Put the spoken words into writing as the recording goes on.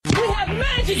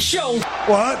Magic shows.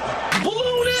 What?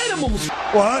 Balloon animals.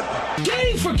 What?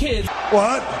 Games for kids.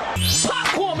 What?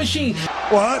 Popcorn machine.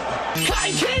 What?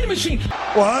 Cotton candy machine.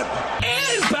 What?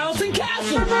 And bouncing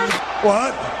castle.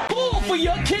 What? All for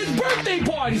your kids' birthday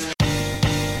parties.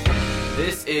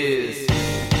 This is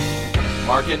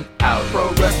Markin Out. Pro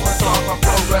Wrestling Talk by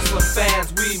Pro Wrestling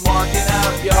fans. We marking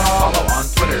out, y'all. Follow on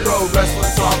Twitter. Pro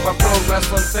Wrestling Talk by Pro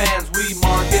Wrestling fans. We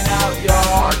marking out,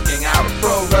 y'all. Marking Out.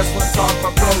 Pro Wrestling Talk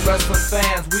by Pro Wrestling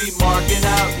fans. We marking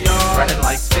out, y'all. Brennan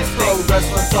likes fisting. Pro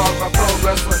Wrestling Talk by Pro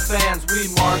Wrestling fans. We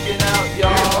marking out,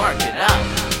 y'all. We're marking out.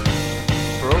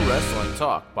 Pro Wrestling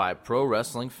Talk by Pro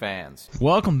Wrestling fans.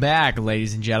 Welcome back,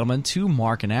 ladies and gentlemen, to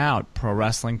Markin Out, Pro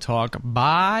Wrestling Talk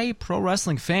by Pro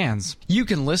Wrestling fans. You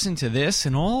can listen to this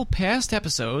and all past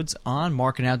episodes on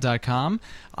markinout.com,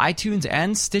 iTunes,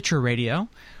 and Stitcher Radio.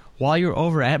 While you're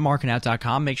over at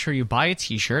markinout.com, make sure you buy a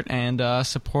t-shirt and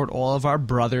support all of our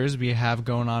brothers we have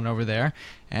going on over there,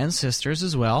 and sisters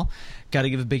as well. Got to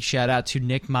give a big shout out to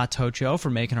Nick Matocho for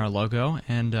making our logo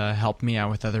and helping me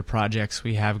out with other projects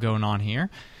we have going on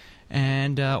here.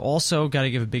 And also got to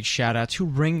give a big shout out to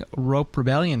Ring Rope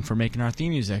Rebellion for making our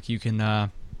theme music. You can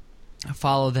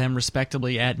follow them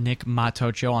respectively at Nick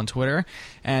Matocho on Twitter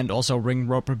and also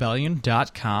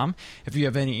ringroperebellion.com. If you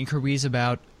have any inquiries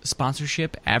about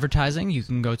sponsorship, advertising, you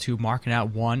can go to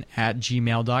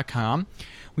markinout1@gmail.com.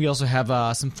 We also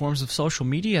have some forms of social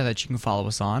media that you can follow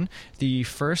us on. The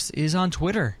first is on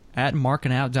Twitter at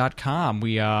markinout.com.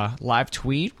 We live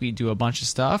tweet. We do a bunch of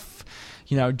stuff.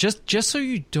 You know, just so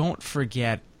you don't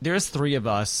forget, there's three of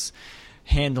us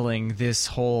handling this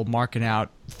whole Markin Out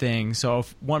thing. So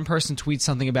if one person tweets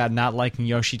something about not liking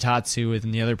Yoshitatsu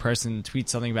and the other person tweets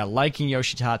something about liking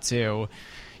Yoshitatsu,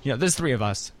 you know, there's three of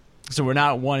us. So we're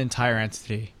not one entire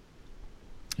entity.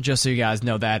 Just so you guys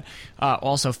know that.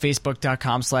 Also,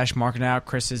 facebook.com/markinout.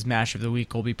 Chris's Match of the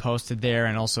Week will be posted there,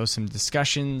 and also some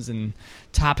discussions and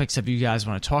topics if you guys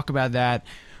want to talk about that.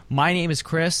 My name is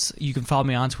Chris. You can follow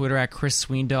me on Twitter at Chris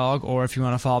Sweendog, or if you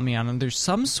want to follow me on under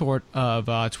some sort of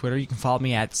Twitter, you can follow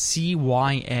me at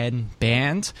CYN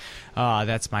Band.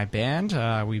 That's my band.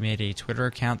 We made a Twitter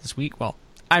account this week. Well,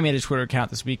 I made a Twitter account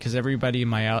this week because everybody in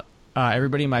my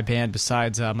band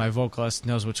besides my vocalist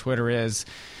knows what Twitter is.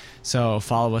 So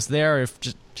follow us there. If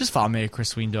just follow me at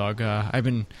Chris Sweendog. I've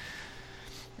been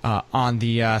on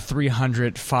the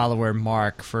 300 follower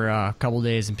mark for a couple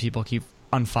days, and people keep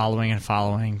unfollowing and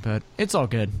following, but it's all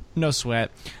good. No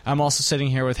sweat. I'm also sitting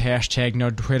here with hashtag no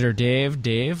Twitter Dave.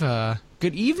 Dave,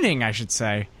 good evening, I should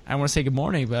say. I want to say good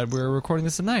morning, but we're recording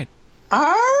this at night.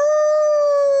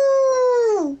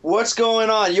 What's going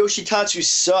on? Yoshitatsu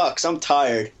sucks. I'm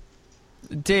tired.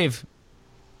 Dave,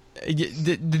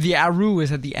 the Aru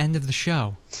is at the end of the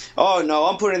show. Oh, no,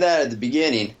 I'm putting that at the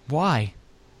beginning. Why?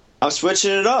 I'm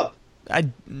switching it up.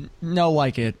 No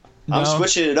like it. No, I'm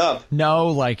switching it up. No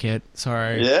like it.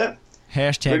 Sorry. Yeah?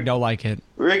 Hashtag no like it.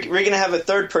 We're going to have a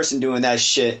third person doing that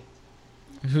shit.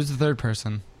 Who's the third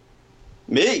person?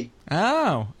 Me.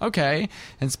 Oh, okay.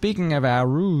 And speaking of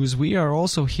Arus, we are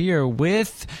also here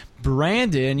with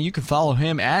Brandon. You can follow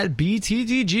him at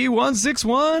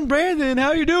BTTG161. Brandon,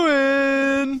 how you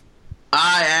doing?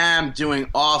 I am doing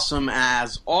awesome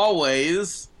as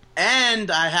always. And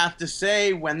I have to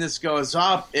say, when this goes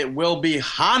up, it will be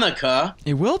Hanukkah.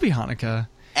 It will be Hanukkah.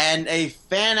 And a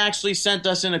fan actually sent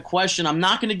us in a question. I'm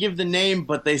not going to give the name,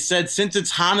 but they said since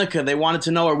it's Hanukkah, they wanted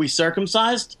to know, are we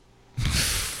circumcised?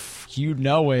 You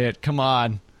know it. Come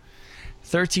on.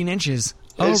 13 inches.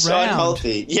 It's around.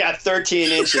 unhealthy. Yeah,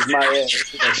 13 inches my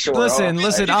ass. Yeah, sure. Listen.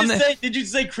 Did you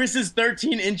say Chris's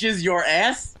 13 inches your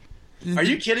ass? Are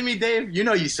you kidding me, Dave? You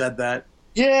know you said that.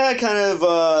 Yeah, I kind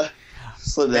of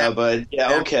slid out, but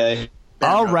yeah, okay.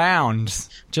 Around.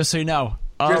 Just so you know.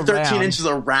 You're 13 inches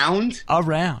around?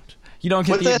 Around. You don't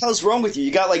get what the hell's wrong with you?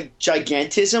 You got like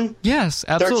gigantism? Yes,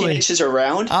 absolutely. 13 inches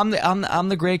around? I'm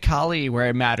the great Kali where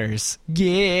it matters.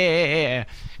 Yeah.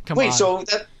 Come on. Wait, so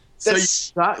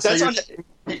that's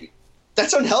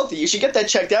unhealthy. You should get that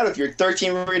checked out if you're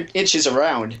 13 inches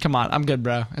around. Come on, I'm good,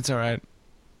 bro. It's all right.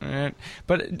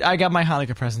 But I got my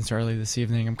Hanukkah presents early this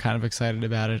evening. I'm kind of excited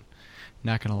about it.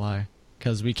 Not gonna lie,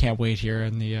 because we can't wait here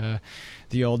in the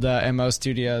old MO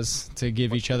studios to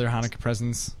give each other Hanukkah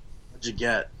presents. What'd you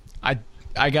get? I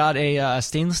got a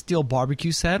stainless steel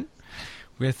barbecue set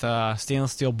with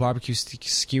stainless steel barbecue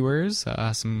skewers,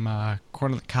 some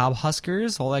corn on the cob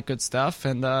huskers, all that good stuff,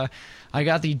 and I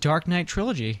got the Dark Knight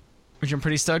trilogy, which I'm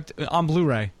pretty stoked on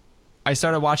Blu-ray. I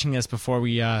started watching this before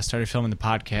we started filming the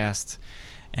podcast,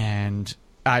 and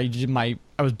I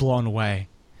was blown away.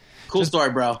 Cool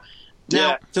story, bro. Now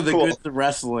Yeah, to the cool. goods of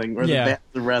wrestling or Yeah. the bads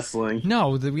of wrestling. No,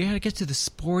 we had to get to the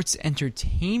sports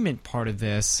entertainment part of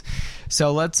this.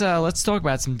 So let's talk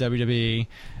about some WWE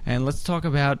and let's talk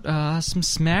about some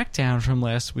SmackDown from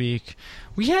last week.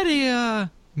 We had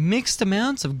a mixed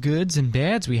amounts of goods and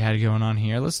bads we had going on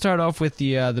here. Let's start off with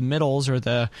the middles or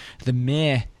the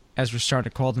meh, as we're starting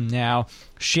to call them now.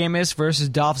 Sheamus versus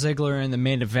Dolph Ziggler in the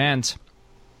main event.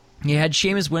 You had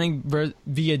Sheamus winning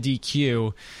via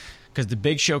DQ because the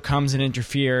Big Show comes and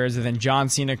interferes, and then John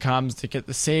Cena comes to get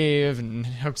the save and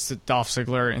hooks the Dolph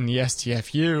Ziggler in the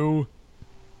STFU.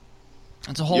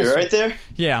 It's a whole. You're right there?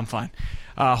 Yeah, I'm fine.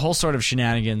 Whole sort of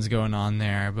shenanigans going on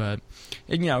there, but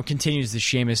it, continues the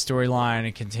Sheamus storyline.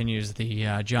 It continues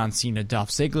the John Cena Dolph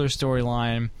Ziggler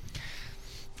storyline.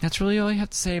 That's really all you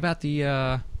have to say about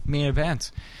the main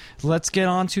event. Let's get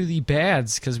on to the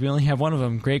bads because we only have one of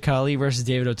them: Great Khali versus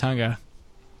David Otunga.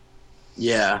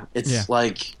 Yeah, it's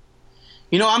like,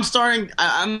 I'm starting.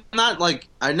 I'm not like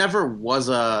I never was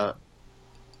a.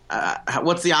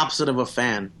 What's the opposite of a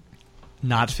fan?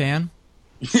 Not fan.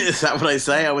 Is that what I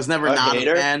say? I was never not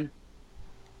hater? a fan.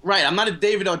 Right, I'm not a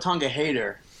David Otunga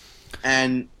hater,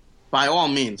 and by all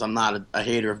means, I'm not a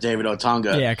hater of David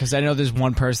Otunga. Yeah, because I know there's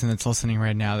one person that's listening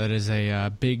right now that is a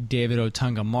big David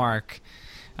Otunga mark.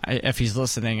 If he's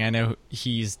listening, I know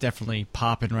he's definitely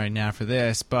popping right now for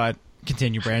this. But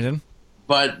continue, Brandon.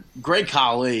 But Great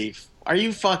Khali, are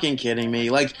you fucking kidding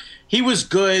me? Like, he was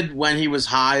good when he was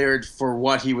hired for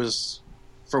what he was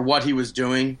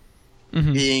doing,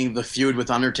 being the feud with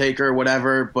Undertaker or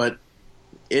whatever. But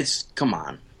come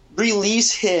on.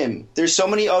 Release him. There's so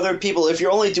many other people. If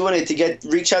you're only doing it to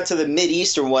reach out to the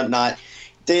Mideast or whatnot,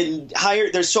 then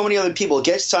there's so many other people.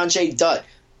 Get Sanjay Dutt.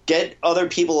 Get other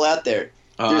people out there.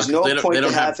 There's no point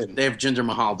to have him. They have Jinder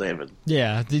Mahal, David.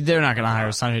 Yeah, they're not going to hire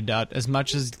Sanjay Dutt as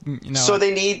much as So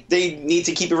they need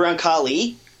to keep around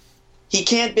Khali. He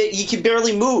can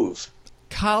barely move.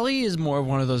 Khali is more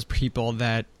one of those people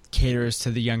that caters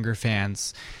to the younger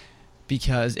fans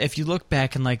because if you look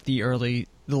back in like the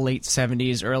late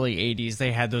 70s, early 80s,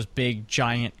 they had those big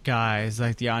giant guys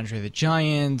like the Andre the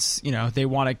Giants. They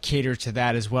want to cater to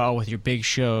that as well with your big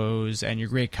shows and your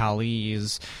Great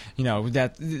Khali's.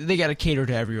 That they got to cater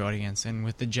to every audience, and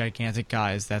with the gigantic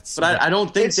guys, that's. But I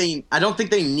don't think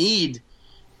they need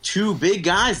two big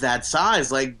guys that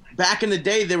size. Like back in the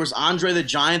day, there was Andre the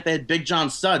Giant. They had Big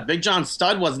John Studd. Big John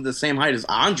Studd wasn't the same height as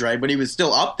Andre, but he was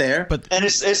still up there. And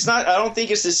it's not. I don't think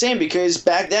it's the same because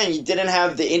back then you didn't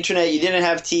have the internet. You didn't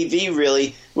have TV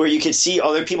really, where you could see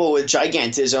other people with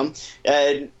gigantism.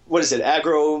 And what is it?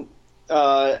 Aggro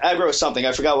something.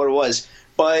 I forgot what it was.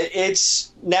 But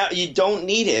it's now you don't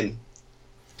need him.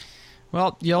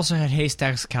 Well, you also had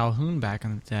Haystacks Calhoun back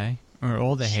in the day, or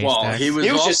all the Haystacks.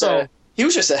 Well, he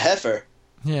was just a heifer.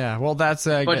 Yeah, well, that's.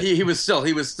 But he was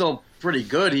still pretty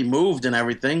good. He moved and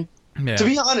everything. Yeah. To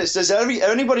be honest, does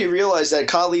anybody realize that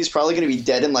Khali's probably going to be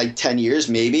dead in like 10 years,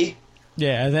 maybe?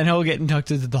 Yeah, and then he'll get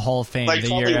inducted to the Hall of Fame Like, the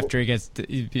probably- year after he gets.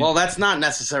 Well, that's not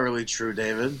necessarily true,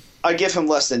 David. I give him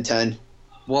less than 10.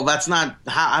 Well, that's not.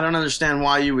 I don't understand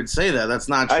why you would say that. That's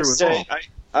not true at all.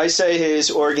 I say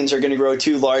his organs are going to grow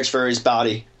too large for his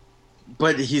body.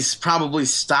 But he's probably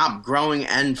stopped growing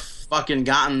and fucking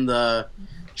gotten the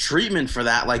treatment for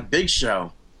that, like Big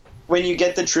Show. When you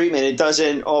get the treatment, it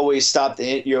doesn't always stop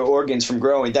your organs from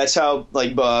growing. That's how, like,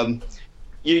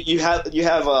 you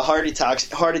have heart attacks.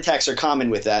 Heart attacks are common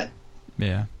with that.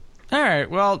 Yeah. All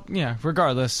right. Well, yeah.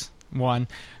 Regardless,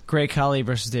 Great Khali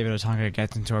versus David Otunga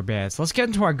gets into our bads. Let's get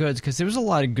into our goods because there was a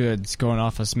lot of goods going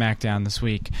off of SmackDown this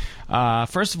week.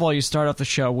 First of all, you start off the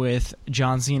show with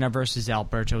John Cena versus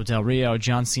Alberto Del Rio.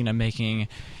 John Cena making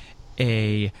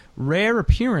a rare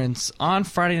appearance on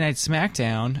Friday Night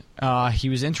SmackDown. He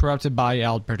was interrupted by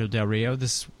Alberto Del Rio.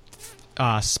 This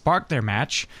sparked their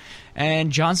match,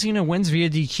 and John Cena wins via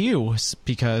DQ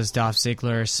because Dolph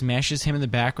Ziggler smashes him in the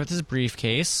back with his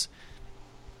briefcase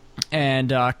and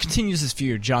continues his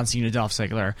feud, John Cena, Dolph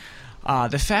Ziggler.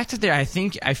 The fact that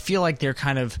I feel like they're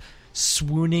kind of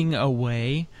swooning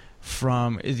away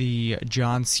from the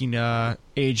John Cena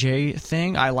AJ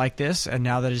thing. I like this, and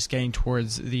now that it's getting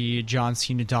towards the John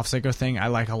Cena Dolph Ziggler thing, I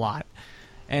like a lot.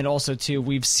 And also, too,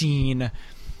 we've seen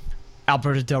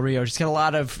Alberto Del Rio just get a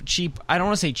lot of cheap, I don't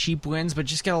want to say cheap wins, but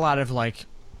just get a lot of, like,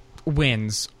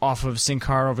 wins off of Sin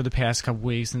Cara over the past couple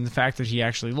weeks, and the fact that he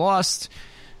actually lost,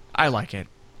 I like it.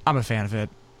 I'm a fan of it.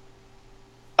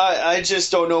 I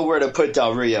just don't know where to put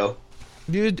Del Rio.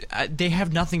 Dude, they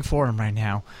have nothing for him right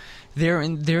now. They're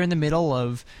in the middle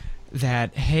of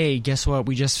that, hey, guess what?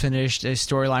 We just finished a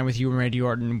storyline with you and Randy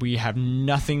Orton. We have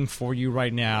nothing for you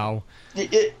right now.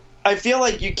 I feel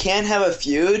like you can't have a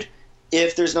feud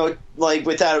if there's no, like,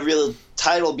 without a real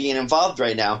title being involved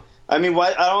right now. I mean,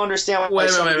 why? I don't understand why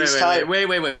some of these titles...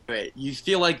 Wait. You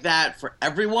feel like that for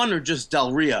everyone or just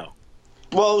Del Rio?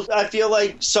 Well, I feel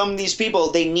like some of these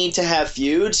people, they need to have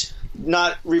feuds,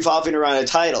 not revolving around a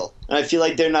title. And I feel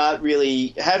like they're not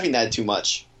really having that too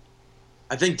much.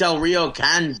 I think Del Rio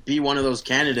can be one of those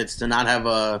candidates to not have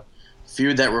a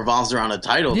feud that revolves around a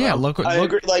title. Yeah, though. I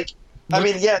agree. Like, I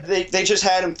mean, yeah, they just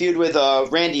had him feud with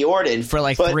Randy Orton. For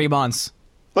like 3 months.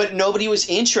 But nobody was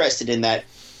interested in that.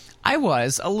 I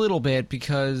was a little bit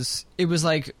because it was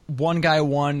like one guy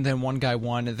won, then one guy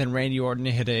won, and then Randy Orton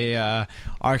hit a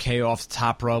RKO off the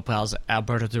top rope as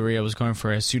Alberto Del Rio was going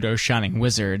for a pseudo Shining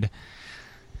Wizard.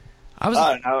 I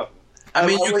don't know. I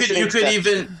mean, you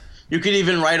could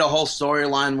even write a whole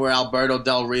storyline where Alberto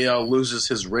Del Rio loses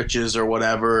his riches or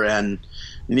whatever and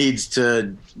needs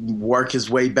to work his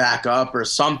way back up or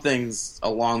something's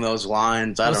along those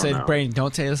lines. I don't know. Brain,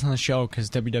 don't say this on the show because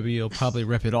WWE will probably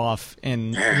rip it off.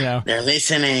 And they're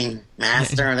listening,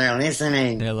 Master. They're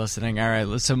listening. They're listening. All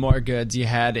right, some more goods. You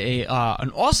had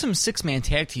an awesome 6-man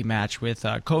tag team match with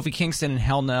Kofi Kingston and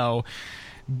Hell No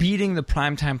beating the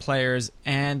Primetime Players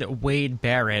and Wade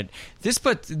Barrett.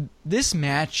 This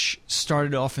match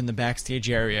started off in the backstage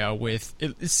area with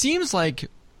it seems like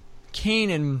Kane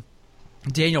and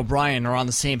Daniel Bryan are on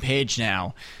the same page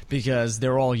now because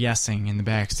they're all yesing in the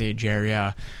backstage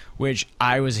area, which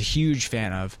I was a huge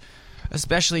fan of.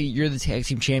 Especially, you're the tag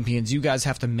team champions. You guys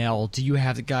have to meld.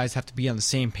 The guys have to be on the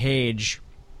same page.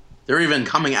 They're even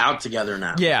coming out together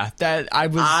now. Yeah,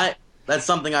 that's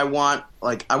something I want.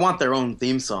 Like, I want their own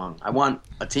theme song. I want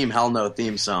a Team Hell No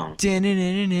theme song. But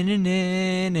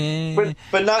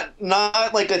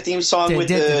not like a theme song with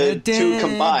the two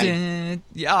combined.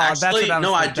 Yeah, actually,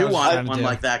 I do want one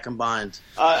like that combined.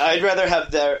 I'd rather have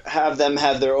them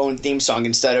have their own theme song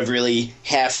instead of really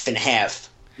half and half.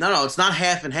 No, it's not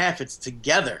half and half. It's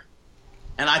together.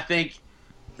 And I think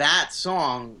that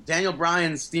song, Daniel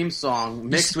Bryan's theme song,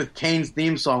 mixed with Kane's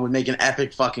theme song, would make an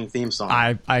epic fucking theme song.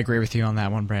 I agree with you on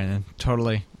that one, Brandon.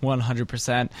 Totally.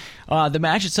 100%. The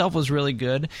match itself was really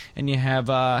good, and you have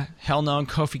Hell No and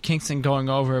Kofi Kingston going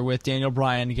over with Daniel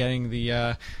Bryan getting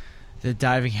the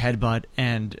diving headbutt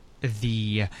and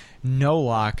the no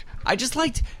lock. I just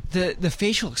liked the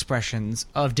facial expressions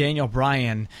of Daniel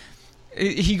Bryan.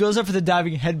 He goes up for the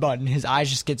diving headbutt, and his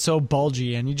eyes just get so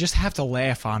bulgy, and you just have to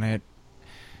laugh on it.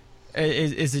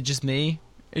 Is it just me?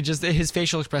 His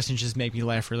facial expressions just make me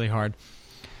laugh really hard.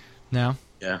 No?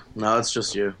 Yeah. No, it's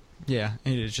just you. Yeah,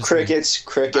 it is just crickets.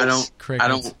 Me.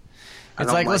 Crickets.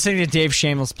 It's like listening to Dave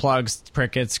Shameless plugs.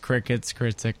 Crickets.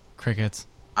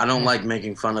 I don't like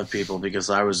making fun of people because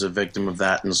I was a victim of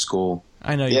that in school.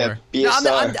 I know you were.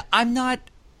 I'm not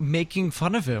making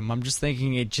fun of him. I'm just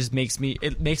thinking it makes me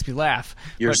laugh.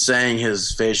 You're saying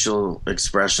his facial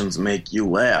expressions make you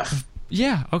laugh.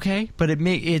 Yeah, okay, but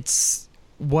it's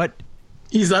what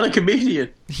he's not a comedian.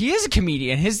 He is a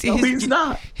comedian. He's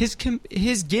not. His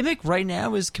gimmick right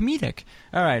now is comedic.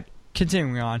 All right,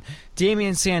 continuing on.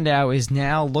 Damien Sandow is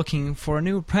now looking for a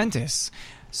new apprentice.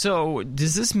 So,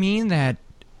 does this mean that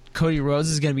Cody Rhodes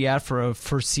is going to be out for a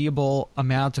foreseeable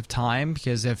amount of time?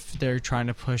 Because if they're trying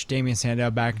to push Damien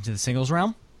Sandow back into the singles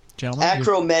realm, gentlemen,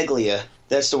 acromegalia.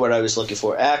 That's the word I was looking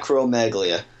for.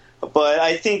 Acromegalia. But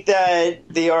I think that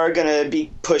they are going to be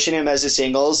pushing him as a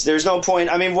singles. There's no point.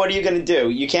 I mean, what are you going to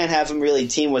do? You can't have him really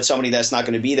team with somebody that's not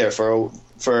going to be there for.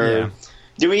 Yeah.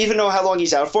 Do we even know how long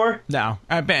he's out for? No.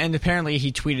 And apparently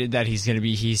he tweeted that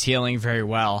he's healing very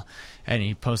well. And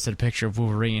he posted a picture of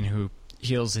Wolverine who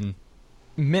heals in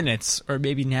minutes or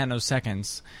maybe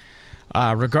nanoseconds.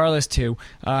 Regardless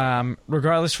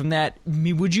from that,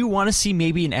 would you want to see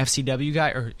maybe an FCW guy,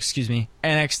 or excuse me,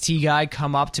 NXT guy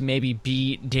come up to maybe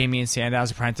beat Damien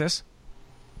Sandow's apprentice?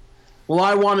 Well,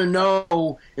 I want to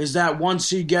know is that once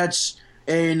he gets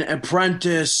an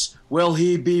apprentice, will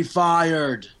he be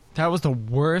fired? That was the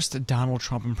worst Donald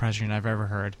Trump impression I've ever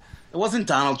heard. It wasn't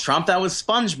Donald Trump. That was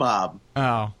SpongeBob.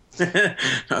 Oh. No,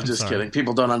 I'm just kidding.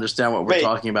 People don't understand what we're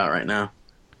talking about right now.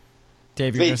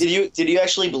 Dave, wait, did you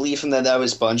actually believe him that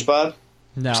was SpongeBob?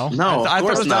 No, I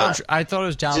thought it was not. I thought it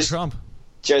was Donald Trump.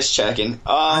 Just checking.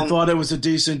 I thought it was a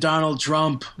decent Donald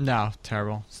Trump. No,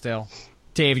 terrible. Still,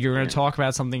 Dave, you were going to talk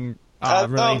about something.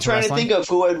 Really I'm trying to think of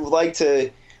who I'd like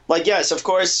to. Like, yes, of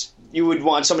course, you would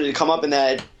want somebody to come up in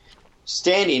that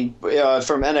standing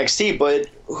from NXT, but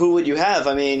who would you have?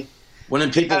 I mean,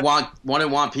 wouldn't people want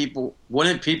Cassius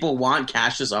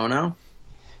Ohno?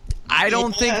 I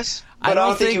don't think. But I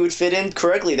don't think he would fit in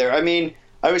correctly there. I mean,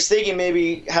 I was thinking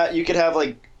maybe you could have,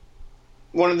 like,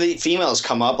 one of the females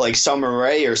come up, like Summer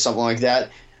Rae or something like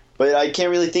that. but I can't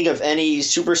really think of any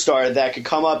superstar that could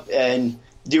come up and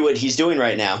do what he's doing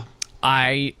right now.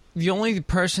 The only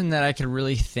person that I could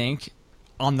really think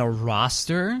on the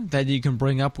roster that you can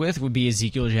bring up with would be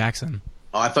Ezekiel Jackson.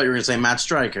 Oh, I thought you were going to say Matt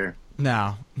Stryker.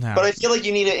 No. But I feel like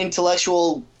you need an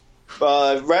intellectual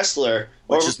wrestler.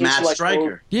 Which is Matt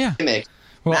Stryker. Yeah. Gimmick.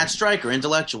 Well, Matt Stryker,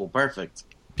 intellectual, perfect.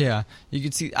 yeah,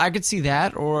 I could see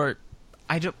that, or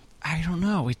I don't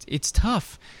know. It's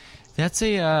tough. That's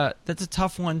a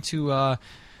tough one to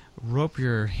rope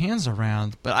your hands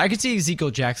around. But I could see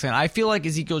Ezekiel Jackson. I feel like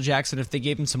Ezekiel Jackson, if they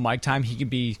gave him some mic time, he could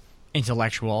be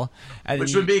intellectual.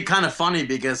 Which would be kind of funny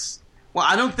because, well,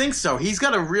 I don't think so. He's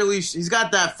got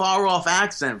that far off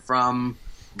accent from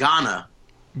Ghana,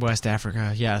 West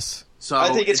Africa. Yes. So I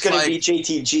think it's going like, to be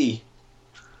JTG.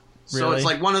 So Really? it's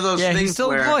like one of those Yeah, things he's still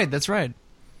where, employed. That's right.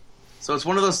 So it's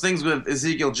one of those things with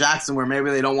Ezekiel Jackson where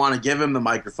maybe they don't want to give him the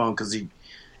microphone because he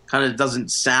kind of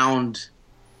doesn't sound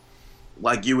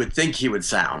like you would think he would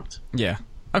sound. Yeah.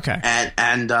 Okay.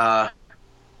 And I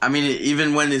mean,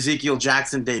 even when Ezekiel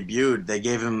Jackson debuted, they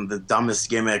gave him the dumbest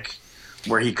gimmick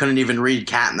where he couldn't even read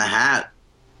Cat in the Hat.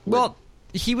 Well,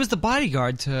 he was the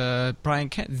bodyguard to Brian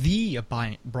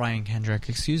Kendrick.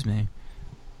 Excuse me.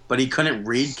 But he couldn't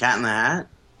read Cat in the Hat?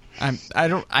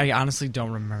 I honestly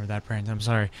don't remember that, Brandon. I'm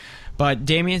sorry. But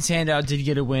Damian Sandow did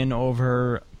get a win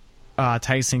over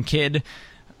Tyson Kidd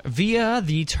via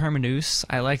the Terminus.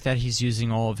 I like that he's using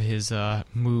all of his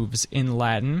moves in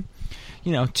Latin.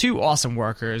 You know, two awesome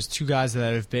workers, two guys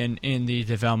that have been in the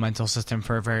developmental system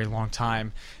for a very long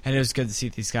time. And it was good to see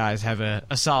these guys have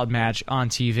a solid match on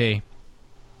TV.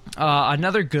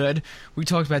 Another good, we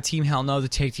talked about Team Hell No, the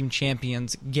tag team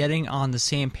champions, getting on the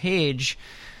same page.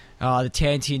 The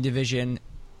tag team division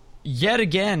yet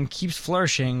again keeps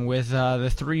flourishing with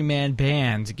the three-man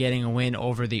band getting a win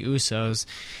over the Usos.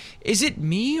 Is it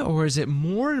me, or is it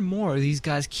more and more these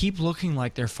guys keep looking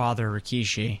like their father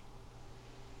Rikishi?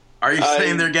 Are you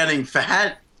saying they're getting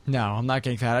fat? No, I'm not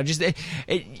getting fat. I just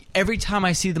every time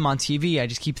I see them on TV, I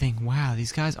just keep thinking, "Wow,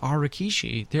 these guys are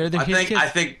Rikishi." I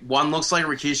think one looks like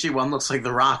Rikishi, one looks like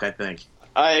The Rock. I think,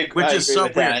 Which is so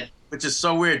weird. That. Which is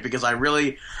so weird because I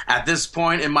really, at this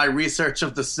point in my research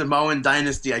of the Samoan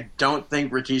dynasty, I don't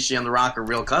think Rikishi and The Rock are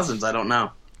real cousins. I don't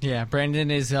know. Yeah,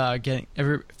 Brandon is getting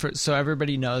so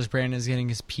everybody knows Brandon is getting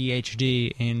his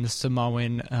PhD in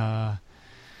Samoan.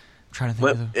 Trying to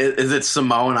think. Is it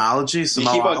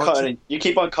Samoanology? You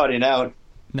keep on cutting out.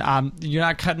 You're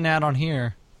not cutting out on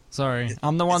here. Sorry,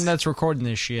 I'm the one that's recording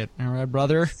this shit. All right,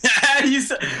 brother.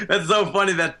 That's so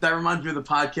funny. That reminds me of the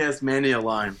podcast Mania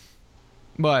line.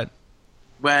 What?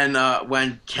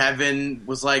 When Kevin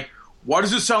was like, "Why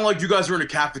does it sound like you guys are in a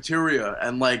cafeteria?"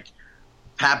 And like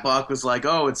Pat Buck was like,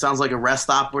 "Oh, it sounds like a rest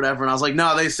stop, whatever." And I was like,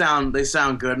 "No, they sound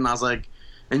good." And I was like,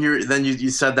 and you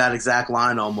said that exact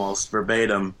line almost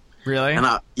verbatim. Really?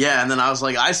 And then I was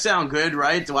like, I sound good,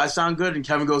 right? Do I sound good? And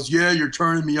Kevin goes, yeah, you're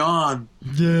turning me on.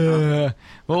 Yeah.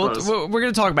 Well, we're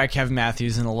going to talk about Kevin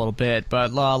Matthews in a little bit,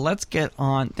 but let's get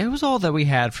on. That was all that we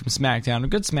had from SmackDown. A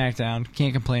good SmackDown.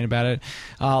 Can't complain about it.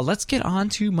 Let's get on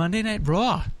to Monday Night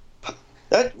Raw.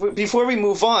 Before we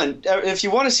move on, if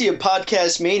you want to see a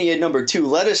Podcast Mania number 2,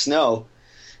 let us know.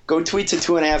 Go tweet to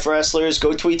 2.5 Wrestlers.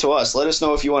 Go tweet to us. Let us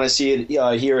know if you want to see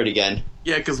it, hear it again.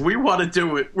 Yeah, because we want to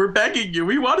do it. We're begging you.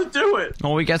 We want to do it.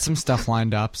 Well, we got some stuff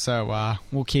lined up, so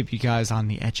we'll keep you guys on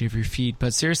the edge of your feet.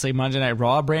 But seriously, Monday Night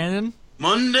Raw, Brandon?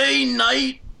 Monday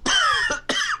Night...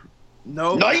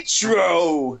 No.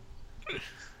 Nitro!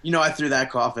 You know I threw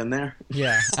that cough in there.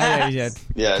 Yeah, I know you did.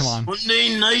 Yes. Come on.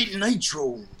 Monday Night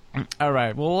Nitro. All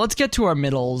right, well, let's get to our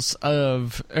middles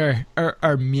of...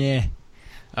 our meh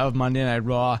of Monday Night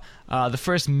Raw. The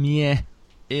first meh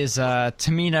is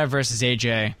Tamina versus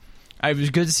AJ. It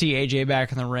was good to see AJ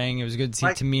back in the ring. It was good to see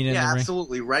Tamina in the ring. Yeah,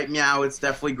 absolutely. Right, meow. It's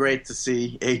definitely great to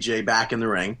see AJ back in the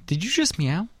ring. Did you just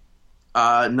meow?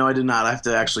 No, I did not. I have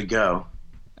to actually go.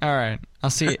 All right. I'll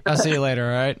see you later,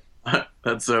 all right?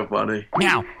 That's so funny.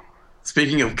 Meow.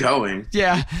 Speaking of going.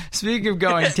 Yeah, speaking of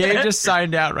going, Dave just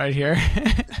signed out right here.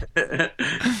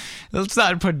 Let's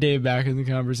not put Dave back in the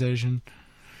conversation.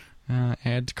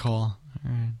 Add to call.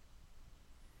 All right.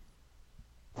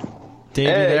 Dave,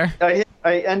 you there?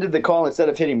 I ended the call instead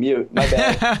of hitting mute. My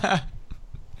bad.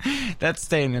 That's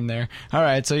staying in there. All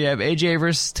right, so you have AJ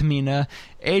versus Tamina.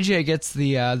 AJ gets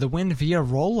the win via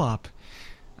roll-up.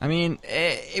 I mean,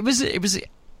 it was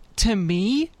to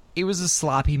me, it was a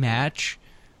sloppy match.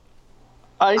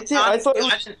 I thought it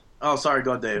was, oh, sorry,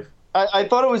 go Dave. I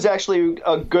thought it was actually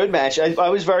a good match. I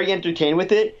was very entertained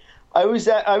with it. I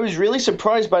was really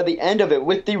surprised by the end of it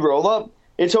with the roll-up.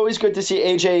 It's always good to see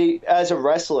AJ as a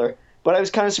wrestler, but I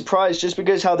was kind of surprised just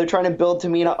because how they're trying to build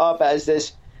Tamina up as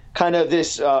this kind of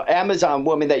this Amazon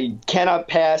woman that you cannot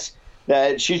pass,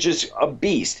 that she's just a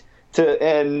beast.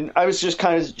 And I was just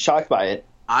kind of shocked by it.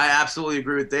 I absolutely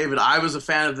agree with David. I was a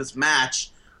fan of this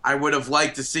match. I would have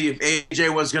liked to see if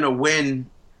AJ was going to win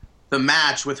the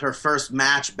match with her first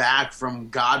match back from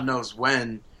God knows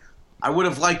when. I would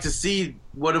have liked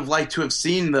to have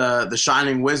seen the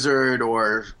Shining Wizard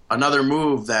or another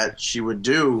move that she would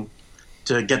do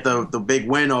to get the big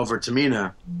win over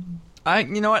Tamina.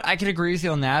 You know what? I could agree with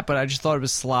you on that, but I just thought it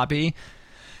was sloppy.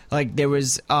 Like there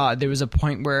was a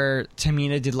point where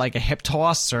Tamina did like a hip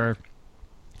toss or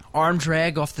arm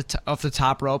drag off the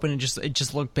top rope, and it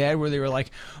just looked bad. Where they were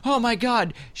like, "Oh my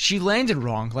God, she landed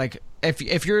wrong." Like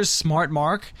if you're a smart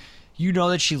Mark, you know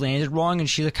that she landed wrong, and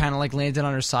she kind of like landed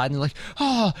on her side, and they're like,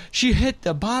 "Oh, she hit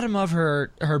the bottom of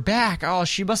her back. Oh,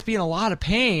 she must be in a lot of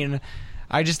pain."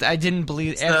 I didn't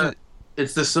believe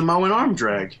it's the Samoan arm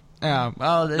drag. Oh,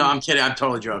 well, no, I'm kidding. I'm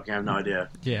totally joking. I have no idea.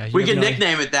 Yeah, we can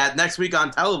nickname it that next week on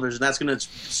television. That's going to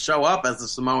show up as the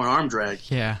Samoan arm drag.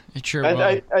 Yeah, it sure will.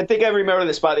 I think I remember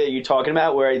the spot that you're talking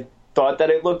about where I thought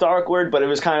that it looked awkward, but it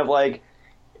was kind of like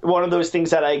one of those things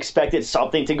that I expected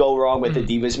something to go wrong with the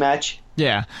Divas match.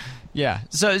 Yeah.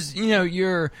 So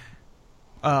you're,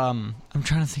 I'm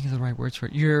trying to think of the right words for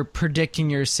it. You're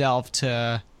predicting yourself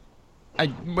to.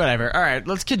 Whatever. All right,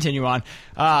 let's continue on.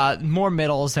 More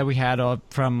middles that we had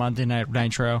from Monday Night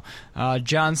Nitro.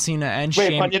 John Cena and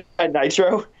Wait, Monday Night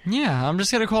Nitro? Yeah, I'm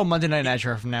just going to call it Monday Night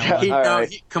Nitro from now on.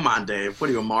 Come on, Dave. What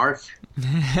are you, a Mark?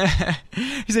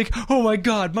 He's like, oh my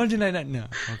God, Monday Night No.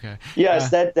 Okay.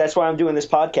 Yes, that's why I'm doing this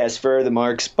podcast, for the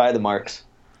Marks, by the Marks.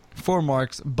 For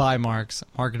Marks, by Marks.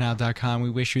 Markinout.com.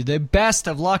 We wish you the best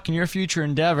of luck in your future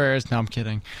endeavors. No, I'm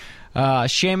kidding.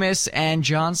 Sheamus and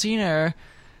John Cena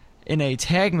in a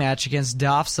tag match against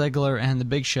Dolph Ziggler and The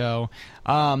Big Show.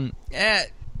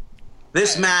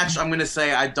 This match, I'm going to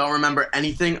say I don't remember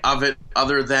anything of it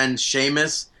other than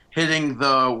Sheamus hitting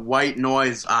the white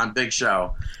noise on Big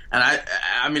Show. And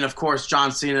I mean, of course,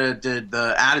 John Cena did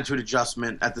the attitude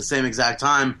adjustment at the same exact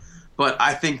time, but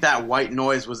I think that white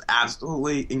noise was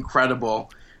absolutely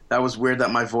incredible. That was weird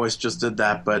that my voice just did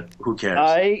that, but who cares?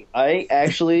 I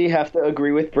actually have to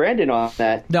agree with Brandon on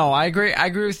that. No, I agree. I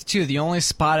agree with you too. The only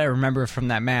spot I remember from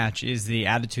that match is the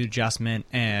attitude adjustment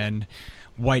and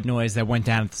white noise that went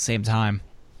down at the same time.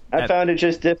 I found it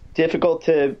just difficult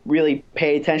to really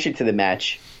pay attention to the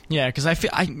match. Yeah, because I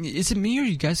feel. Is it me or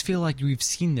you guys feel like we've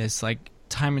seen this like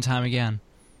time and time again?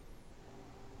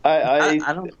 I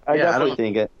definitely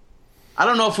think it. I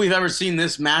don't know if we've ever seen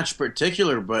this match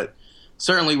particular, but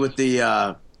certainly with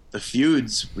the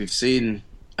feuds we've seen,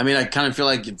 I mean, I kind of feel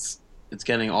like it's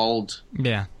getting old.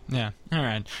 Yeah. All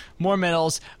right. More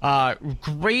medals.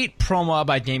 Great promo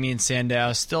by Damian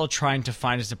Sandow. Still trying to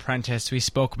find his apprentice. We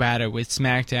spoke about it with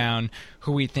SmackDown,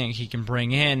 who we think he can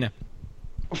bring in.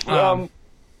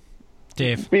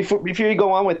 Dave. Before you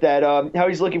go on with that, how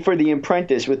he's looking for the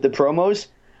apprentice with the promos,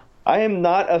 I am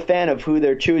not a fan of who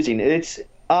they're choosing. It's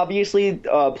obviously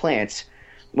Plants.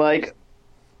 Like...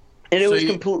 And it was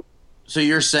complete. So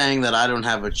you're saying that I don't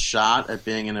have a shot at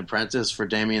being an apprentice for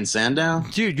Damian Sandow?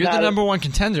 Dude, you're the number one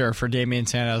contender for Damian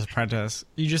Sandow's apprentice.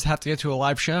 You just have to get to a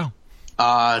live show.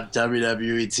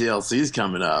 WWE TLC's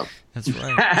coming up. That's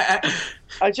right.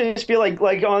 I just feel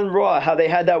like on Raw, how they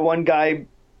had that one guy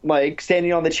like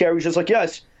standing on the chair, he was just like,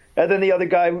 yes. And then the other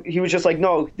guy, he was just like,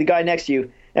 no, the guy next to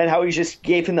you. And how he just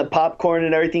gave him the popcorn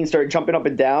and everything, started jumping up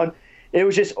and down. It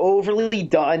was just overly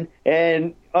done,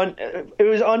 and it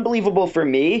was unbelievable for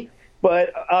me.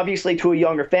 But obviously, to a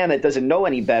younger fan that doesn't know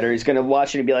any better, is going to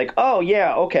watch it and be like, "Oh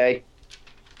yeah, okay."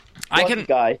 I can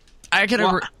agree. I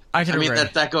mean,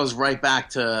 that goes right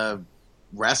back to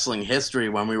wrestling history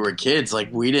when we were kids.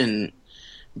 Like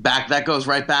that goes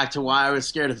right back to why I was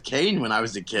scared of Kane when I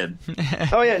was a kid.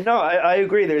 Oh yeah, no, I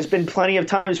agree. There's been plenty of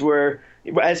times where,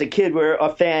 as a kid, where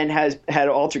a fan has had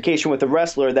an altercation with a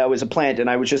wrestler that was a plant, and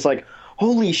I was just like,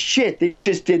 holy shit, they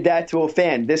just did that to a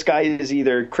fan. This guy is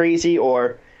either crazy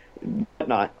or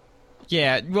not.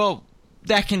 Yeah, well,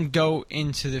 that can go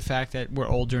into the fact that we're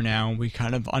older now and we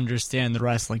kind of understand the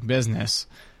wrestling business.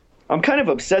 I'm kind of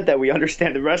upset that we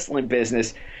understand the wrestling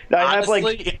business.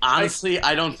 Honestly,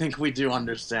 I don't think we do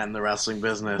understand the wrestling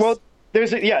business. Well,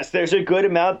 there's a good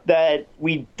amount that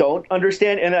we don't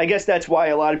understand, and I guess that's why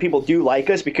a lot of people do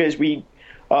like us, because we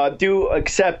do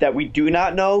accept that we do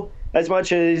not know as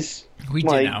much as we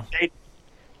do know.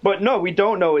 But no, we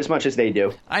don't know as much as they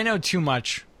do. I know too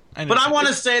much. But I want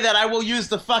to say that I will use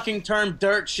the fucking term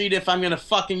dirt sheet if I'm going to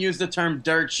fucking use the term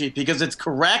dirt sheet, because it's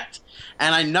correct,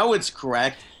 and I know it's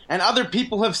correct, and other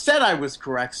people have said I was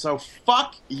correct, so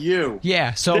fuck you.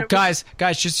 Yeah, so guys,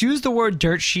 just use the word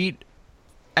dirt sheet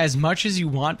as much as you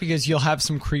want, because you'll have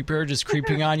some creeper just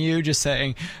creeping on you, just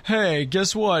saying, hey,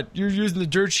 guess what? You're using the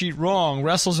dirt sheet wrong.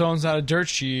 WrestleZone's not a dirt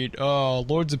sheet.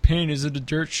 Lords of Pain isn't a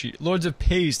dirt sheet. Lords of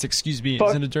Paste, excuse me,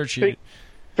 isn't a dirt sheet.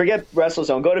 Forget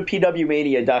WrestleZone. Go to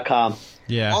pwmania.com.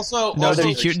 Yeah. Also, no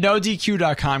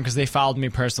DQ.com, because they followed me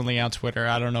personally on Twitter.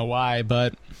 I don't know why,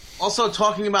 but... Also,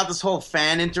 talking about this whole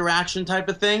fan interaction type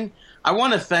of thing, I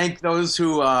want to thank those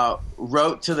who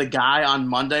wrote to the guy on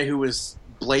Monday who was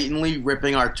blatantly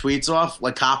ripping our tweets off,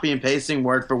 like copy and pasting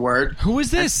word for word. Who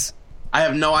is this? I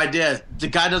have no idea. The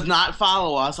guy does not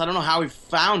follow us. I don't know how he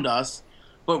found us,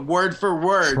 but word for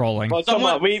word. Trolling. Well,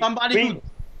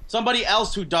 somebody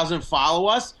else who doesn't follow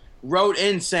us wrote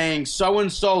in saying,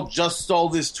 so-and-so just stole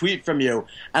this tweet from you.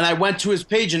 And I went to his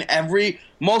page, and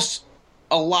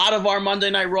a lot of our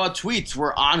Monday Night Raw tweets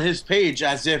were on his page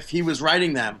as if he was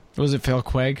writing them. Was it Phil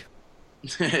Quigg?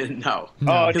 No.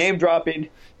 Oh, name dropping.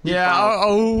 Yeah.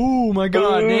 Oh my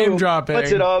God, name dropping.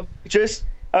 What's it up? Just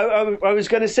I was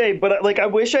gonna say, but like I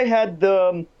wish I had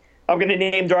the. I'm gonna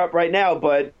name drop right now,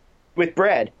 but with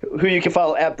Brad, who you can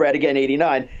follow at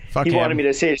BradAgain89. Fuck he him. wanted me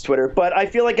to say his Twitter, but I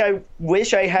feel like I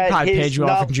wish I had Probably his. paid you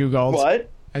off in Jew Gold. What?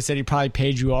 I said he probably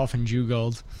paid you off in Jew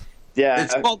Gold. Yeah,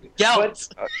 It's called Gelt.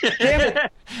 Damn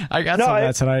it. I got some of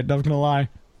that tonight. Not gonna lie.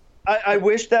 I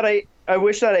wish that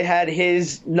I had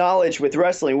his knowledge with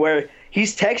wrestling, where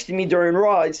he's texting me during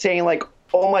Raw saying like,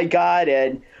 "Oh my God,"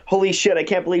 and "Holy shit, I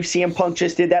can't believe CM Punk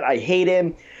just did that. I hate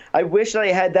him." I wish that I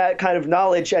had that kind of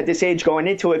knowledge at this age going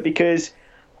into it, because,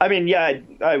 I mean, yeah,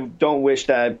 I don't wish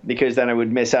that, because then I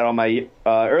would miss out on my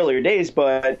earlier days,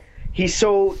 but he's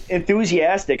so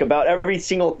enthusiastic about every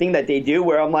single thing that they do,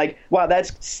 where I'm like, wow,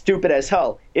 that's stupid as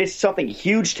hell. It's something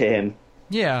huge to him.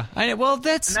 Yeah, I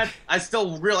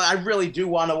really do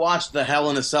want to watch the Hell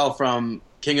in a Cell from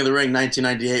King of the Ring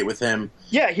 1998 with him.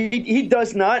 Yeah, he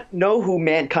does not know who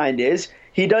Mankind is.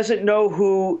 He doesn't know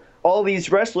who all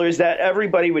these wrestlers that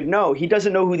everybody would know. He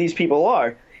doesn't know who these people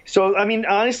are. So, I mean,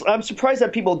 honestly, I'm surprised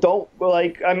that people don't,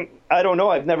 like, I don't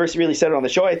know. I've never really said it on the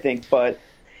show, I think, but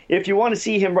if you want to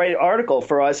see him write an article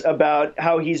for us about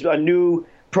how he's a new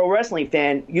pro wrestling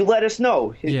fan, you let us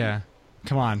know. Yeah.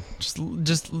 Come on, just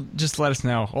let us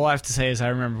know. All I have to say is I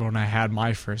remember when I had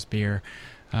my first beer.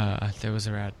 That was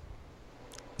around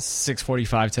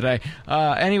 6:45 today.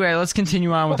 Anyway, let's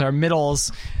continue on with our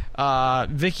middles.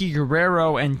 Vicky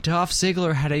Guerrero and Dolph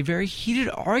Ziggler had a very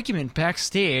heated argument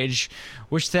backstage,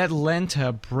 which that led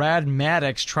to Brad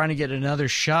Maddox trying to get another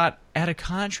shot at a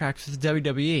contract for the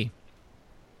WWE.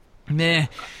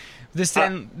 This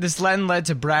then led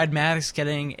to Brad Maddox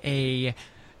getting a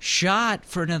shot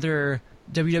for another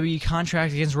WWE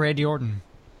contract against Randy Orton.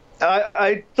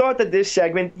 I thought that this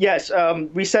segment, yes,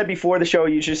 we said before the show,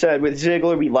 you just said with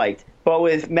Ziggler we liked, but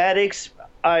with Maddox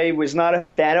I was not a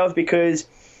fan of, because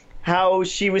how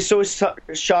she was so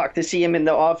shocked to see him in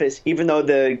the office, even though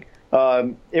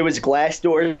it was glass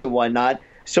doors and whatnot.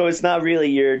 So it's not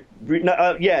really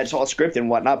it's all scripted and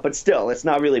whatnot, but still, it's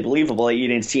not really believable that you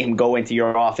didn't see him go into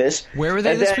your office. Where were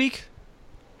they this week?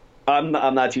 I'm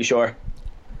not too sure.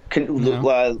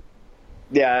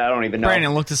 Yeah, I don't even know.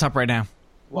 Brandon, look this up right now.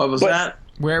 What was that?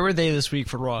 Where were they this week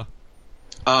for Raw?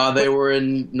 They were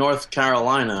in North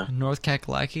Carolina. North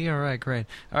Kakalaki? All right, great.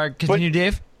 All right, continue,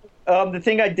 Dave. The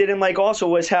thing I didn't like also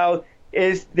was how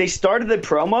they started the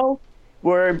promo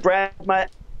where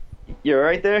you're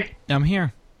right there? I'm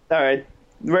here. All right.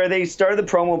 Where they started the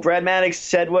promo, Brad Maddox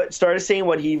started saying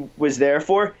what he was there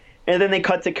for, and then they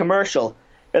cut to commercial.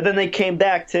 And then they came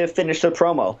back to finish the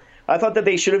promo. I thought that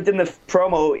they should have done the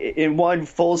promo in one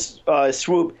full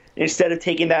swoop instead of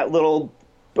taking that little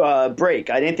break.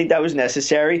 I didn't think that was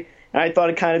necessary, and I thought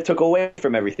it kind of took away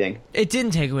from everything. It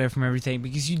didn't take away from everything,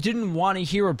 because you didn't want to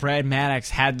hear what Brad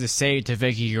Maddox had to say to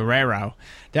Vicky Guerrero.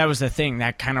 That was the thing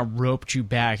that kind of roped you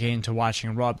back into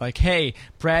watching Raw. Like, hey,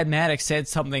 Brad Maddox said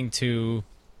something to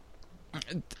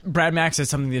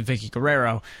Vicky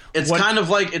Guerrero. It's kind of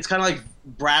like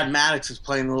Brad Maddox is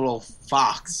playing the little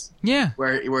fox. Yeah.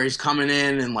 Where he's coming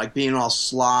in and like being all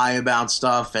sly about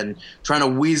stuff and trying to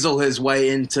weasel his way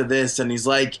into this, and he's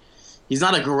like, he's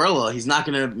not a gorilla. He's not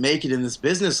going to make it in this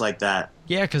business like that.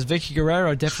 Yeah, because Vicky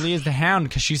Guerrero definitely is the hound,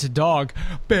 because she's a dog.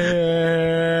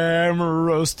 Bam,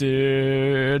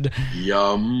 roasted.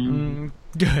 Yum.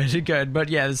 Good. But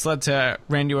yeah, this led to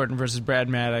Randy Orton versus Brad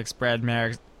Maddox.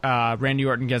 Randy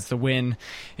Orton gets the win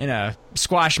in a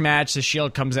squash match. The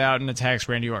Shield comes out and attacks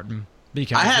Randy Orton.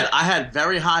 Because I had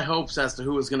very high hopes as to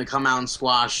who was going to come out and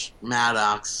squash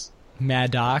Maddox.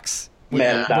 Maddox?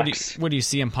 Maddox. What do you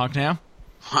see in Punk now?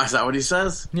 Is that what he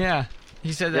says? Yeah,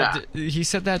 he said that. Yeah. He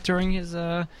said that during his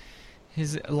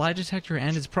His lie detector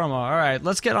and his promo. All right,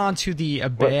 let's get on to the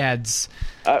bads.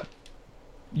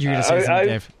 You're going to say something,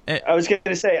 Dave. I was going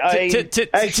to say...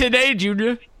 Today,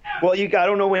 Junior. Well, I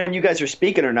don't know when you guys are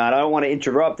speaking or not. I don't want to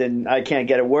interrupt, and I can't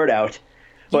get a word out.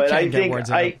 But I think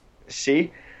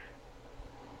see.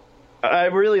 I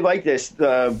really like this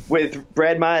with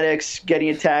Brad Maddox getting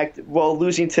attacked,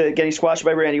 getting squashed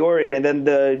by Randy Orton, and then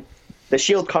the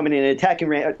Shield coming in and attacking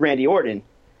Randy Orton.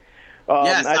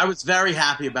 Yes, I was very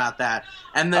happy about that.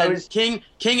 And then King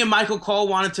and Michael Cole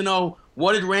wanted to know,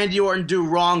 what did Randy Orton do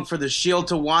wrong for the Shield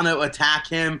to want to attack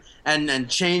him and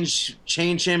change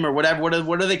him or whatever?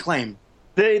 What do they claim?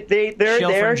 They're Shield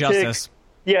there for injustice.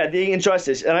 The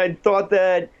injustice. And I thought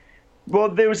that, well,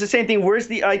 there was the same thing.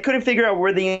 I couldn't figure out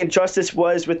where the injustice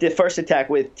was with the first attack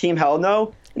with Team Hell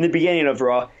No in the beginning of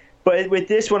Raw. But with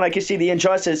this one, I can see the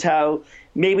injustice, how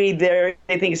maybe they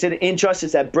think it's an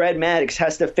injustice that Brad Maddox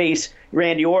has to face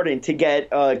Randy Orton to get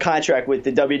a contract with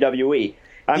the WWE.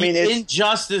 The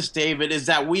injustice, David, is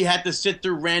that we had to sit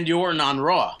through Randy Orton on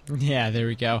Raw. Yeah, there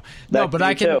we go. No, but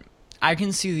I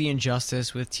can see the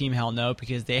injustice with Team Hell No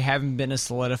because they haven't been a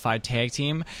solidified tag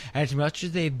team. As much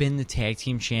as they've been the tag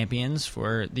team champions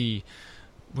for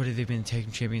what have they been tag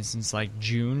team champions since like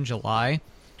June, July?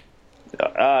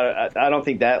 I don't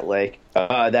think that late.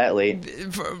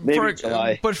 Maybe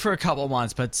July. But for a couple of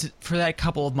months. But for that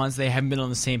couple of months, they haven't been on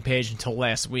the same page until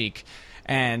last week.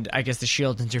 And I guess the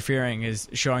Shield interfering is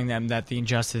showing them that the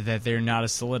injustice that they're not a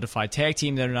solidified tag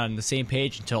team, they're not on the same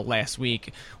page until last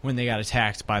week when they got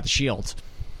attacked by the Shield.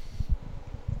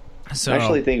 So, I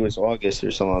actually think it was August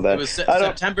or something like that. It was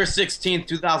September 16th,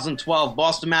 2012,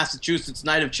 Boston, Massachusetts,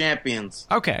 Night of Champions.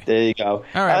 Okay. There you go.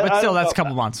 All right, but still, that's a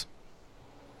couple months.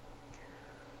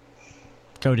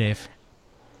 Go, Dave.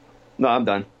 No, I'm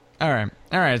done. All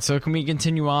right. So can we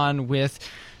continue on with...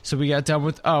 So we got done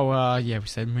with... we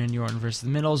said Randy Orton versus the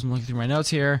Middles. I'm looking through my notes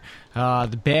here.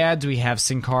 The bads, we have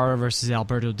Sin Cara versus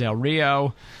Alberto Del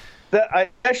Rio. I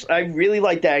really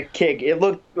like that kick. It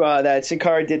looked that Sin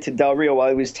Cara did to Del Rio while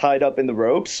he was tied up in the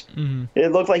ropes. Mm-hmm.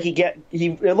 It looked like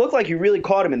he really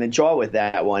caught him in the jaw with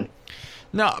that one.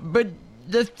 No, but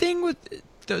the thing with...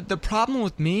 The problem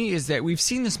with me is that we've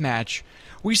seen this match.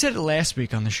 We said it last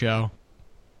week on the show.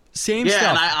 Same stuff.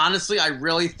 Yeah, and I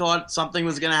really thought something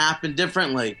was going to happen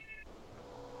differently.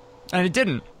 And it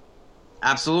didn't.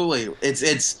 Absolutely.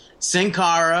 It's Sin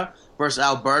Cara versus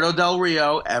Alberto Del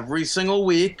Rio every single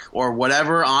week or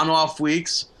whatever on-off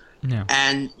weeks. Yeah.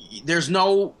 And there's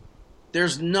no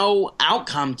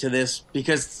outcome to this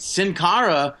because Sin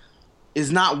Cara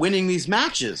is not winning these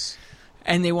matches.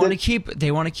 And they want to keep...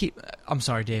 I'm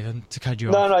sorry, David, to cut you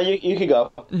off. No, you can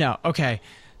go. No, okay.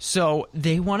 So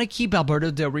they want to keep Alberto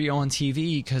Del Rio on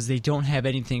TV because they don't have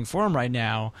anything for him right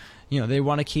now. They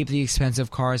want to keep the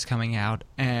expensive cars coming out,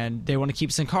 and they want to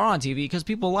keep Sin Cara on TV because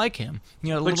people like him.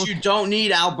 But you don't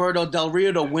need Alberto Del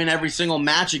Rio to win every single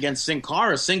match against Sin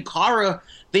Cara.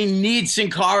 They need Sin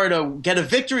Cara to get a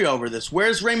victory over this.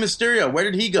 Where's Rey Mysterio? Where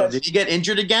did he go? Did he get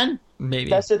injured again? Maybe.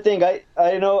 That's the thing. I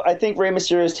think Rey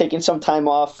Mysterio is taking some time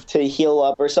off to heal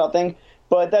up or something.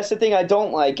 But that's the thing I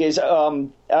don't like is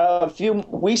a few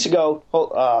weeks ago.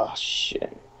 Oh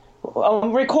shit!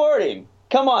 I'm recording.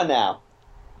 Come on now.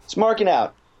 It's Markin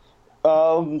Out.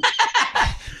 Okay,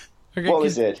 what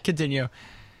was it? Continue.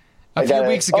 A few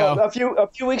weeks ago. A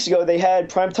few weeks ago, they had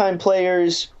primetime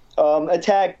players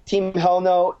attack Team Hell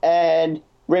No and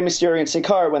Rey Mysterio and Sin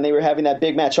Cara when they were having that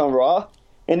big match on Raw,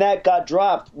 and that got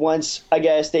dropped once I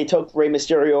guess they took Rey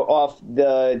Mysterio off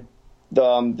the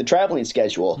traveling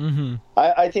schedule. Mm-hmm.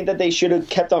 I think that they should have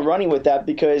kept on running with that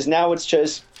because now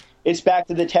it's back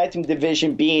to the tag team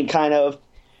division being kind of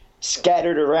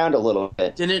scattered around a little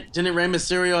bit. Didn't Rey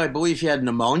Mysterio, I believe he had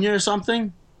pneumonia or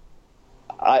something?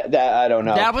 I don't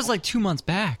know. That was like 2 months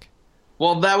back.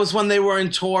 Well, that was when they were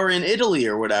in tour in Italy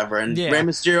or whatever, and Rey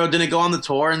Mysterio didn't go on the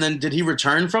tour, and then did he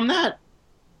return from that?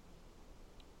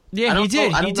 Yeah, he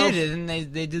did. He did it, and they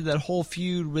did that whole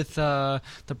feud with the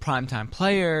primetime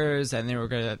players, and they were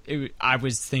gonna. I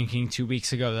was thinking 2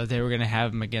 weeks ago that they were gonna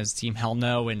have him against Team Hell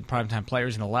No and primetime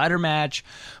players in a ladder match,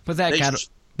 but that got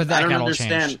all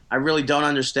changed. I really don't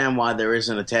understand why there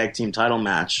isn't a tag team title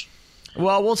match.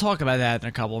 Well, we'll talk about that in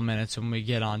a couple of minutes when we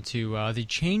get on to the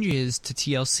changes to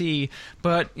TLC.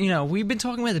 But, we've been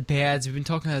talking about the bads. We've been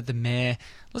talking about the meh.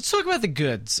 Let's talk about the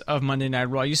goods of Monday Night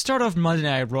Raw. You start off Monday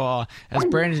Night Raw as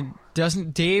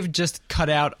Dave just cut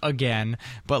out again.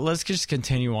 But let's just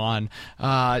continue on.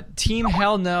 Team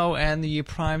Hell No and the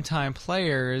primetime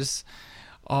players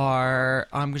are...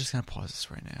 I'm just going to pause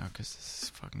this right now because this is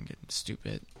fucking getting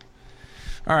stupid.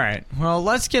 All right, well,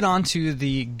 let's get on to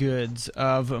the goods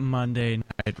of Monday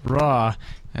Night Raw.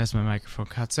 as my microphone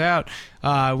cuts out.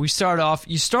 You start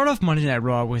off Monday Night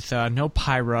Raw with no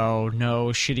pyro, no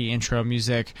shitty intro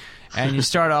music, and you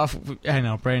start off. I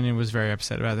know Brandon was very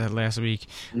upset about that last week.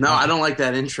 No, I don't like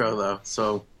that intro though.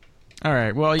 So, all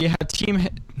right. Well, you have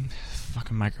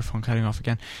fucking microphone cutting off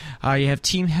again. You have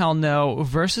Team Hell No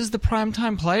versus the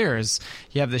Primetime Players.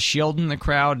 You have the Shield in the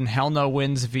crowd, and Hell No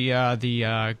wins via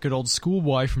the good old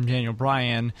schoolboy from Daniel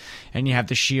Bryan, and you have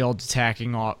the Shield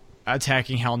attacking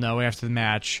Hell No after the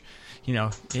match. You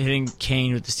know, hitting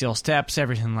Kane with the steel steps,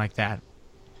 everything like that.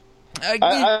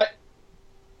 I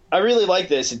really like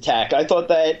this attack. I thought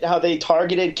that how they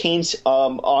targeted Kane's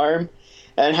arm,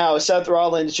 and how Seth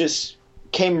Rollins just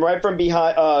came right from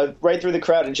behind, right through the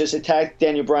crowd, and just attacked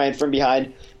Daniel Bryan from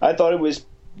behind. I thought it was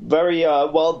very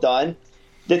well done.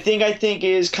 The thing I think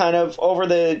is kind of over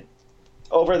the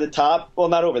top. Well,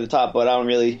 not over the top, but I don't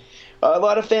really. A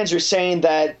lot of fans are saying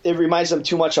that it reminds them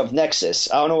too much of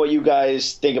Nexus. I don't know what you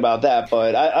guys think about that,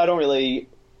 but I don't really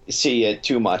see it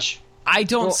too much. I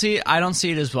don't see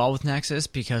it as well with Nexus,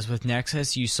 because with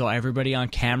Nexus you saw everybody on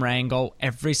camera angle,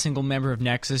 every single member of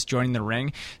Nexus joining the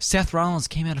ring. Seth Rollins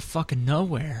came out of fucking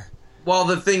nowhere. well,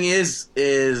 the thing is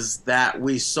that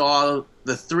we saw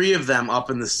the three of them up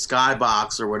in the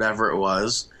skybox or whatever it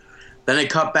was. Then it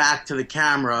cut back to the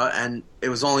camera, and it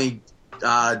was only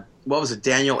what was it?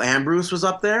 Daniel Ambrose was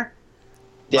up there.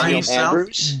 Daniel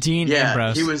Ambrose? Dean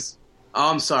Ambrose. He was. Oh,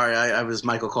 I'm sorry, I was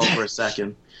Michael Cole for a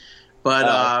second,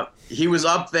 but he was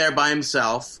up there by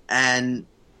himself, and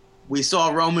we saw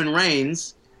Roman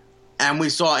Reigns, and we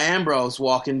saw Ambrose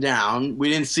walking down. We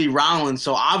didn't see Rollins,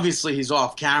 so obviously he's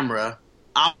off camera.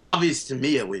 Obvious to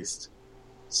me, at least.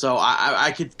 So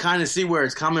I could kind of see where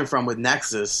it's coming from with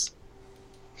Nexus.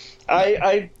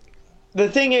 The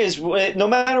thing is, no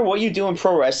matter what you do in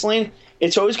pro wrestling,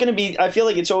 it's always going to be. I feel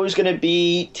like it's always going to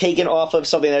be taken off of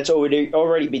something that's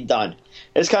already been done.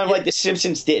 It's kind of like The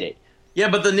Simpsons did it. Yeah,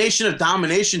 but the Nation of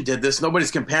Domination did this.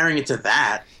 Nobody's comparing it to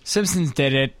that. Simpsons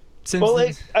did it. Well,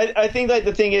 I think that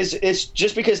the thing is, it's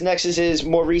just because Nexus is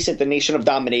more recent than Nation of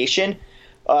Domination.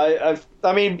 I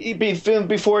mean,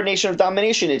 before Nation of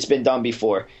Domination, it's been done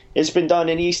before. It's been done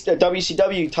in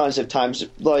WCW tons of times.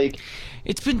 Like,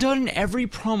 it's been done in every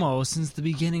promo since the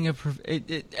beginning of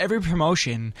every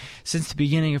promotion since the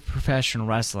beginning of professional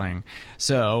wrestling.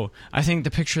 So I think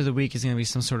the picture of the week is going to be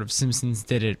some sort of Simpsons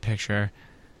did it picture.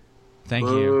 Thank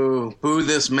you. Boo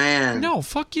this man. No,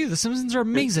 fuck you. The Simpsons are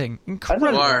amazing.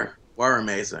 Incredible. Were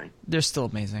amazing. They're still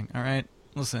amazing, all right?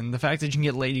 Listen, the fact that you can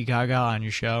get Lady Gaga on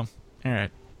your show, all right,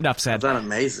 enough said. That's not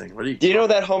amazing. What are you? Do you know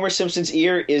that Homer Simpson's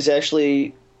ear is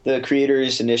actually the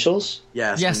creator's initials?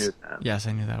 Yes, I knew that. Yes,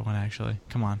 I knew that one, actually.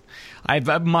 Come on.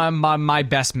 My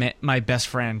best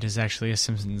friend is actually a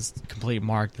Simpsons complete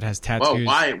mark that has tattoos.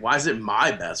 Whoa, why is it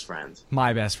my best friend?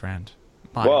 My best friend.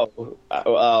 Whoa,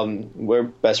 we're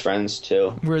best friends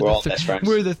too. We're all best friends.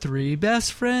 We're the three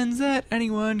best friends that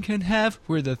anyone can have.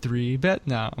 We're the three best.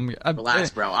 No,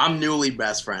 relax, bro. I'm newly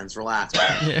best friends. Relax,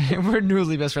 bro. Yeah, we're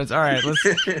newly best friends. All right,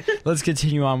 let's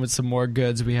continue on with some more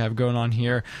goods we have going on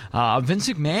here. Vince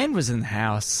McMahon was in the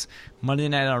house Monday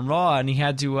Night on Raw, and he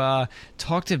had to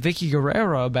talk to Vicky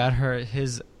Guerrero about her.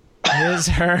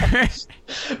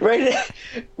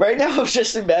 Right now, I'm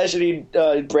just imagining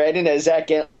Brandon as Zach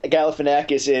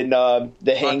Galifianakis in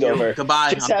The Hangover.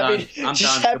 Goodbye. I'm done.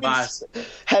 Goodbye.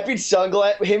 Having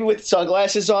him with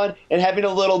sunglasses on and having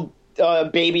a little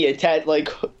baby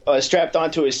strapped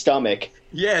onto his stomach.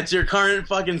 Yeah, it's your current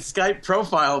fucking Skype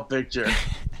profile picture.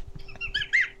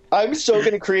 I'm so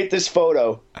going to create this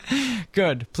photo.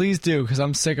 Good. Please do, because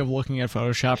I'm sick of looking at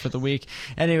Photoshop for the week.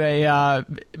 Anyway,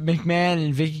 McMahon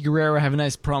and Vicky Guerrero have a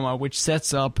nice promo, which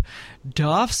sets up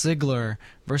Dolph Ziggler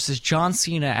versus John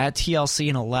Cena at TLC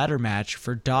in a ladder match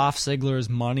for Dolph Ziggler's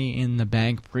Money in the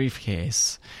Bank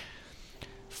briefcase.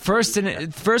 First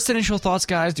initial thoughts,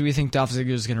 guys. Do we think Dolph Ziggler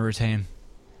is going to retain?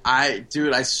 I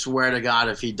swear to God,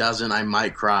 if he doesn't, I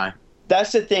might cry.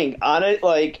 That's the thing. On it,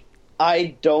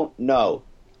 I don't know.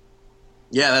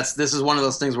 Yeah, this is one of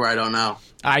those things where I don't know.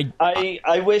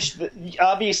 I wish that,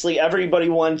 obviously everybody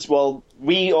wants. Well,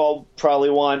 we all probably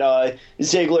want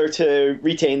Ziggler to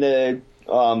retain the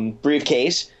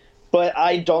briefcase, but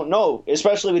I don't know.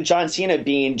 Especially with John Cena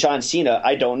being John Cena,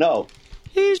 I don't know.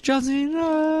 He's John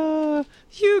Cena.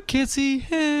 You can't see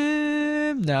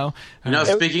him. No.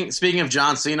 Speaking of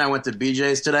John Cena, I went to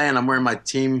BJ's today, and I'm wearing my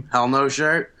Team Hell No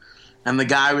shirt, and the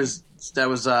guy was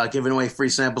giving away free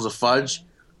samples of fudge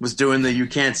was doing the "You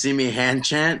Can't See Me" hand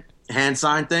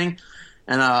sign thing,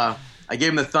 and I gave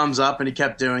him the thumbs up, and he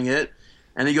kept doing it,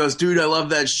 and he goes, "Dude, I love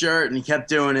that shirt," and he kept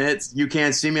doing it. "You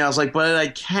can't see me." I was like, "But I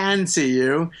can see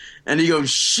you," and he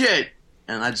goes, "Shit,"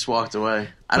 and I just walked away.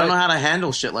 I don't know how to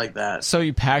handle shit like that. So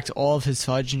you packed all of his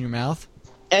fudge in your mouth?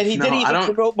 And he No, didn't I even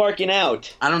don't- promote Markin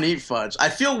Out. I don't eat fudge. I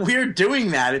feel weird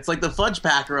doing that. It's like the fudge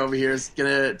packer over here is going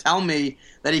to tell me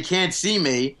that he can't see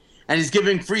me, and he's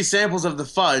giving free samples of the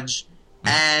fudge,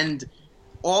 and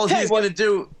all Hey, he's what- going to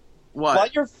do...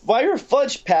 What? While you're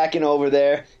fudge packing over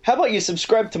there, how about you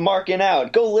subscribe to Markin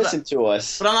Out? Go listen to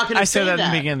us. But I'm not going to I say said that that.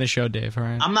 at the beginning of the show, Dave. All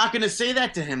right. I'm not going to say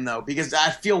that to him, though, because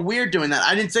I feel weird doing that.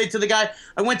 I didn't say it to the guy.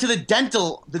 I went to the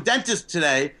dentist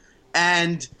today,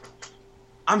 and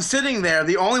I'm sitting there,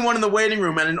 the only one in the waiting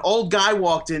room, and an old guy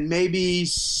walked in, maybe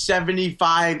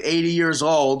 75, 80 years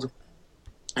old,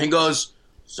 and he goes,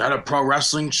 "Is that a pro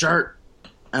wrestling shirt?"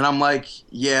 And I'm like,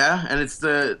 "Yeah," and it's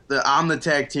the I'm the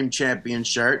tag team champion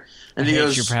shirt. And I he hate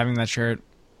goes, you for having that shirt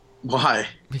 "Why?"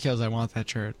 because I want that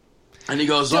shirt. And he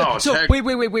goes, So, "Oh, so tag-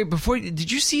 wait. Before,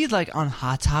 did you see like on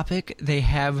Hot Topic they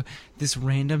have this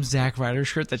random Zack Ryder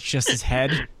shirt that's just his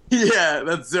head? yeah,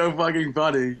 that's so fucking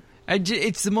funny."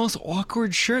 It's the most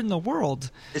awkward shirt in the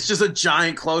world. It's just a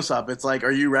giant close-up. It's like,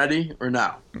 are you ready or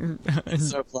no? It's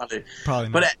so funny. Probably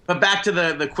not. But back to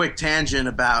the quick tangent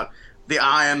about the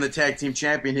I am the tag team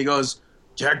champion. He goes,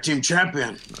 "Tag team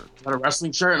champion? Is that a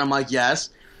wrestling shirt?" And I'm like, "Yes."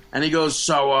 And he goes,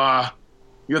 "So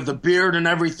you have the beard and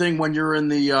everything when you're in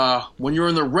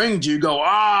the ring. Do you go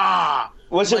ah?"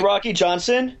 Was it Rocky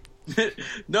Johnson?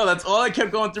 No, that's all that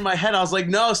kept going through my head. I was like,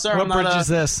 "No, sir, What I'm not bridge is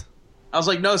a." this? I was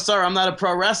like, "No, sir, I'm not a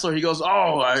pro wrestler." He goes,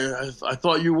 "Oh, I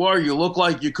thought you were. You look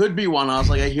like you could be one." I was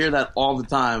like, "I hear that all the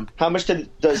time." How much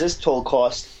does this toll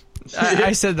cost?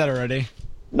 I said that already.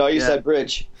 No, you Yeah. said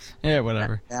bridge. Yeah,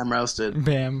 whatever. Damn roasted.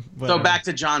 Bam. So Whatever. back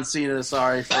to John Cena.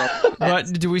 Sorry for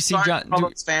But do we see sorry John? for all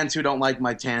those fans who don't like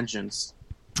my tangents.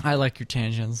 I like your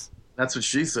tangents. That's what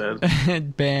she said.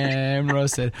 Bam,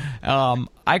 roasted.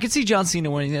 I could see John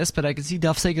Cena winning this, but I could see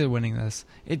Dolph Ziggler winning this.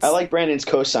 It's I like Brandon's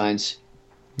cosigns.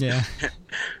 yeah.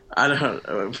 I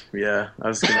don't. Yeah, I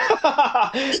was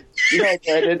gonna. You know,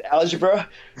 Brandon, algebra.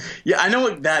 Yeah, I know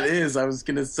what that is. I was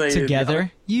gonna say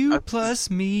Together, you plus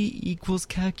me equals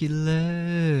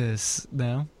calculus.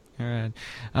 No. All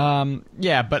right.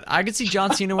 Yeah, but I can see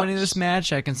John Cena winning this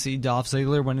match. I can see Dolph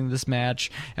Ziggler winning this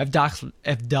match. If Dolph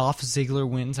Ziggler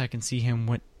wins, I can see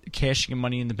him cashing in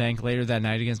Money in the Bank later that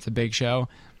night against the Big Show.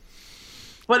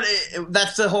 But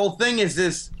that's the whole thing. Is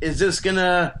this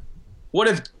gonna? What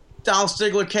if Dolph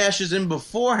Ziggler cashes in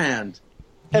beforehand?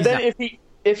 And then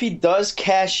if he does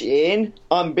cash in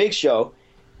on Big Show,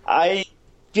 I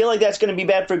feel like that's going to be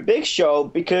bad for Big Show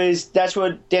because that's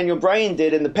what Daniel Bryan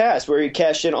did in the past, where he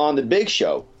cashed in on the Big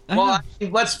Show. Well, I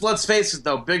mean, let's face it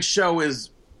though. Big Show is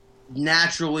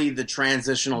naturally the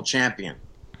transitional champion.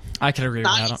 I can agree with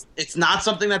that. It's not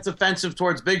something that's offensive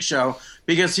towards Big Show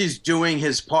because he's doing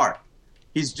his part.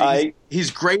 He's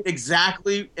great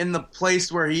exactly in the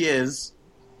place where he is.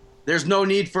 There's no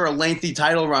need for a lengthy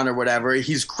title run or whatever.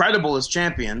 He's credible as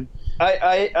champion.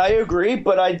 I agree,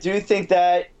 but I do think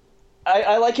that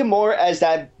I like him more as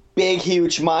that big,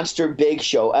 huge monster Big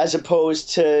Show as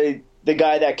opposed to the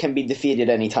guy that can be defeated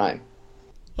anytime.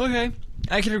 Okay,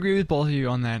 I can agree with both of you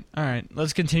on that. All right,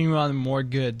 let's continue on to more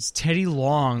goods. Teddy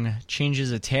Long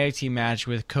changes a tag team match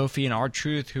with Kofi and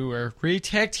R-Truth, who are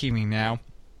re-tag teaming now.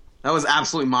 That was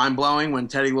absolutely mind-blowing when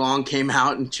Teddy Long came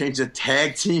out and changed a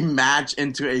tag team match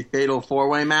into a fatal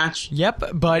four-way match. Yep,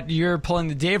 but you're pulling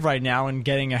the Dave right now and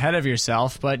getting ahead of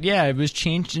yourself. But yeah, it was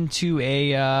changed into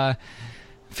a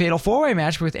fatal four-way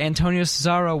match with Antonio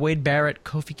Cesaro, Wade Barrett,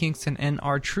 Kofi Kingston, and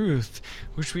R-Truth,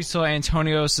 which we saw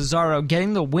Antonio Cesaro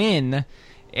getting the win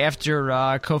after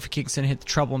Kofi Kingston hit the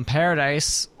Trouble in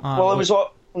Paradise. Well, it was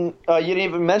all. You didn't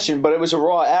even mention, but it was a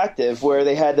Raw Active where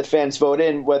they had the fans vote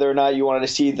in whether or not you wanted to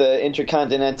see the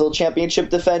Intercontinental Championship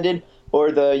defended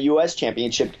or the U.S.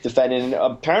 Championship defended. And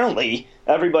apparently,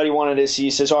 everybody wanted to see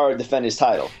Cesaro defend his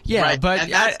title. Yeah, Right. but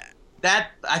And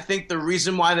I think the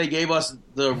reason why they gave us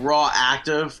the Raw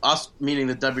Active, us meaning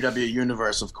the WWE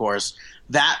Universe, of course,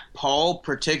 that poll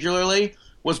particularly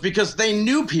was because they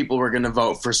knew people were going to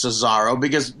vote for Cesaro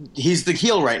because he's the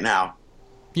heel right now.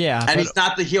 yeah, And but, he's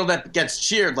not the heel that gets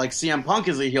cheered like CM Punk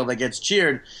is a heel that gets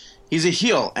cheered. He's a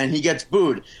heel, and he gets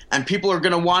booed. And people are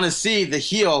going to want to see the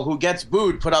heel who gets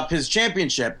booed put up his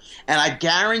championship. And I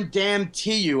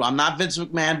guarantee you, I'm not Vince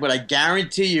McMahon, but I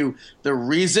guarantee you the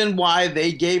reason why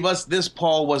they gave us this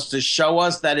poll was to show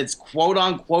us that it's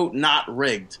quote-unquote not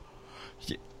rigged.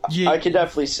 I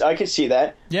could see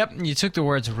that. Yep, you took the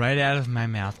words right out of my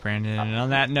mouth, Brandon. And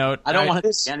on that note, I don't want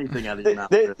to see anything out of your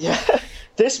mouth.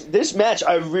 This match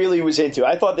I really was into.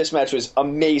 I thought this match was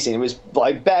amazing. It was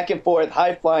like back and forth,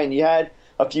 high flying. You had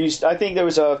a few. I think there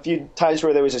was a few times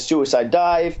where there was a suicide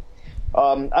dive.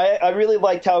 I really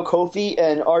liked how Kofi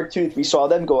and R-Truth, we saw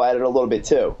them go at it a little bit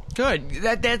too. Good.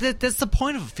 That's the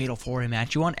point of a Fatal 4-Way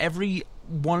match. You want every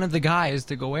one of the guys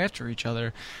to go after each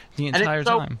other the entire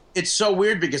time. It's so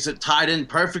weird because it tied in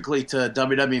perfectly to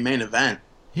WWE Main Event.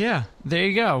 Yeah, there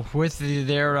you go, with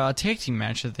their tag team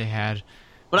match that they had.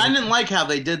 But I didn't like how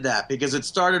they did that because it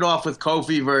started off with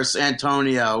Kofi versus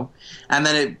Antonio, and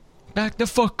then it... Back the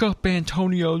fuck up,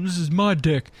 Antonio. This is my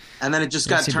dick. And then it just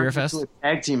got turned into a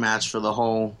tag team match for the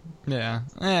whole... Yeah.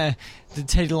 Did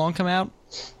Teddy Long come out?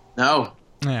 No.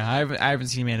 Yeah, I haven't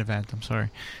seen Main Event. I'm sorry.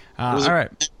 All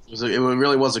right. It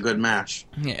really was a good match.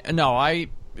 Yeah, no,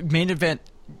 Main Event...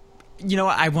 You know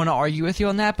what? I want to argue with you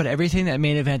on that, but everything that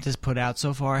Main Event has put out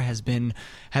so far has been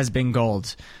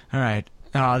gold. All right.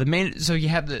 So you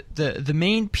have the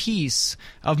main piece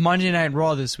of Monday Night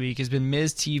Raw this week has been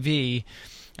Miz TV,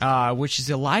 which is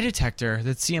a lie detector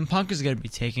that CM Punk is going to be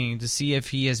taking to see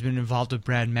if he has been involved with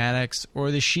Brad Maddox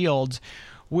or the Shield,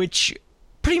 which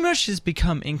pretty much has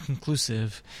become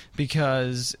inconclusive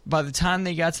because by the time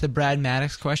they got to the Brad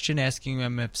Maddox question, asking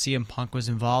him if CM Punk was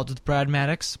involved with Brad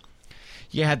Maddox,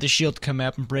 you had the Shield come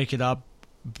up and break it up,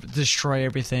 destroy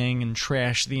everything, and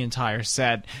trash the entire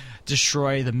set,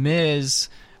 destroy the Miz.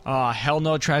 Hell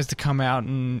No tries to come out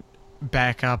and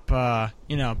back up CM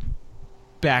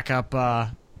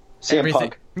everything.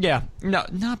 Punk. Yeah, no,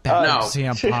 not back up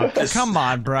CM Punk. Come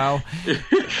on, bro.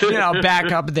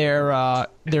 Back up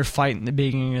their fight in the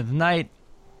beginning of the night.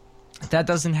 That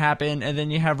doesn't happen, and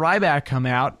then you have Ryback come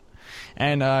out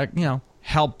and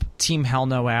help Team Hell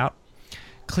No out,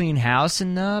 clean house,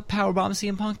 and powerbomb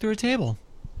CM Punk through a table.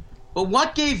 But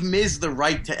what gave Miz the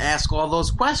right to ask all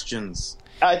those questions?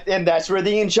 And that's where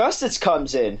the injustice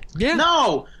comes in. Yeah.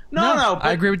 No.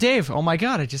 I agree with Dave. Oh my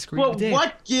god, I just agree with Dave.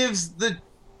 What gives the...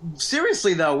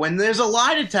 Seriously, though, when there's a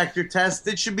lie detector test,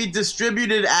 it should be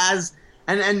distributed as...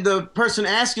 And the person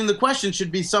asking the question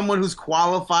should be someone who's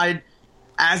qualified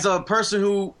as a person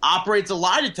who operates a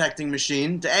lie detecting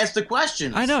machine to ask the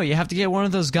questions. I know, you have to get one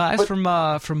of those guys from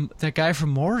that guy from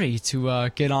Maury to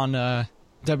get on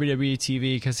WWE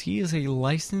TV because he is a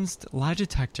licensed lie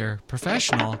detector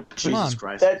professional. Come on. Jesus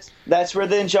Christ. That's where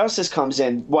the injustice comes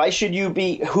in. Why should you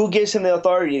be... Who gives him the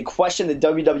authority to question the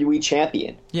WWE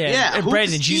champion? Yeah. And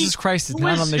Brandon, Jesus Christ is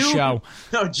not on this show.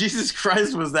 No, Jesus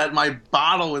Christ was that my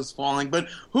bottle was falling. But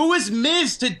who is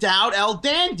Miz to doubt El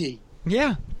Dandy?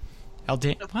 Yeah.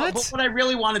 What? What I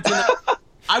really wanted to know...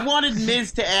 I wanted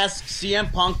Miz to ask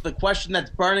CM Punk the question that's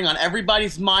burning on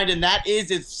everybody's mind, and that is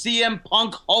CM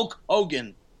Punk Hulk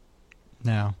Hogan?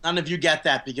 No. None of you get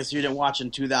that because you didn't watch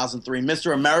in 2003.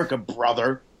 Mr. America,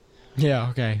 brother. Yeah,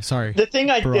 okay, sorry. The thing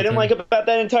I didn't like about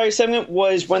that entire segment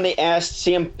was when they asked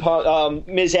CM Punk,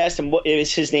 Miz asked him what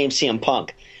is his name CM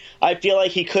Punk. I feel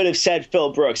like he could have said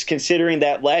Phil Brooks, considering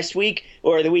that last week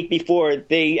or the week before,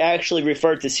 they actually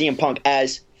referred to CM Punk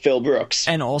as Phil Brooks.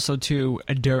 And also too,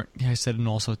 I said and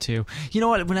also too. You know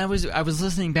what? When I was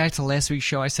listening back to last week's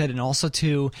show, I said and also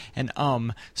too and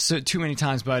so too many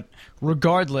times. But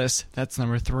regardless, that's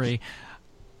number 3.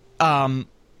 And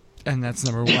that's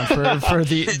number 1 for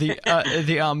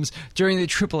the ums during the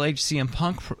Triple H CM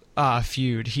Punk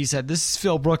feud. He said this is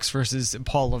Phil Brooks versus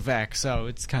Paul Levesque, so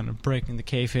it's kind of breaking the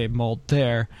kayfabe mold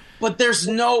there. But there's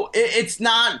no, it's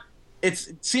not.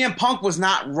 It's CM Punk was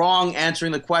not wrong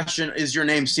answering the question, is your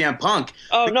name CM Punk?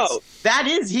 Oh, no.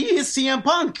 He is CM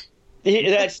Punk.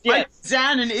 Mike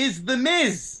Zanin is The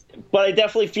Miz. But I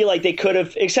definitely feel like they could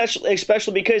have,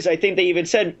 especially because I think they even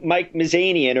said Mike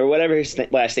Mizanian or whatever his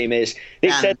last name is.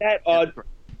 They said that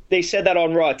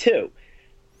on Raw too.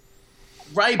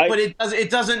 Right, but it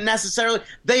doesn't necessarily.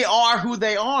 They are who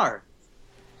they are.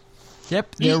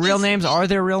 Yep, their real names are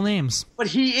their real names. But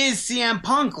he is CM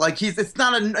Punk. Like it's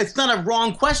not a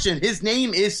wrong question. His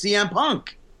name is CM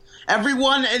Punk.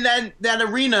 Everyone in that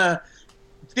arena,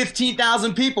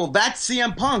 15,000 people, that's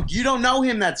CM Punk. You don't know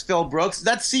him, that's Phil Brooks.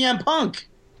 That's CM Punk.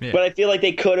 Yeah. But I feel like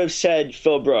they could have said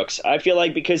Phil Brooks. I feel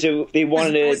like because they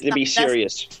wanted it to be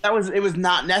serious. It was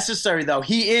not necessary though.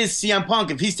 He is CM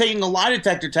Punk. If he's taking a lie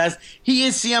detector test, he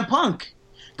is CM Punk.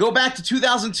 Go back to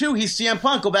 2002, he's CM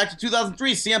Punk. Go back to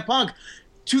 2003, CM Punk.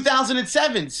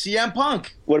 2007, CM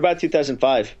Punk. What about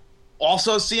 2005?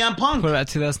 Also CM Punk. What about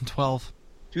 2012?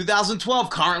 2012,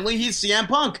 currently he's CM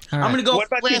Punk. Right. I'm going to go. What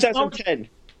about 2010?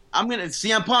 I'm going to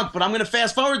CM Punk, but I'm going to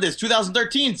fast forward this.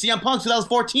 2013, CM Punk.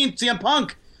 2014, CM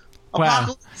Punk. Wow.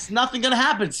 Apocalypse, nothing going to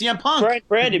happen. CM Punk.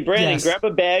 Brandon, Yes. grab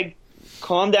a bag.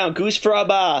 Calm down. Goose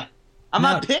fraba. I'm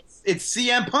not pissed. It's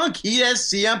CM Punk. He is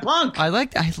CM Punk. I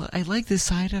like this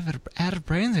side of it out of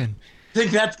Brandon. I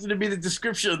think that's going to be the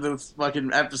description of this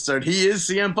fucking episode. He is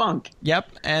CM Punk.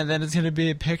 Yep, and then it's going to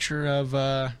be a picture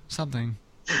of something.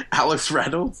 Alex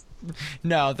Reynolds?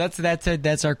 No,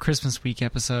 that's our Christmas week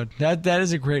episode. That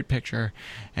is a great picture,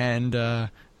 and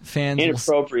fans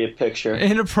Inappropriate picture.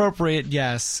 Inappropriate,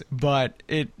 yes, but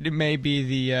it may be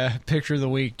the picture of the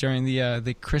week during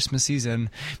the Christmas season.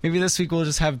 Maybe this week we'll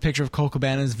just have a picture of Cole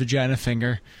Cabana's vagina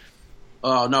finger.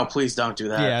 Oh no! Please don't do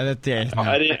that. Yeah, no.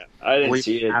 I didn't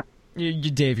see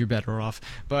it. Dave, you're better off.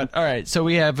 But all right, so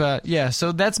we have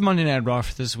so that's Monday Night Raw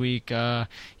for this week. You're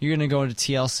gonna go into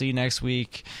TLC next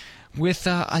week with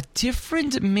a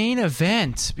different main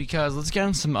event, because let's get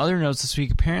on some other notes this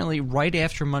week. Apparently, right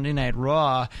after Monday Night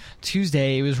Raw,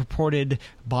 Tuesday, it was reported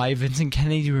by Vincent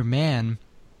Kennedy McMahon.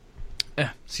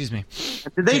 Excuse me.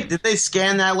 Did they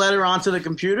scan that letter onto the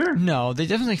computer? No, they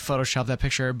definitely photoshopped that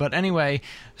picture. But anyway,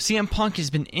 CM Punk has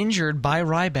been injured by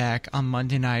Ryback on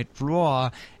Monday Night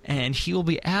Raw, and he will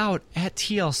be out at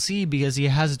TLC because he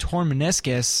has a torn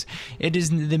meniscus. It is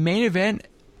the main event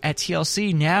at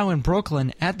TLC now in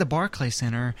Brooklyn at the Barclays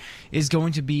Center is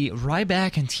going to be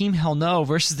Ryback and Team Hell No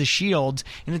versus The Shield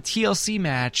in a TLC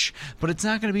match, but it's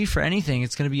not going to be for anything.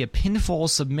 It's going to be a pinfall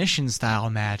submission style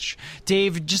match.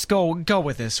 Dave, just go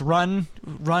with this. Run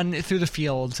through the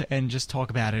field and just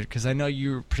talk about it, because I know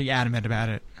you're pretty adamant about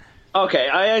it. Okay,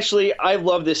 I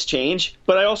love this change,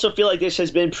 but I also feel like this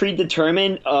has been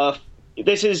predetermined.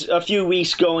 This is a few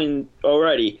weeks going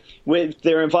already with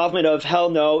their involvement of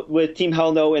Hell No, with Team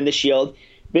Hell No and The Shield.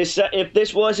 If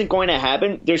this wasn't going to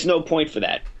happen, there's no point for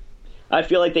that. I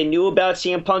feel like they knew about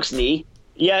CM Punk's knee.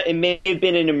 Yeah, it may have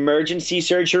been an emergency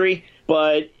surgery,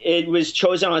 but it was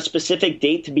chosen on a specific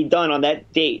date to be done on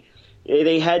that date.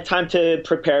 They had time to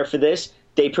prepare for this.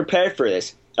 They prepared for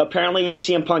this. Apparently,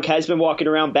 CM Punk has been walking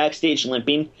around backstage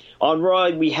limping. On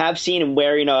Raw, we have seen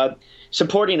him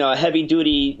supporting a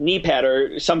heavy-duty knee pad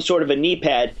or some sort of a knee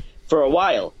pad for a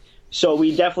while. So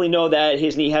we definitely know that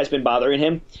his knee has been bothering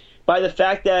him. By the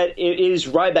fact that it is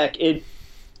Ryback, it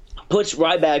puts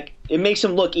Ryback, it makes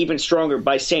him look even stronger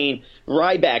by saying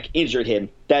Ryback injured him.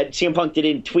 That CM Punk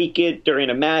didn't tweak it during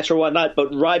a match or whatnot,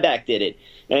 but Ryback did it.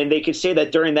 And they could say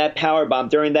that during that powerbomb,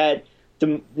 during that,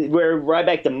 where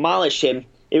Ryback demolished him,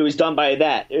 it was done by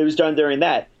that. It was done during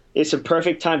that. It's a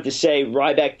perfect time to say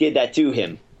Ryback did that to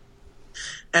him.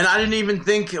 And I didn't even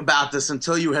think about this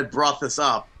until you had brought this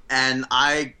up. And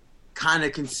I kind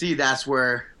of can see that's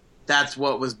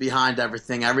what was behind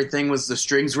everything. Everything was, the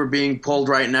strings were being pulled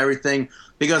right and everything.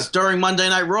 Because during Monday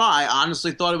Night Raw, I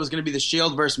honestly thought it was going to be The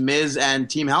Shield versus Miz and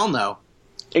Team Hell No.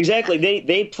 Exactly.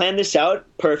 They planned this out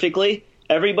perfectly.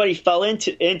 Everybody fell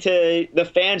into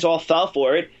the fans all fell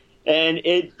for it. And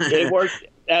it worked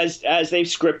as they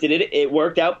scripted it. It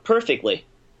worked out perfectly.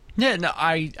 Yeah, no,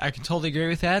 I can totally agree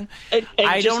with that. And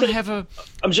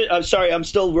I'm sorry, I'm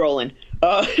still rolling.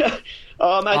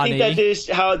 I think that is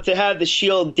how to have the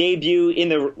Shield debut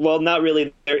not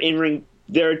really their in-ring,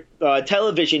 their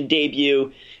television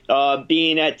debut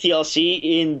being at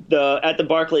TLC at the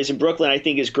Barclays in Brooklyn, I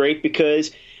think is great,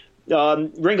 because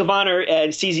Ring of Honor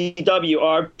and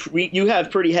CZW you have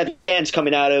pretty heavy hands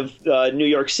coming out of New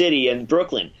York City and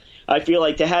Brooklyn. I feel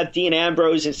like to have Dean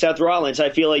Ambrose and Seth Rollins, I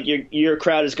feel like your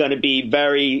crowd is going to be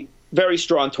very, very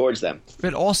strong towards them.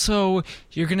 But also,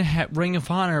 you're going to have Ring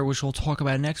of Honor, which we'll talk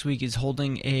about next week, is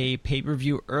holding a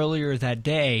pay-per-view earlier that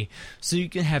day. So you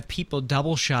can have people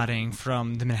double-shotting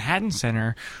from the Manhattan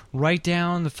Center right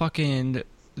down the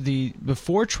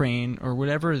 4 train, or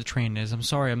whatever the train is. I'm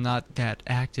sorry, I'm not that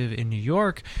active in New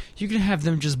York. You can have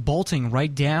them just bolting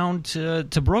right down to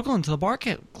Brooklyn, to the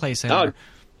Barclays Center. Oh,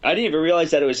 I didn't even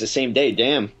realize that it was the same day.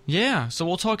 Damn. Yeah, so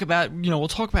we'll talk about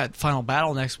Final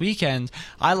Battle next weekend.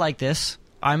 I like this.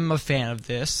 I'm a fan of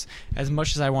this. As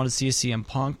much as I want to see a CM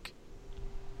Punk,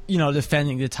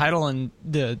 defending the title and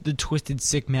the twisted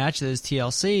sick match that is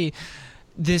TLC,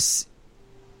 this,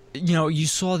 you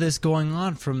saw this going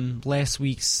on from last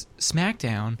week's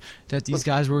SmackDown, that these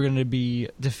guys were going to be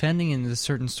defending in a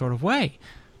certain sort of way.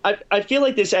 I feel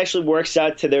like this actually works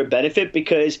out to their benefit,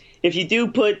 because if you do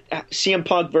put CM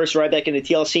Punk versus Ryback in a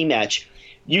TLC match,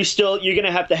 you're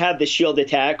going to have the Shield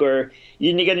attack, or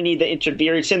you're going to need the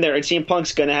interference in there, and CM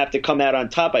Punk's going to have to come out on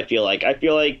top, I feel like. I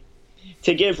feel like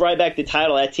to give Ryback the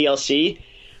title at TLC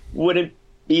wouldn't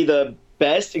be the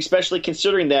best, especially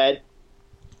considering that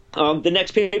the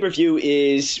next pay-per-view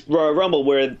is Royal Rumble,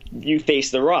 where you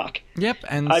face The Rock. Yep,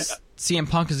 and CM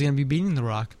Punk is going to be beating The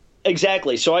Rock.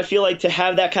 Exactly. So I feel like to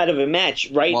have that kind of a match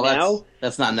now...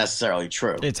 That's not necessarily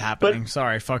true. It's happening.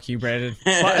 Sorry. Fuck you, Brandon.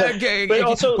 But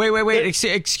also, wait.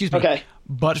 Excuse me. Okay.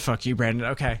 But fuck you, Brandon.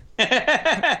 Okay.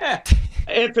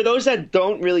 And for those that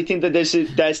don't really think that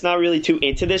that's not really too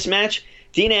into this match,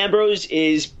 Dean Ambrose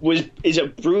is a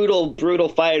brutal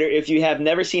fighter. If you have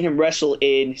never seen him wrestle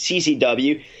in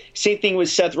CZW, same thing with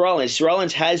Seth Rollins.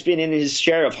 Rollins has been in his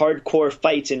share of hardcore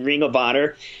fights in Ring of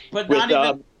Honor, but with,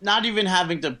 not even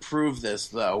having to prove this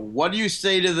though. What do you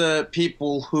say to the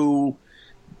people who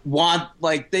want,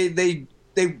 like,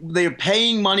 they're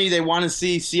paying money? They want to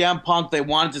see CM Punk. They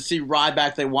wanted to see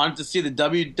Ryback. They wanted to see the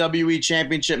WWE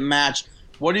Championship match.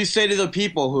 What do you say to the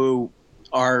people who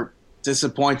are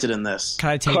disappointed in this? Can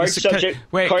I take card this?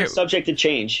 subject to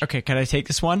change. Okay, can I take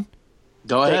this one?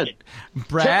 Go ahead.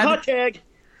 Brad. Hot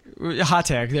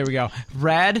tag. There we go.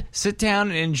 Brad, sit down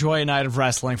and enjoy a night of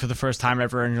wrestling for the first time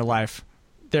ever in your life.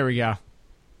 There we go.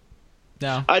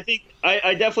 No. I think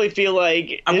I definitely feel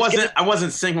like I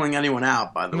wasn't singling anyone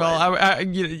out, by the way. Well,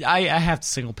 I have to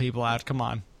single people out. Come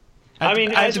on. I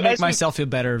have to make myself feel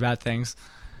better about things.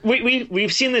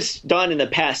 We've seen this done in the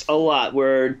past a lot,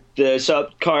 where the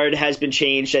sub card has been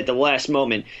changed at the last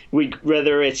moment.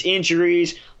 Whether it's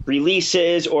injuries,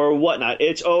 releases, or whatnot,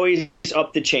 it's always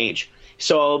up to change.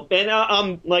 So,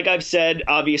 and like I've said,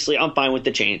 obviously, I'm fine with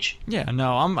the change. Yeah,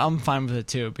 no, I'm fine with it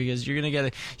too, because you're gonna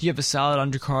you have a solid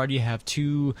undercard. You have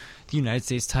the United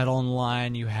States title on the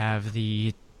line. You have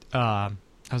the I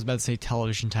was about to say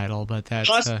television title, but that's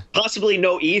possibly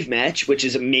no Eve match, which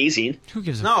is amazing. Who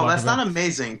gives a no? fuck That's about not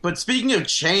amazing. But speaking of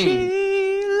change,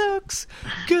 she looks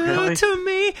good Really? to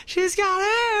me. She's got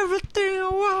everything I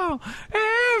want,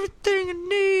 everything I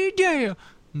need. Yeah.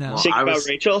 No. Think about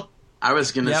Rachel. I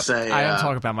was gonna Yep, say I am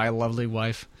talking about my lovely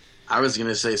wife. I was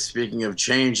gonna say, speaking of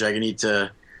change, I need to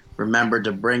remember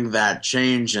to bring that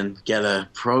change and get a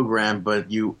program, but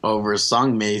you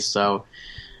oversung me, so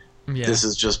this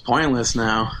is just pointless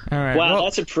now. All right. Wow, well,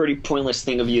 that's a pretty pointless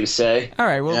thing of you to say. all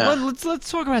right. Well, Yeah. let's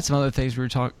talk about some other things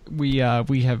we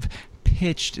have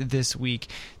pitched this week.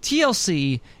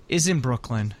 TLC is in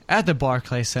Brooklyn at the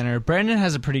Barclays Center. Brandon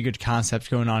has a pretty good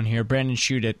concept going on here. Brandon,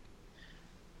 shoot it.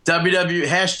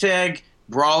 hashtag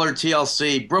Brawler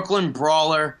TLC, Brooklyn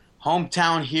Brawler,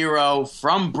 hometown hero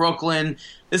from Brooklyn.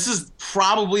 This is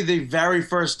probably the very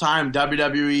first time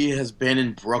WWE has been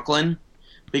in Brooklyn,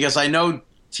 because I know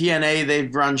TNA,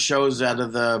 they've run shows out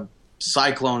of the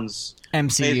Cyclones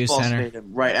MCU baseball Center.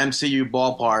 stadium, right, MCU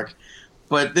ballpark.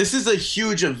 But this is a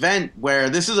huge event where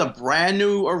this is a brand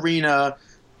new arena.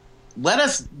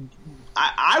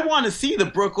 I want to see the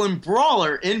Brooklyn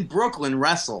Brawler in Brooklyn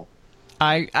wrestle.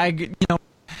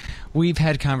 We've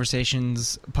had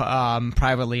conversations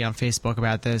privately on Facebook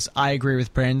about this. I agree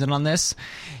with Brandon on this.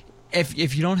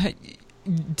 If you don't,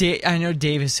 I know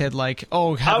Dave has said like,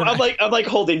 "Oh, I'm like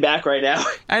holding back right now."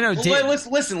 I know. Well,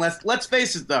 let's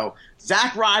face it though.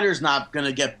 Zack Ryder's not going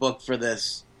to get booked for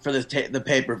the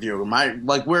pay-per-view. Am I,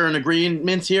 like, we're in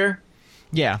agreement here?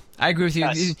 Yeah, I agree with you.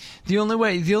 Yes. The only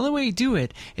way you do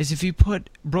it is if you put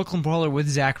Brooklyn Brawler with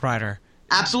Zack Ryder.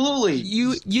 Absolutely.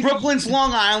 You Brooklyn's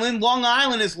Long Island. Long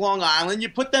Island is Long Island. You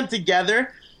put them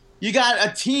together. You got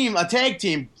a tag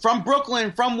team from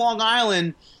Brooklyn, from Long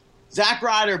Island. Zack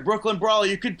Ryder, Brooklyn Brawler.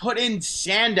 You could put in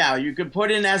Sandow. You could put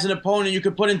in as an opponent. You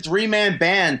could put in three-man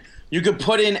band. You could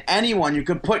put in anyone. You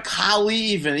could put Khali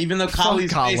even though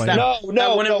Khali's Khali. based No.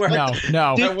 that wouldn't work.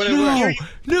 No. That wouldn't work.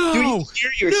 Do you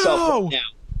hear yourself right now?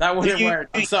 That wouldn't work.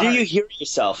 I'm sorry. Do you hear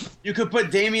yourself? You could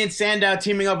put Damian Sandow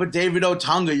teaming up with David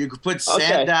Otunga. You could put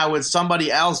Sandow with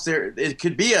somebody else. It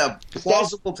could be a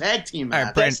plausible tag team match.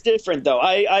 Right, That's different, though.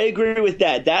 I agree with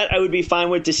that. That I would be fine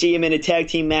with, to see him in a tag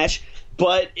team match.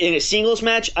 But in a singles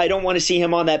match, I don't want to see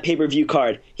him on that pay-per-view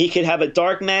card. He could have a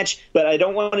dark match, but I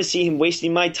don't want to see him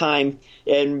wasting my time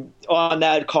on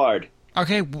that card.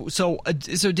 Okay, so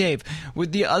Dave,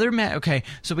 with the other match, okay,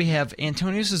 so we have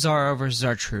Antonio Cesaro versus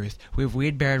R-Truth. We have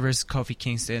Wade Barrett versus Kofi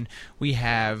Kingston. We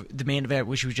have the main event,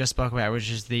 which we just spoke about,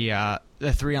 which is the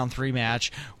 3-on-3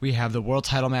 match. We have the world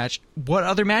title match. What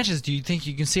other matches do you think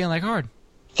you can see on that card?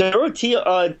 Throw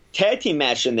a tag team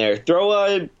match in there.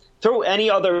 Throw any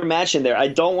other match in there. I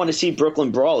don't want to see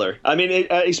Brooklyn Brawler. I mean,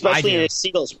 especially in a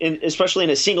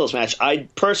singles match. I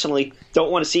personally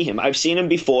don't want to see him. I've seen him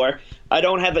before. I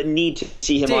don't have a need to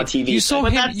see him Dave, on TV. You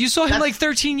saw him like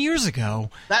 13 years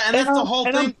ago. That's the whole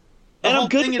thing. I'm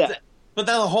good with that. But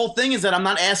the whole thing is that I'm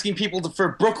not asking people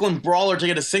for Brooklyn Brawler to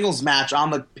get a singles match on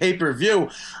the pay-per-view.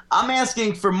 I'm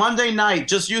asking for Monday night.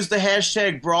 Just use the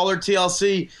hashtag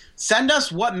BrawlerTLC. Send us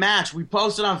what match. We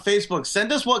posted on Facebook.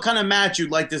 Send us what kind of match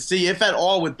you'd like to see, if at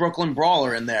all, with Brooklyn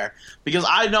Brawler in there. Because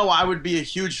I know I would be a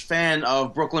huge fan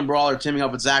of Brooklyn Brawler teaming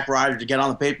up with Zack Ryder to get on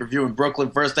the pay-per-view in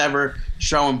Brooklyn. First ever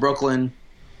show in Brooklyn.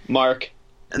 Mark.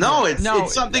 No, it's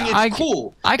something. It's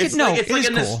cool. It's like a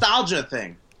cool. nostalgia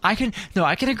thing. I can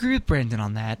agree with Brandon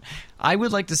on that. I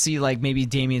would like to see like maybe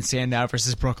Damian Sandow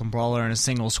versus Brooklyn Brawler in a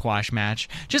single squash match,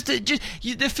 just to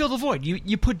fill the void.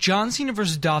 You put John Cena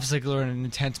versus Dolph Ziggler in an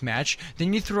intense match,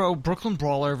 then you throw Brooklyn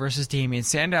Brawler versus Damian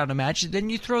Sandow in a match,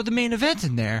 then you throw the main event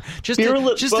in there.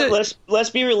 Let's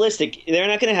be realistic. They're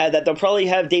not going to have that. They'll probably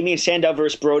have Damian Sandow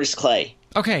versus Brodus Clay.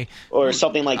 Okay. Or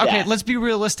something like that. Okay, let's be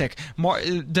realistic.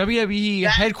 WWE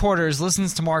headquarters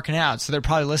listens to Markin Out, so they're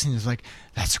probably listening. It's like,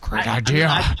 that's a great idea.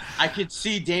 I could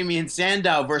see Damian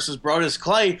Sandow versus Brodus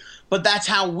Clay, but that's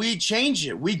how we change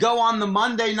it. We go on the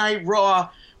Monday Night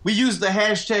Raw. We use the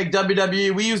hashtag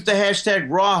WWE. We use the hashtag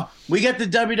Raw. We get the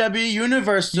WWE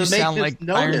Universe to make this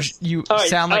notice. You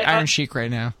sound like Iron Sheik right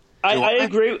now. I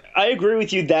agree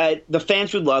with you that the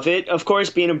fans would love it. Of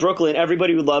course, being in Brooklyn,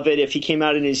 everybody would love it if he came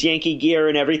out in his Yankee gear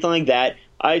and everything like that.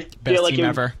 I feel like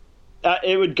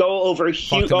it would go over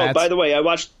huge. Oh, by the way, I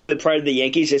watched the Pride of the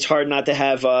Yankees. It's hard not to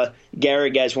have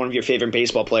Gehrig as one of your favorite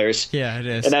baseball players. Yeah, it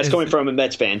is. And that's coming from a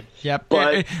Mets fan. Yep.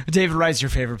 But David Wright's your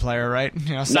favorite player, right?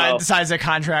 Signs a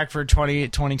contract for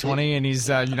 2020, and he's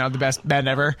the best man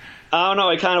ever. I don't know.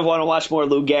 I kind of want to watch more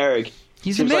Lou Gehrig.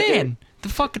 He's a man. The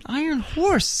fucking Iron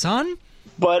Horse, son.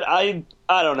 But I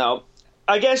don't know.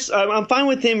 I guess I'm fine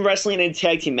with him wrestling in a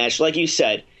tag team match, like you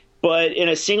said. But in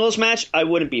a singles match, I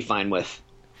wouldn't be fine with.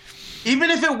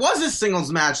 Even if it was a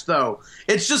singles match, though,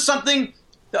 it's just something.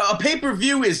 A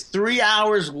pay-per-view is 3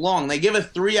 hours long. They give a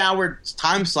 3-hour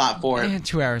time slot for it.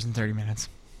 2 hours and 30 minutes.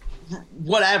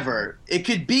 Whatever. It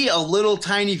could be a little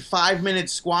tiny 5-minute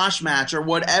squash match or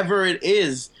whatever it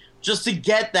is, just to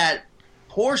get that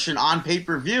portion on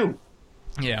pay-per-view.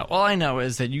 Yeah, all I know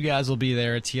is that you guys will be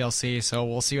there at TLC, so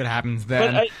we'll see what happens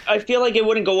then. But I feel like it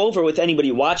wouldn't go over with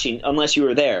anybody watching unless you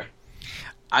were there.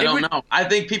 I don't know. I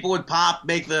think people would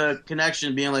make the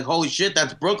connection, being like, holy shit,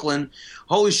 that's Brooklyn.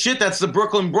 Holy shit, that's the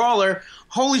Brooklyn Brawler.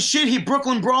 Holy shit,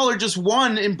 Brooklyn Brawler just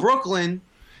won in Brooklyn.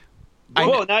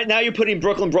 Now you're putting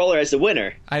Brooklyn Brawler as the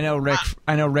winner. I know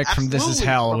Rick from This Is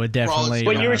Hell would definitely.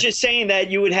 But you were just saying that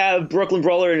you would have Brooklyn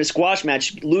Brawler in a squash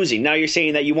match losing. Now you're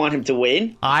saying that you want him to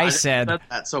win? I said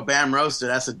that. So Bam roasted.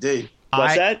 That's a D.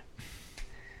 What's that?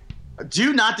 Do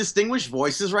you not distinguish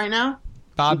voices right now?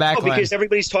 Bob Backlund. No, because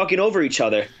everybody's talking over each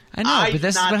other. I know, but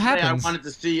this is what happens. I wanted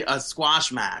to see a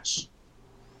squash match.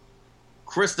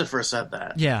 Christopher said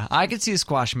that. Yeah, I could see a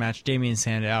squash match, Damian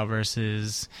Sandow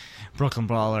versus Brooklyn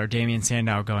Brawler, Damian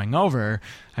Sandow going over.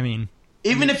 I mean...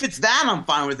 Even if it's that, I'm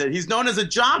fine with it. He's known as a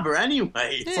jobber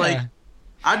anyway. It's like,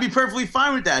 I'd be perfectly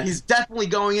fine with that. He's definitely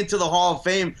going into the Hall of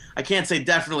Fame. I can't say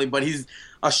definitely, but he's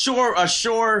a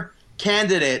sure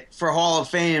candidate for Hall of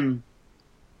Fame.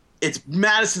 It's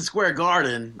Madison Square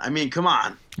Garden. I mean, come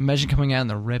on. Imagine coming out in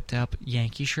the ripped up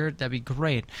Yankee shirt. That'd be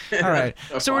great. All right.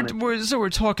 so we're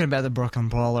talking about the Brooklyn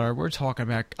Brawler. We're talking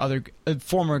about other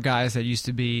former guys that used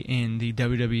to be in the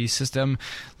WWE system.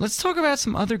 Let's talk about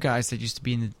some other guys that used to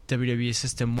be in the WWE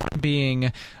system. One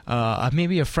being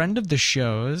maybe a friend of the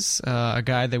show's, a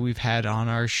guy that we've had on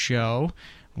our show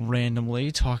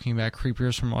randomly, talking about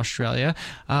creepers from Australia.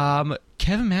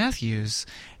 Kevin Matthews.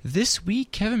 This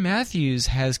week, Kevin Matthews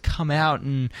has come out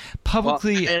and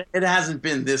publicly... Well, it hasn't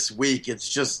been this week.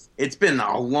 It's been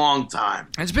a long time.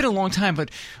 It's been a long time,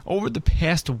 but over the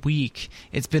past week,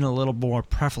 it's been a little more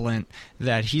prevalent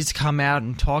that he's come out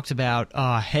and talked about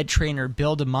head trainer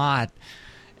Bill DeMott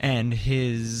and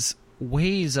his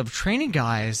ways of training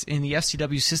guys in the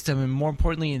FCW system, and more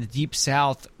importantly in the Deep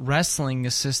South wrestling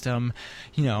system,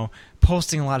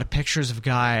 posting a lot of pictures of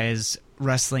guys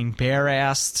wrestling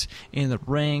bare-assed in the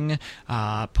ring,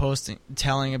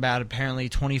 telling about apparently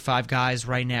 25 guys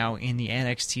right now in the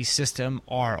NXT system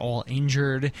are all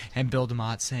injured, and Bill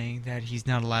DeMott saying that he's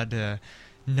not allowed to,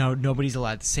 nobody's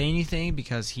allowed to say anything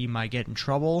because he might get in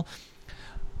trouble.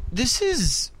 This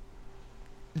is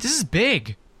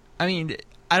big. I mean,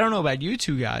 I don't know about you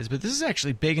two guys, but this is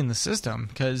actually big in the system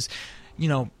because,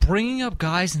 bringing up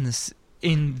guys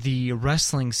in the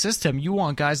wrestling system, you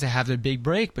want guys to have their big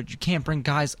break, but you can't bring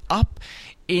guys up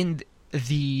in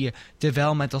the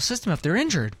developmental system if they're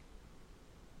injured.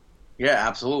 Yeah,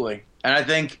 absolutely. And I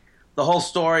think the whole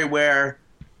story where,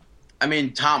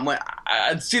 Tom,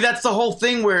 see, that's the whole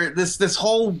thing where this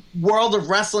whole world of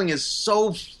wrestling is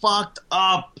so fucked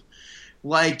up.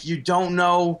 Like, you don't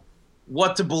know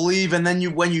what to believe, and then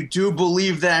when you do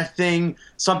believe that thing,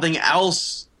 something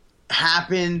else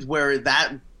happened where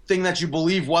that thing that you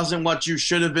believe wasn't what you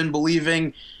should have been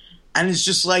believing, and it's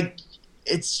just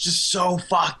so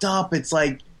fucked up. It's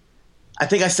like, I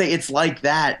think I say it's like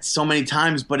that so many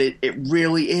times, but it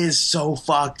really is so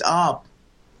fucked up.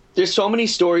 There's so many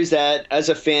stories that as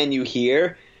a fan you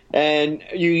hear, and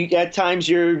at times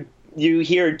you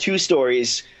hear two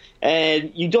stories,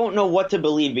 and you don't know what to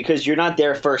believe because you're not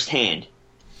there firsthand.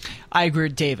 I agree,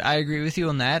 Dave. I agree with you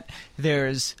on that.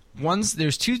 There's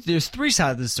three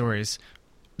sides of the stories: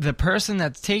 the person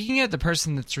that's taking it, the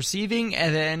person that's receiving,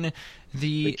 and then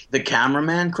the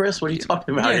cameraman. Chris, what are you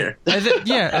talking about here?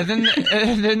 and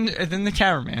then the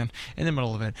cameraman in the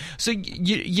middle of it. So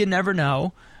you never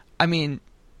know. I mean,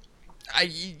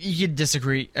 you could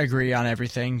agree on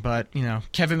everything, but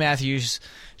Kevin Matthews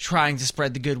trying to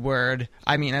spread the good word.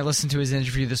 I mean, I listened to his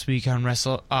interview this week on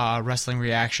Wrestling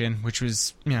Reaction, which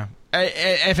was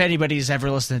if anybody's ever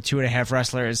listened to 2.5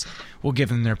 Wrestlers, we'll give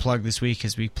them their plug this week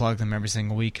because we plug them every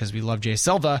single week because we love Jay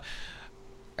Silva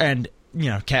and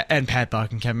and Pat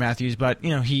Buck and Kevin Matthews. But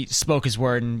he spoke his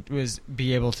word and was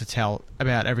be able to tell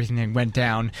about everything that went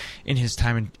down in his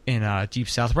time in Deep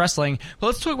South Wrestling. But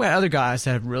let's talk about other guys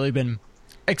that have really been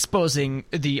exposing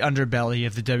the underbelly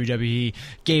of the WWE.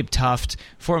 Gabe Tuft,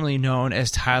 formerly known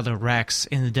as Tyler Rex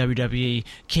in the WWE,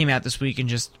 came out this week and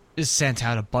just sent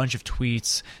out a bunch of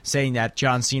tweets saying that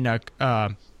John Cena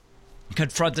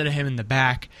confronted him in the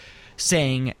back,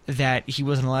 saying that he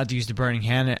wasn't allowed to use the burning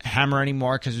hammer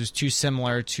anymore because it was too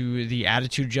similar to the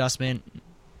attitude adjustment.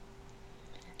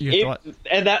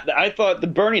 And that I thought the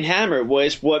burning hammer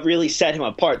was what really set him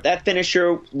apart. That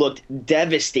finisher looked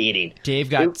devastating.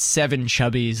 Dave got 7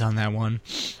 chubbies on that one.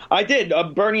 I did.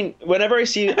 Whenever I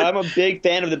see, I'm a big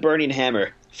fan of the burning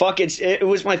hammer. Fuck, it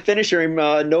was my finisher in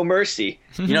No Mercy.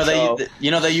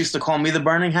 They used to call me the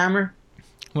burning hammer.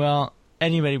 Well,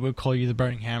 anybody would call you the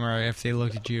burning hammer if they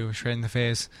looked at you straight in the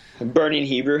face. Burning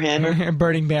Hebrew hammer?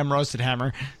 Burning Bam roasted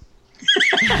hammer.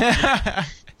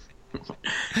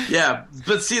 Yeah,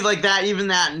 but see, like that, even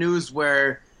that news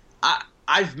where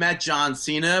I've met John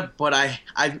Cena, but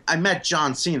I met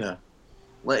John Cena,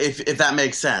 if that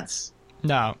makes sense.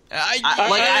 No,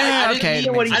 I okay.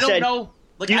 I don't know.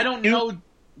 Like I don't know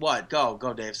what. Go,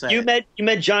 Dave. Say you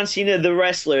met John Cena, the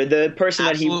wrestler, the person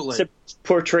Absolutely. that he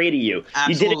portrayed to you.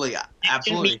 Absolutely, you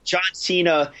didn't meet John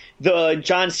Cena, the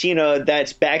John Cena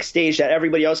that's backstage that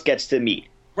everybody else gets to meet.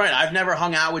 Right. I've never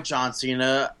hung out with John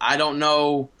Cena. I don't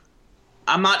know.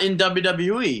 I'm not in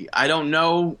WWE. I don't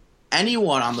know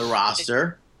anyone on the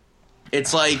roster.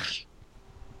 It's like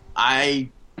I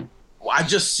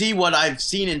just see what I've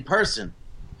seen in person.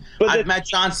 I've met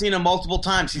John Cena multiple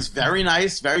times. He's very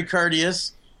nice, very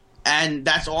courteous, and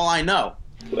that's all I know.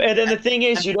 And then the thing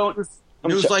is, you don't...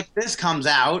 News like this comes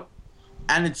out,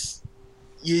 and it's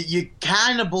you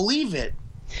kind of believe it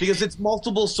because it's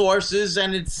multiple sources,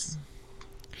 and it's...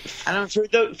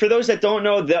 For those that don't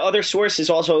know, the other source is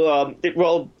also...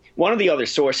 one of the other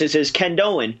sources is Ken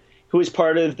Doan, who was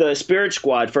part of the Spirit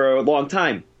Squad for a long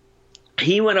time.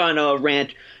 He went on a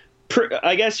rant,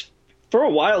 I guess... For a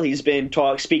while, he's been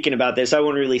speaking about this. I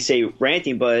wouldn't really say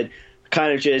ranting, but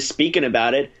kind of just speaking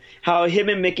about it. How him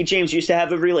and Mickie James used to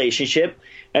have a relationship,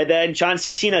 and then John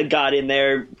Cena got in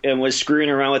there and was screwing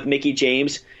around with Mickie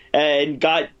James and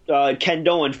got Ken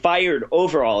Doan fired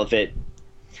over all of it.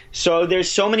 So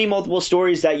there's so many multiple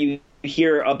stories that you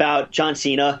hear about John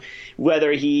Cena,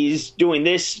 whether he's doing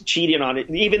this, cheating on it,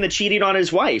 even the cheating on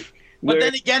his wife. But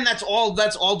then again, that's all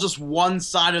just one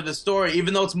side of the story.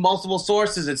 Even though it's multiple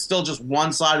sources, it's still just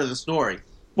one side of the story.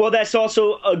 Well, that's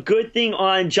also a good thing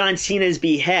on John Cena's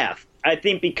behalf. I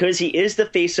think because he is the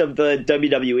face of the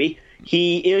WWE,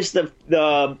 he is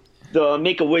the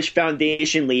Make-A-Wish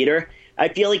Foundation leader, I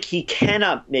feel like he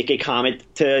cannot make a comment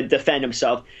to defend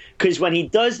himself. Because when he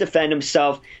does defend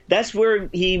himself, that's where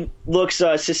he looks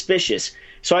suspicious.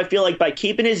 So I feel like by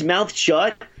keeping his mouth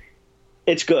shut,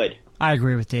 it's good. I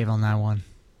agree with Dave on that one.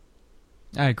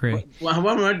 I agree.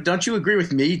 Well, don't you agree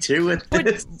with me, too?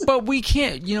 But we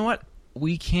can't, you know what?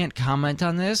 We can't comment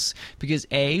on this because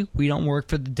A, we don't work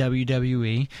for the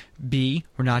WWE. B,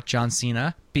 we're not John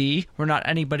Cena. B, we're not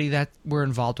anybody that we're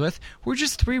involved with. We're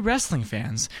just 3 wrestling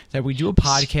fans that we do a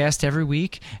podcast every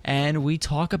week and we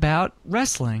talk about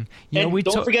wrestling.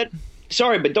 Don't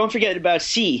forget about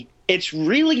C. It's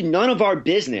really none of our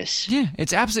business. Yeah,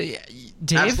 it's absolutely...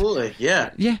 Dave? Absolutely, yeah.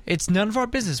 Yeah, it's none of our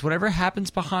business. Whatever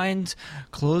happens behind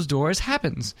closed doors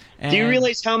happens. Do you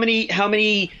realize how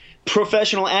many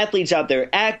professional athletes out there,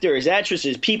 actors,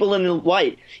 actresses, people in the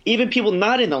light, even people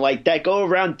not in the light that go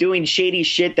around doing shady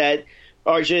shit that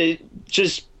are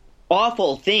just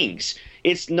awful things?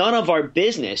 It's none of our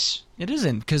business. It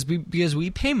isn't because we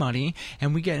pay money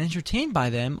and we get entertained by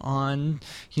them on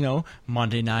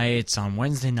Monday nights, on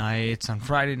Wednesday nights, on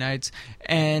Friday nights,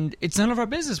 and it's none of our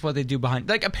business what they do behind.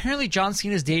 Like apparently John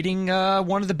Cena's dating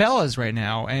one of the Bellas right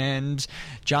now, and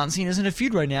John Cena's in a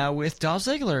feud right now with Dolph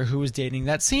Ziggler, who is dating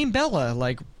that same Bella.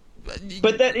 Like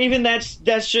But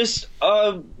that's just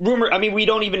a rumor. I mean, we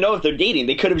don't even know if they're dating.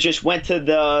 They could have just went to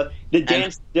the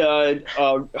dance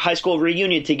high school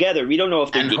reunion together. We don't know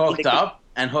if they're dating.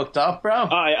 Hooked up, bro.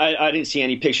 I didn't see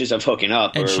any pictures of hooking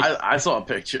up. I saw a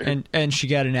picture. And she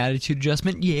got an attitude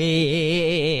adjustment.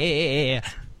 Yeah.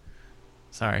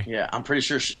 Sorry. Yeah, I'm pretty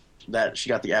sure that she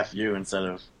got the FU instead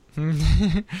of the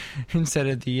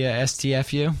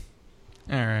STFU.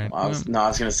 All right. I was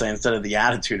going to say instead of the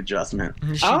attitude adjustment.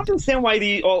 I don't understand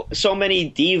why so many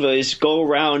divas go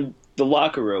around the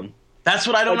locker room. That's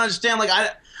what I don't understand. Like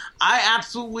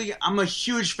I'm a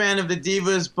huge fan of the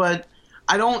divas, but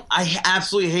I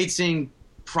absolutely hate seeing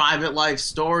private life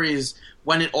stories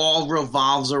when it all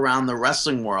revolves around the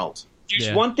wrestling world.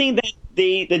 There's one thing that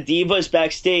the divas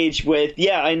backstage with,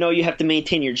 I know you have to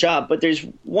maintain your job, but there's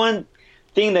one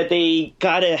thing that they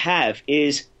gotta have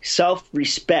is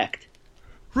self-respect.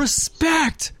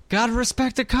 Respect! Gotta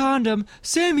respect a condom.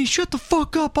 Sammy, shut the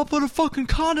fuck up. I'll put a fucking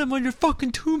condom on your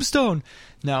fucking tombstone.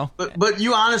 No. But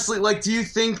you honestly, like, do you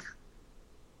think...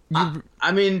 do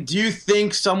you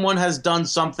think someone has done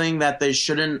something that they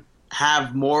shouldn't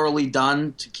have morally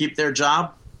done to keep their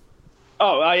job?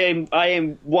 Oh, I am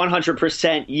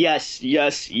 100% yes.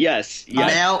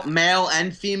 Male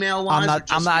and female wise,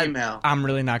 female? I'm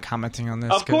really not commenting on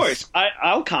this. Of course,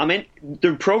 I'll comment.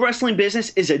 The pro wrestling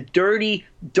business is a dirty,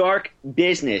 dark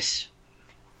business.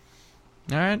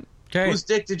 All right. Okay. Whose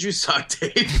dick did you suck,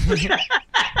 Dave?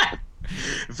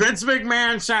 Vince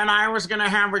McMahon said I was going to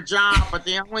have a job, but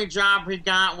the only job he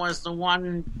got was the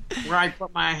one where I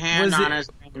put my hand on his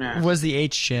penis. Was the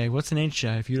HJ? What's an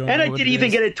HJ? If you don't. And know I what did even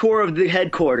get a tour of the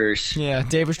headquarters. Yeah,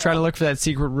 Dave was trying to look for that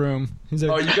secret room. He's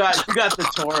like, you got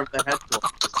the tour of the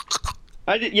headquarters.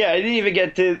 I didn't even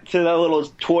get to that little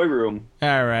toy room.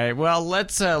 All right. Well,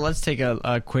 let's take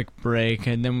a quick break,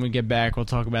 and then when we get back, we'll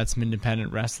talk about some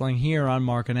independent wrestling here on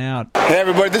Markin Out. Hey,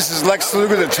 everybody, this is Lex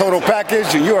Luger, the Total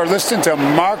Package, and you are listening to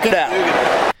Markin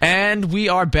Out. And we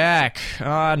are back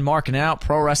on Markin Out,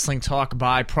 pro wrestling talk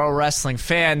by pro wrestling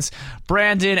fans.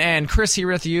 Brandon and Chris here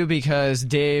with you because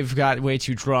Dave got way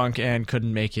too drunk and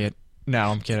couldn't make it.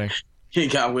 No, I'm kidding. He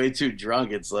got way too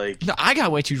drunk. It's like... No, I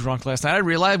got way too drunk last night.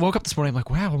 I woke up this morning, I'm like,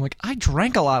 wow. I'm like, I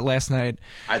drank a lot last night.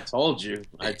 I told you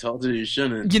you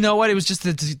shouldn't. You know what? It was just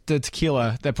the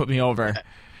tequila that put me over.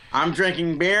 I'm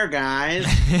drinking beer, guys.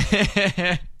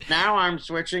 Now I'm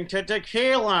switching to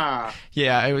tequila.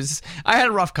 Yeah, I had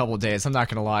a rough couple of days, I'm not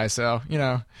going to lie. So,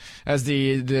 as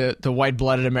the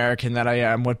white-blooded American that I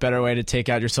am, what better way to take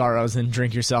out your sorrows than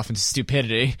drink yourself into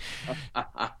stupidity?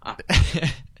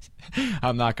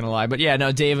 I'm not going to lie. But yeah,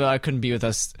 no, Dave couldn't be with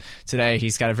us today.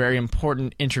 He's got a very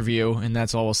important interview, and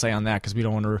that's all we'll say on that because we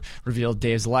don't want to reveal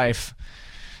Dave's life.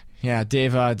 Yeah,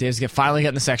 Dave's finally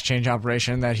getting the sex change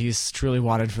operation that he's truly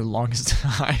wanted for the longest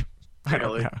time.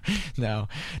 Really? No.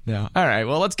 All right,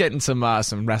 well, let's get in some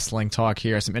wrestling talk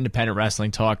here, some independent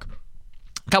wrestling talk.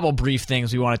 A couple brief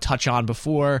things we want to touch on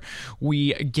before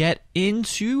we get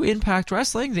into Impact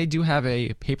Wrestling. They do have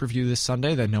a pay-per-view this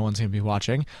Sunday that no one's going to be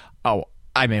watching. Oh,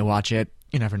 I may watch it.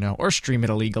 You never know. Or stream it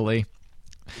illegally.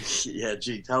 Yeah,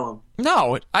 gee, tell him.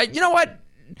 No, you know what?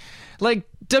 Like,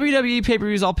 WWE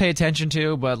pay-per-views I'll pay attention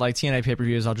to, but like TNA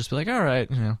pay-per-views I'll just be like, all right,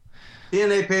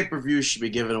 TNA pay-per-views should be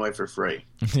given away for free.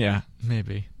 Yeah,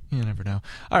 maybe. You never know.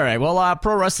 All right, well,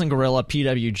 Pro Wrestling Guerrilla,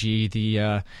 PWG,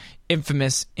 the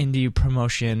infamous indie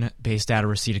promotion based out of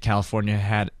Reseda, California,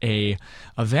 had a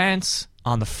event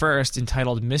on the 1st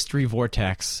entitled Mystery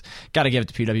Vortex. Got to give it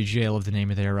to PWG. I love the name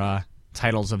of their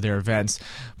titles of their events.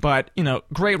 But,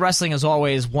 great wrestling as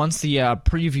always. Once the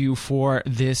preview for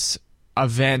this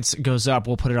event goes up,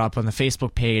 we'll put it up on the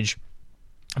Facebook page.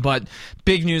 But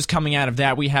big news coming out of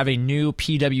that, we have a new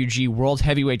PWG World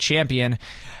Heavyweight Champion,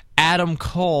 Adam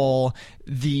Cole,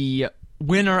 the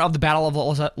winner of the Battle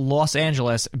of Los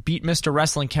Angeles, beat Mr.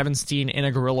 Wrestling Kevin Steen in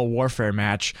a guerrilla warfare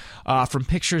match. From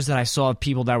pictures that I saw of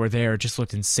people that were there, it just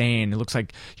looked insane. It looks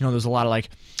like, there's a lot of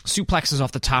suplexes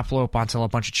off the top rope onto a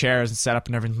bunch of chairs and setup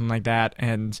and everything like that.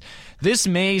 And this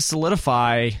may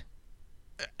solidify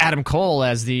Adam Cole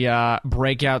as the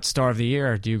breakout star of the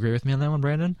year. Do you agree with me on that one,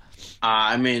 Brandon?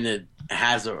 It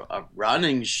has a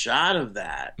running shot of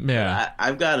that. Yeah.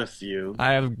 I've got a few.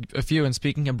 I have a few. And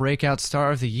speaking of breakout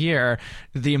star of the year,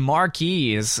 the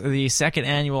Marquees, the second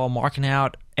annual Markin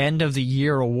Out End of the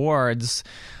Year Awards,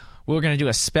 we're going to do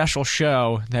a special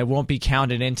show that won't be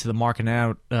counted into the Markin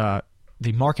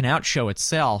Out show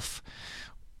itself.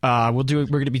 We're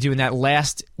going to be doing that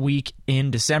last week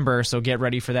in December, so get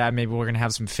ready for that. Maybe we're going to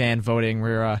have some fan voting.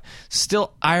 We're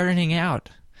still ironing out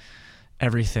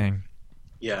everything.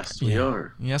 Yes, we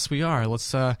are. Yes, we are.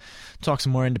 Let's talk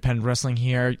some more independent wrestling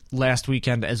here. Last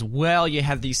weekend as well, you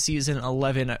had the Season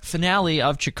 11 finale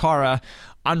of Chikara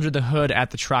Under the Hood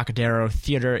at the Trocadero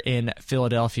Theater in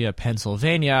Philadelphia,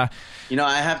 Pennsylvania. You know,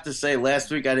 I have to say, last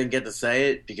week I didn't get to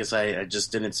say it because I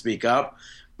just didn't speak up,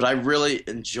 but I really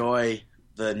enjoy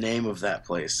the name of that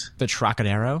place. The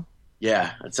Trocadero?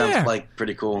 Yeah, it sounds like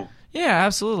pretty cool. Yeah,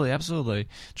 absolutely, absolutely.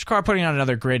 Chikara putting on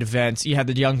another great event. You had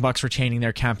the Young Bucks retaining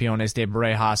their Campeones de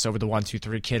Brejas over the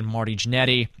 1-2-3 Kid, Marty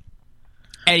Jannetty.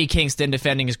 Eddie Kingston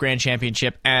defending his grand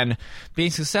championship and being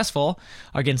successful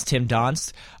against Tim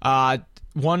Donst.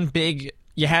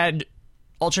 You had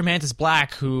Ultra Mantis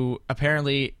Black, who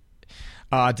apparently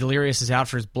Delirious is out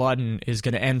for his blood and is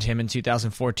going to end him in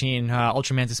 2014.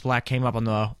 Ultra Mantis Black came up on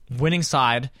the winning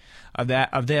side of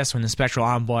this when the Spectral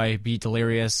Envoy beat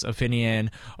Delirious, Aphinian,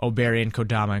 Oberian,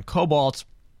 Kodama, and Cobalt.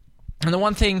 And the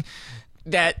one thing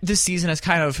that this season has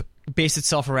kind of based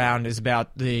itself around is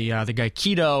about the guy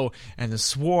Keto and the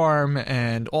Swarm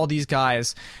and all these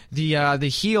guys. The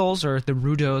heels, or the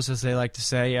Rudos as they like to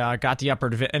say, got the upper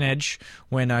advantage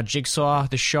when Jigsaw,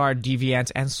 the Shard,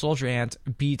 Deviant, and Soldier Ant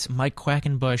beat Mike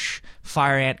Quackenbush,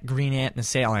 Fire Ant, Green Ant, and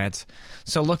Sail Ant.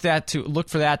 So look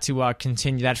for that to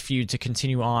continue, that feud to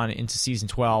continue on into season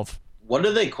 12. What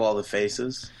do they call the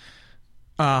faces?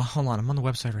 Hold on, I'm on the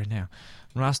website right now.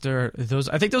 Roster,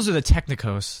 I think those are the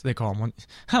Technicos, they call them.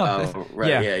 Oh,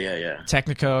 right, yeah.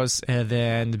 Technicos, and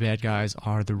then the bad guys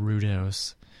are the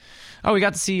Rudos. Oh, we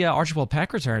got to see Archibald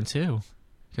Peck return, too,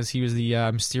 because he was the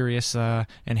mysterious and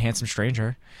handsome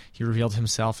stranger. He revealed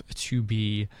himself to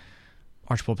be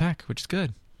Archibald Peck, which is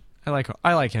good. I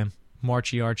like him.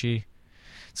 Archie.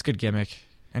 It's a good gimmick.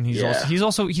 And he's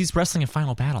wrestling in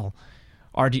Final Battle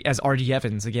as RD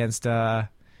Evans against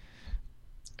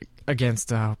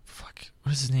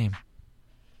what is his name?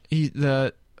 I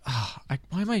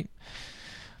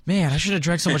should have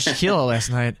drank so much tequila last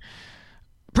night.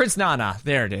 Prince Nana,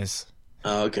 there it is.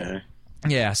 Oh, okay.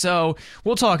 Yeah, so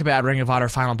we'll talk about Ring of Honor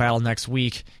Final Battle next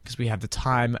week because we have the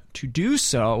time to do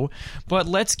so. But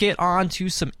let's get on to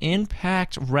some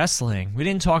Impact Wrestling. We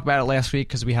didn't talk about it last week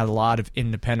because we had a lot of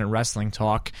independent wrestling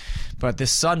talk. But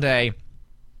this Sunday,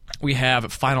 we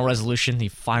have Final Resolution, the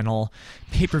final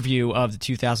pay-per-view of the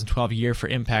 2012 year for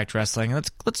Impact Wrestling.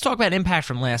 Let's talk about Impact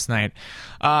from last night.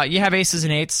 You have Aces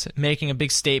and Eights making a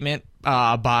big statement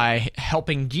by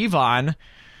helping Devon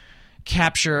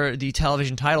capture the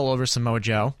television title over Samoa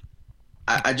Joe.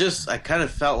 I kind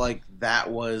of felt like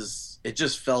it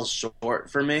just fell short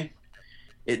for me.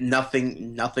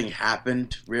 Nothing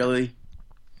happened really.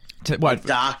 What?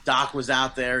 Like Doc was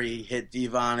out there. He hit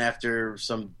Devon after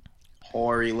some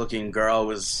hoary looking girl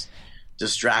was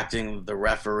distracting the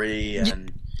referee,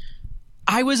 and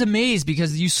I was amazed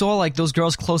because you saw like those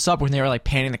girls close up when they were like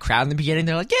panning the crowd in the beginning.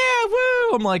 They're like, "Yeah,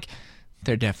 woo!" I'm like,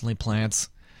 they're definitely plants.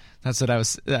 That's what I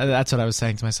was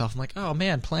saying to myself. I'm like, oh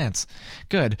man, plants,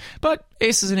 good. But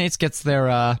Aces and Eights gets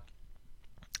their,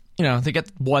 they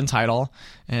get one title,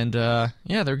 and they're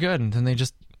good. And then they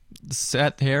just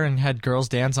sat there and had girls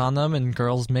dance on them and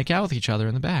girls make out with each other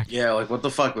in the back. Yeah, like what the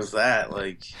fuck was that?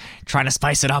 Like trying to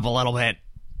spice it up a little bit.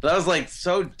 That was like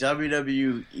so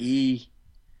WWE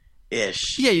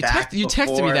ish. Yeah, you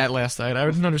texted me that last night. I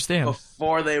didn't understand.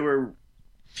 Before they were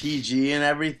PG and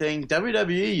everything,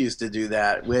 WWE used to do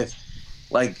that with,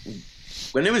 like,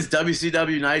 when it was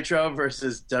WCW Nitro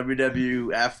versus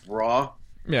WWF Raw.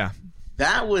 Yeah.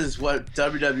 That was what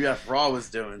WWF Raw was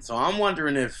doing. So I'm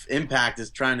wondering if Impact is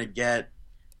trying to get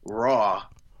Raw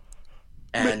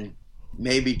and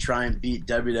maybe try and beat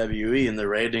WWE in the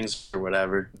ratings or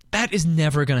whatever. That is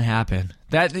never going to happen.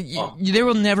 There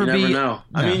will never be. You never know. No.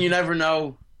 I mean, you never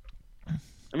know.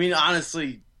 I mean,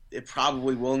 honestly, it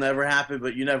probably will never happen,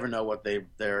 but you never know what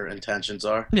their intentions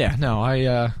are. Yeah, no,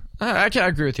 I can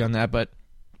agree with you on that, but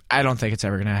I don't think it's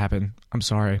ever going to happen. I'm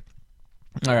sorry.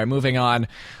 All right, moving on.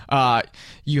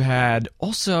 You had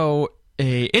also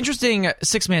a interesting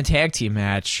 6-man tag team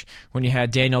match when you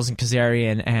had Daniels and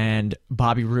Kazarian and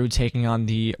Bobby Roode taking on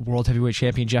the World Heavyweight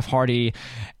Champion Jeff Hardy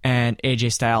and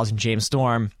AJ Styles and James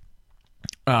Storm.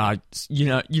 You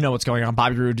know what's going on.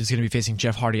 Bobby Roode is going to be facing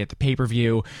Jeff Hardy at the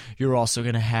pay-per-view. You're also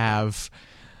going to have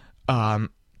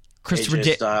Christopher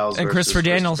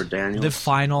Daniels, the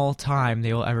final time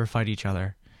they will ever fight each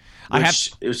other.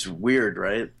 It was weird,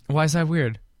 right? Why is that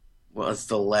weird? Well, it's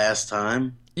the last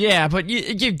time. Yeah, but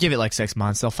you give it like 6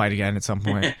 months. They'll fight again at some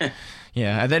point.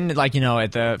 Yeah, and then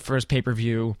at the first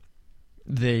pay-per-view,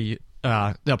 they'll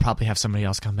probably have somebody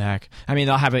else come back. I mean,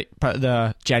 they'll have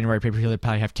the January pay-per-view. They'll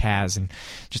probably have Kaz and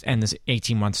just end this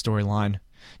 18-month storyline.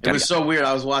 It was so weird.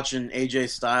 I was watching AJ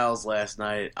Styles last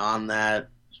night on that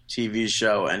TV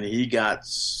show, and he got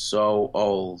so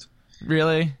old.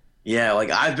 Really? Yeah, like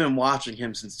I've been watching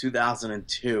him since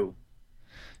 2002,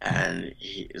 and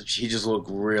he just looked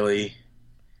really.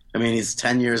 I mean, he's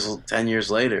 10 years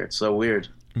later. It's so weird.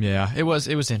 Yeah, it was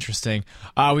interesting.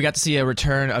 We got to see a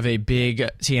return of a big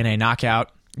TNA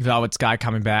knockout. Velvet Sky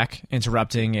coming back,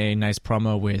 interrupting a nice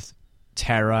promo with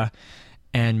Tara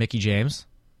and Mickie James.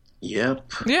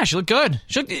 Yep. Yeah, she looked good.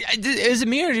 Is it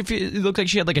me, or do it looked like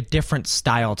she had like a different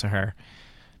style to her?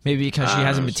 Maybe because she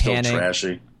hasn't been tanning. Still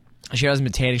trashy. She hasn't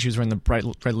been tanning. She was wearing the bright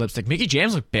red lipstick. Mickie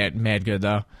James looked mad good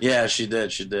though. Yeah, she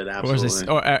did. She did, absolutely.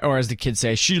 Or as the kids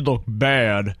say, she looked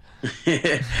bad.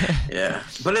 Yeah,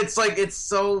 but it's like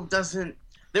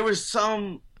there was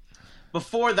some.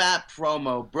 Before that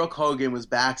promo, Brooke Hogan was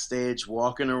backstage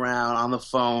walking around on the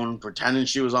phone, pretending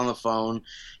she was on the phone.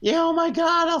 Yeah, oh my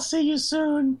God, I'll see you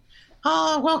soon.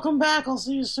 Welcome back, I'll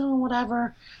see you soon,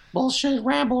 whatever. Bullshit,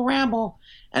 ramble.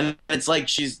 And it's like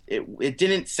it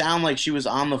didn't sound like she was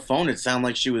on the phone. It sounded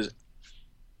like she was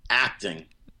acting.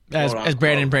 As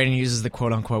Brandon uses the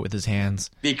quote unquote with his hands.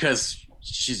 Because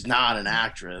she's not an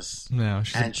actress. No,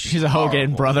 she's a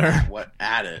Hogan brother.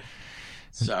 At it.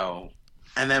 So...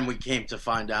 And then we came to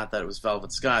find out that it was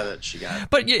Velvet Sky that she got.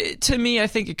 But to me, I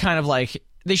think it kind of like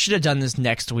they should have done this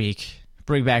next week.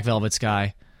 Bring back Velvet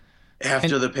Sky.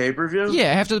 After the pay-per-view? Yeah,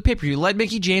 after the pay-per-view. Let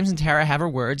Mickie James and Tara have her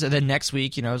words, and then next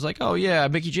week, it was like, oh yeah,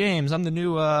 Mickie James, I'm the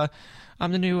new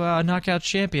knockout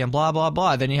champion, blah, blah,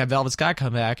 blah. Then you have Velvet Sky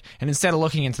come back, and instead of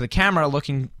looking into the camera,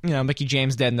 looking, Mickie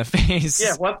James dead in the face.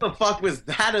 Yeah, what the fuck was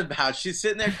that about? She's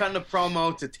sitting there cutting a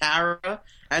promo to Tara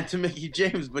and to Mickie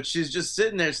James, but she's just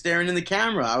sitting there staring in the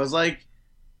camera. I was like,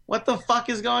 what the fuck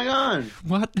is going on?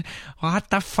 What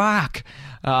the fuck?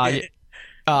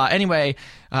 Anyway,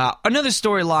 another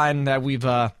storyline that we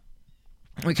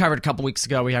covered a couple weeks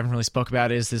ago, we haven't really spoke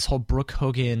about, is this whole Brooke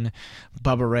Hogan,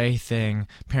 Bubba Ray thing.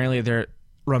 Apparently they're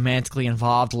romantically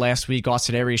involved. Last week,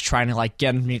 Austin Aries trying to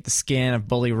get underneath the skin of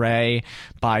Bully Ray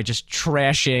by just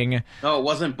trashing. No, it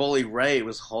wasn't Bully Ray. It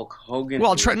was Hulk Hogan.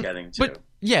 Well, getting to.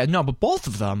 But both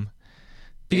of them.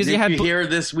 Because you hear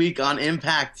this week on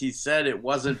Impact, he said it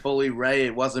wasn't Bully Ray,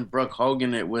 it wasn't Brooke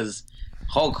Hogan, it was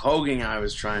Hulk Hogan I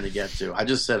was trying to get to. I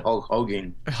just said Hulk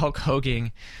Hogan. Hulk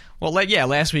Hogan. Well,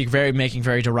 last week, making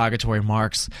very derogatory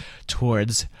marks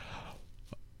towards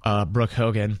Brooke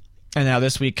Hogan, and now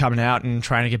this week coming out and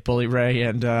trying to get Bully Ray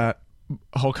and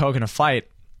Hulk Hogan a fight,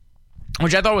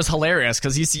 which I thought was hilarious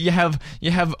because you have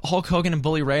Hulk Hogan and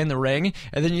Bully Ray in the ring,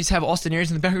 and then you just have Austin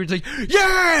Aries in the background like,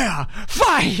 yeah,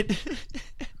 fight.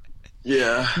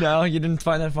 Yeah. No, you didn't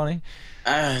find that funny?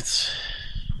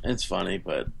 It's funny,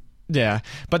 but. Yeah,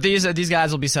 but these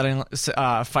guys will be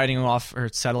fighting off or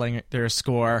settling their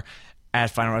score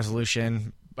at Final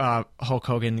Resolution. Hulk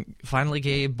Hogan finally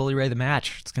gave Bully Ray the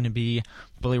match. It's going to be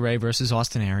Bully Ray versus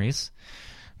Austin Aries,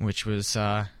 which was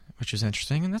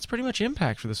interesting, and that's pretty much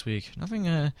Impact for this week. Nothing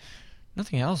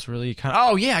else really.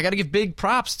 Oh yeah, I got to give big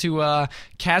props to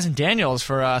Kaz and Daniels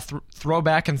for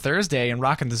throwback on Thursday and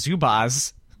rocking the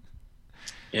Zubaz.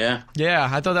 Yeah. Yeah,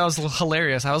 I thought that was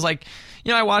hilarious. I was like,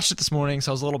 I watched it this morning,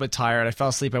 so I was a little bit tired. I fell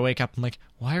asleep. I wake up. I'm like,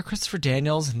 why are Christopher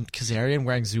Daniels and Kazarian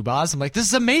wearing Zubaz? I'm like, this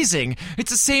is amazing. It's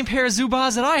the same pair of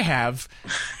Zubaz that I have.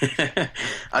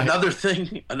 Another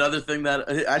thing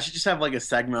that I should just have a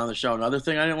segment on the show. Another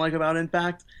thing I didn't like about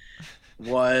Impact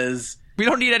was we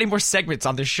don't need any more segments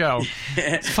on this show.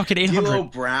 It's fucking 800. D'Lo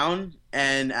Brown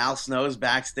and Al Snow's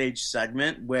backstage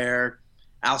segment where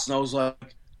Al Snow's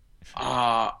like,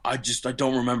 I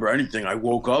don't remember anything. I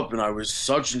woke up and I was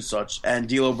such and such. And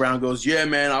D'Lo Brown goes, yeah,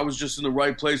 man, I was just in the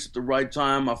right place at the right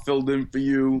time. I filled in for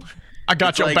you. I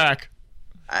got your back.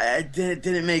 It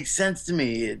didn't make sense to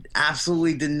me. It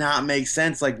absolutely did not make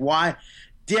sense. Why?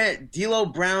 D'Lo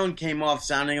Brown came off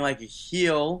sounding like a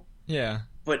heel. Yeah.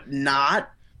 But not.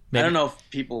 Maybe. I don't know if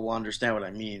people will understand what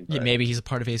I mean. Yeah, maybe he's a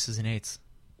part of Aces and Eights.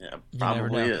 Yeah,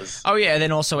 probably is. Oh, yeah, and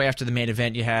then also after the main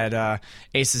event, you had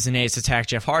Aces and Eights attack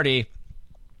Jeff Hardy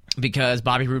because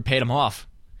Bobby Roode paid him off.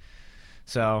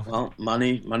 So, well,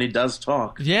 money does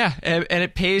talk. Yeah, and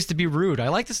it pays to be rude. I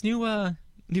like this new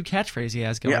catchphrase he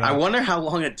has going on. I wonder how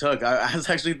long it took. I was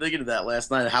actually thinking of that last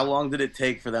night. How long did it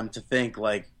take for them to think,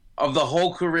 of the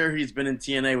whole career he's been in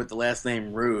TNA with the last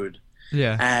name Rude?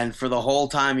 Yeah. And for the whole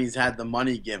time he's had the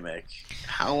money gimmick.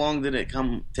 How long did it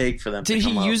take for them to come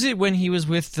up? Did he use it when he was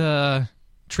with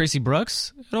Tracy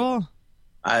Brooks at all?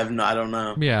 I don't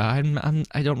know. Yeah,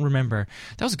 I don't remember.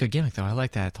 That was a good gimmick, though. I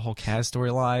like that. The whole Kaz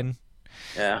storyline.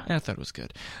 Yeah. I thought it was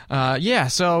good.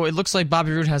 So it looks like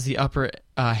Bobby Roode has the upper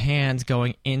hand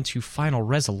going into Final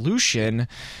Resolution.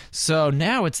 So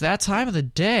now it's that time of the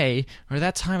day, or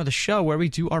that time of the show, where we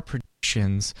do our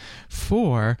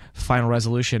for Final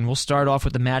Resolution. We'll start off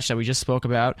with the match that we just spoke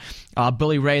about.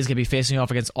 Billy Ray is going to be facing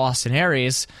off against Austin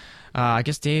Aries. I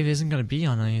guess Dave isn't going to be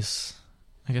on these.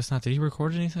 I guess not. Did he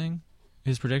record anything?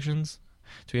 His predictions?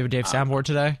 Do we have a Dave soundboard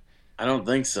today? I don't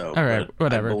think so. All right,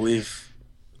 whatever. I believe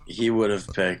he would have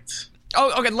picked.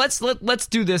 Oh, okay. Let's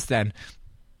do this then.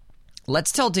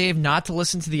 Let's tell Dave not to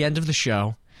listen to the end of the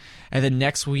show, and then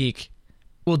next week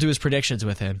we'll do his predictions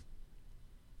with him.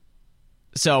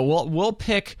 So we'll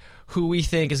pick who we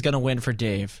think is going to win for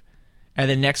Dave, and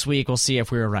then next week we'll see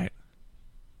if we were right.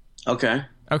 Okay.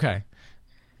 Okay.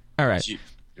 All right.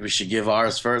 We should give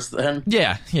ours first then?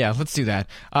 Yeah, let's do that.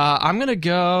 I'm going to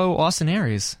go Austin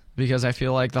Aries because I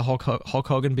feel like the Hulk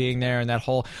Hogan being there and that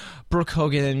whole Brooke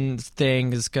Hogan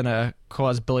thing is going to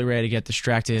cause Billy Ray to get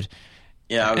distracted.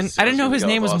 Yeah, I didn't know his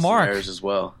name was Mark. Aries as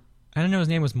well. I didn't know his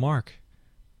name was Mark.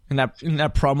 In that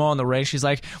promo on the ring, she's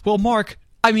like, well, Mark,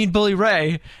 I mean Billy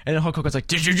Ray. And then Hulk Hogan's like,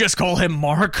 did you just call him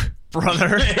Mark,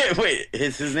 brother? Wait,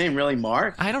 is his name really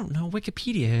Mark? I don't know.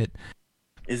 Wikipedia it.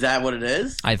 Is that what it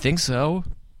is? I think so.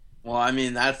 Well, I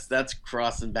mean, that's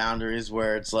crossing boundaries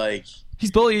where it's like...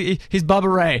 He's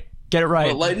Bubba Ray. Get it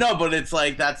right. But it's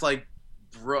like, that's like,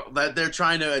 that they're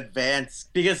trying to advance,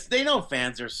 because they know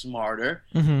fans are smarter.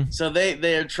 Mm-hmm. So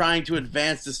they're trying to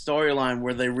advance the storyline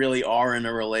where they really are in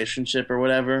a relationship or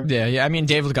whatever. Yeah. I mean,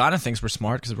 Dave Lagana thinks we're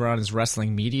smart because we're on his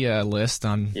wrestling media list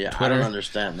on Twitter. I don't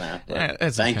understand that.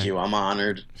 But thank you. I'm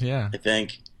honored. Yeah. I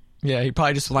think. Yeah, he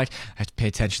probably just like, I have to pay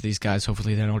attention to these guys.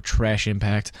 Hopefully they don't trash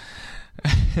Impact.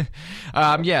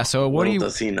 So what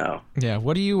does he know? Yeah,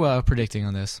 what are you predicting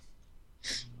on this?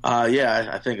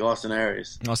 I think Austin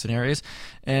Aries. Austin Aries.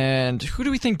 And who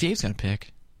do we think Dave's going to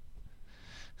pick?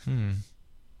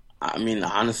 I mean,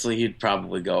 honestly, he'd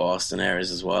probably go Austin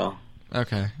Aries as well.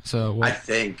 Okay, so... I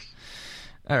think.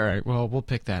 All right, well, we'll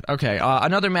pick that. Okay,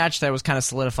 another match that was kind of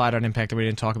solidified on Impact that we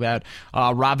didn't talk about.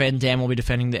 Rob Van Dam will be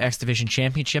defending the X Division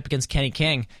Championship against Kenny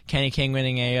King. Kenny King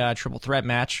winning a triple threat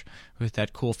match with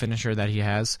that cool finisher that he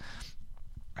has.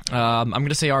 I'm going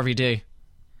to say RVD.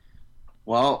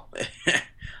 Well,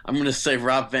 I'm going to say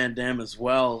Rob Van Dam as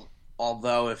well.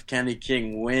 Although if Kenny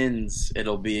King wins,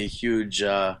 it'll be a huge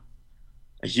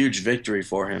victory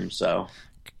for him. So,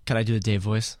 can I do the Dave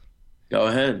voice? Go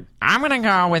ahead. I'm going to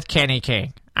go with Kenny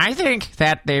King. I think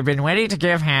that they've been waiting to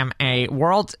give him a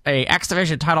X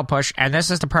Division title push, and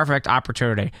this is the perfect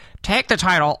opportunity. Take the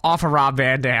title off of Rob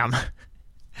Van Dam.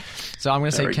 So I'm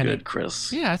going to say Kenny. Good,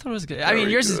 Chris. Yeah, I thought it was good. I mean,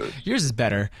 yours is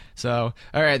better. So,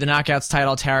 all right, the Knockouts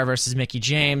title, Tara versus Mickie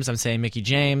James. I'm saying Mickie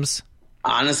James.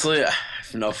 Honestly,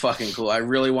 no fucking clue. I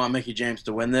really want Mickie James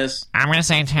to win this. I'm going to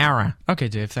say Tara. Okay,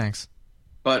 Dave, thanks.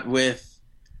 But with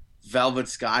Velvet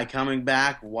Sky coming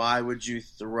back, why would you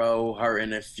throw her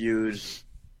in a feud?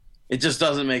 It just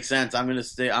doesn't make sense. I'm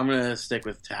gonna stick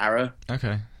with Tara.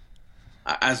 Okay.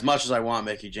 As much as I want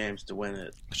Mickie James to win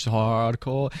it. It's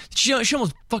hardcore. She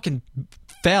almost fucking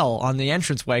fell on the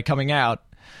entranceway coming out.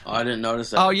 Oh, I didn't notice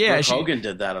that. Oh yeah, Hogan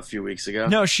did that a few weeks ago.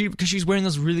 No, because she's wearing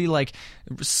those really like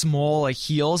small like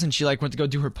heels, and she like went to go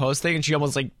do her pose thing, and she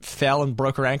almost like fell and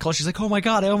broke her ankle. She's like, "Oh my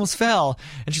god, I almost fell!"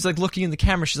 And she's like looking in the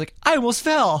camera. She's like, "I almost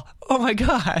fell! Oh my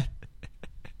god!"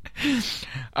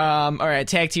 All right,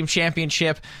 tag team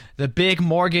championship: the Big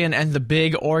Morgan and the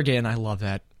Big Organ. I love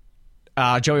that.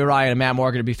 Joey Ryan and Matt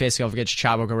Morgan to be facing off against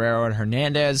Chavo Guerrero and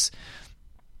Hernandez.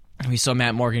 We saw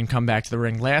Matt Morgan come back to the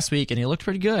ring last week, and he looked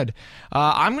pretty good.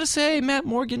 I'm going to say Matt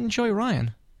Morgan and Joey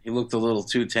Ryan. He looked a little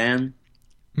too tan.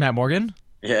 Matt Morgan?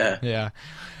 Yeah. Yeah.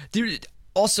 Dude,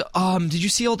 also, did you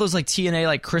see all those like TNA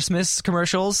like Christmas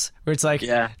commercials where it's like,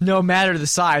 no matter the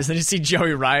size, then you see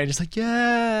Joey Ryan just like,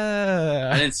 yeah.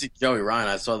 I didn't see Joey Ryan.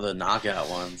 I saw the knockout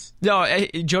ones. No,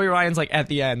 Joey Ryan's like at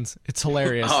the end. It's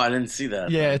hilarious. Oh, I didn't see that.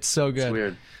 Yeah, it's so good. It's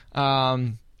weird.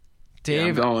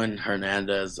 Dave, I'm going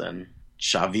Hernandez and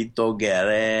Chavito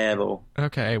Guerrero.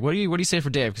 Okay, what do you say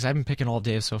for Dave? Because I've been picking all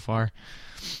Dave so far.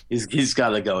 He's got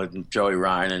to go with Joey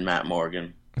Ryan and Matt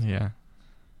Morgan. Yeah.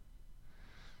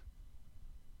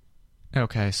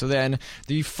 Okay, so then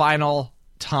the final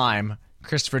time,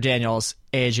 Christopher Daniels,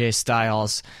 AJ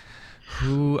Styles.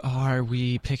 Who are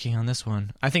we picking on this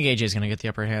one? I think AJ's going to get the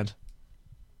upper hand.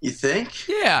 You think?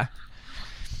 Yeah.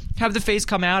 Have the face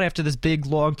come out after this big,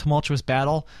 long, tumultuous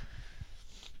battle.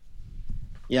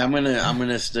 Yeah, I'm gonna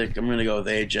go with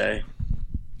AJ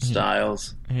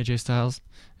Styles. AJ Styles.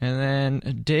 And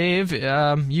then Dave,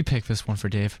 you pick this one for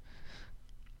Dave.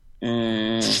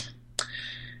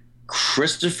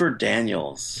 Christopher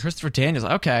Daniels. Christopher Daniels.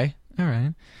 Okay. All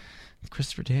right.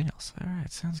 Christopher Daniels. All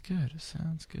right. Sounds good.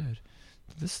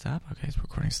 Did this stop? Okay, it's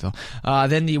recording still.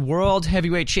 Then the World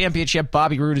Heavyweight Championship,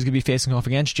 Bobby Roode is going to be facing off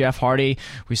against Jeff Hardy.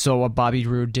 We saw what Bobby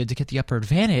Roode did to get the upper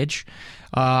advantage.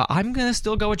 I'm going to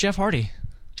still go with Jeff Hardy.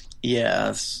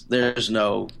 Yes, there's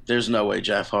no way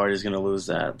Jeff Hardy's going to lose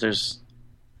that.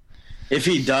 If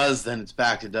he does, then it's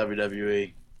back to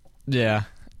WWE. Yeah.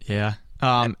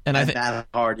 And I think Matt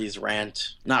Hardy's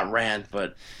not rant,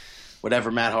 but whatever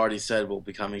Matt Hardy said will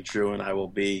be coming true, and I will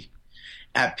be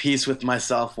at peace with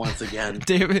myself once again.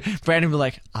 Brandon will be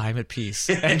like, I'm at peace,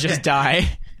 and just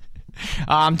die.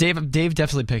 Dave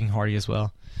definitely picking Hardy as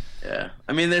well. Yeah.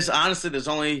 I mean, there's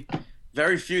only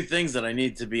very few things that I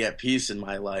need to be at peace in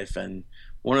my life, and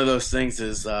one of those things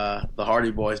is the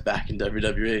Hardy Boys back in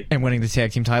WWE. And winning the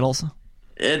tag team titles?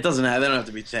 It doesn't have. They don't have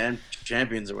to be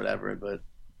champions or whatever, but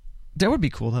that would be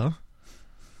cool, though.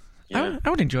 Yeah. I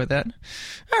would enjoy that.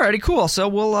 Alrighty, cool. So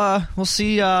we'll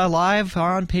see live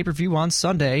on pay-per-view on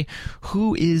Sunday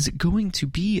who is going to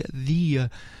be the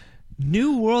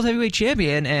new World Heavyweight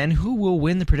Champion and who will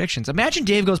win the predictions. Imagine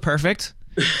Dave goes perfect.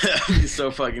 He's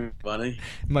so fucking funny.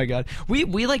 My God, we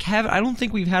have. I don't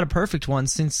think we've had a perfect one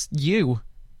since you.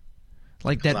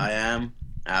 Like that. I am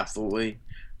absolutely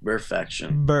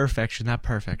perfection. Perfection, not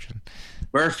perfection.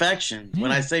 Perfection. Yeah.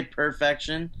 When I say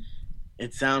perfection,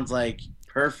 it sounds like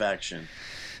perfection.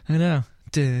 I know.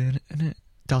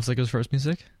 Dolph Ziggler's first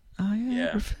music. I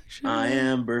am perfection. I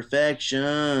am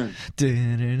perfection.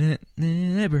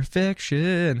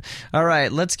 Perfection. All right,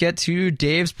 let's get to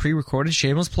Dave's pre-recorded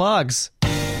shameless plugs.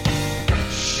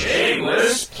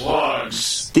 Shameless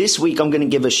plugs. This week, I'm going to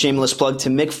give a shameless plug to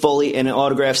Mick Foley and an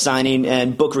autograph signing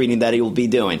and book reading that he will be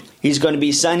doing. He's going to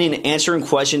be signing, answering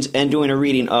questions, and doing a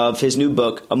reading of his new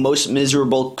book, A Most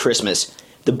Miserable Christmas.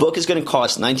 The book is going to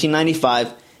cost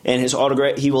 $19.95, and his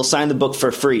autograph, he will sign the book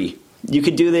for free. You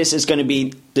could do this. It's going to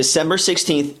be December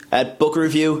 16th at Book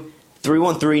Review,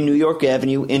 313 New York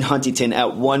Avenue in Huntington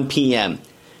at 1 p.m.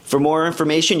 For more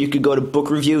information, you could go to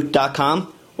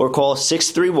bookreview.com or call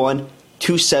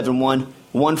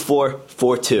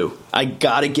 631-271-1442. I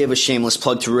gotta give a shameless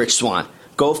plug to Rick Swann.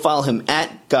 Go follow him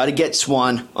at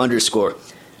gottaGetSwan_.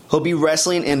 He'll be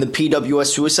wrestling in the PWS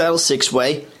Suicidal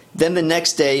 6-Way. Then the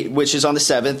next day, which is on the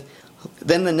 7th,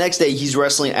 he's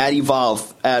wrestling at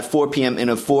Evolve at 4 p.m. in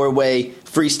a 4-way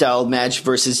freestyle match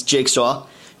versus Jigsaw,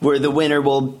 where the winner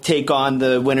will take on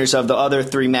the winners of the other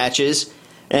 3 matches,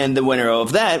 and the winner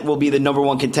of that will be the number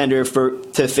 1 contender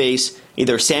to face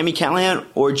either Sami Callihan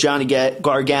or Johnny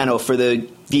Gargano for the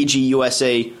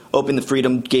DGUSA Open the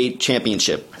Freedom Gate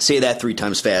Championship. Say that 3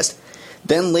 times fast.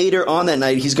 Then later on that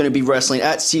night, he's going to be wrestling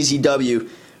at CZW,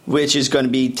 which is going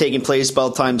to be taking place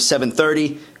about time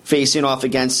 7:30, facing off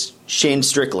against Shane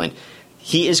Strickland.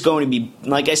 He is going to be,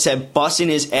 like I said, busting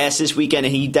his ass this weekend,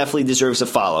 and he definitely deserves a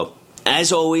follow.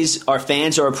 As always, our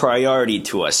fans are a priority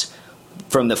to us.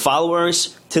 From the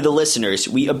followers to the listeners,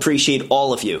 we appreciate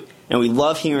all of you, and we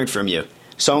love hearing from you.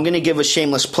 So I'm going to give a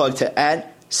shameless plug to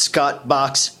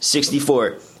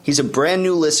 @ScottBox64. He's a brand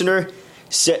new listener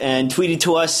and tweeted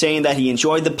to us saying that he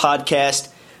enjoyed the podcast.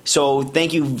 So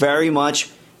thank you very much.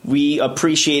 We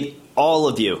appreciate all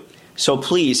of you. So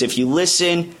please, if you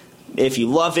listen, if you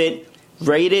love it,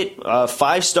 rate it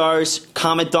 5 stars,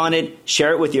 comment on it,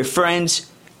 share it with your friends.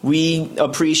 We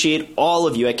appreciate all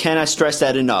of you. I cannot stress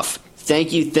that enough.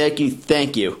 Thank you, thank you,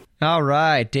 thank you. All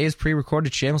right, Dave's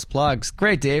pre-recorded shameless plugs.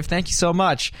 Great, Dave. Thank you so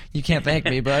much. You can't thank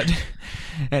me, but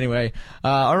anyway.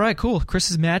 All right, cool.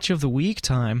 Chris's match of the week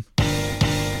time.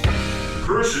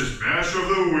 Chris's match of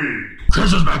the week.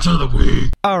 Chris's match of the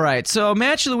week. All right, so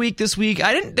match of the week this week.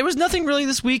 There was nothing really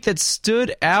this week that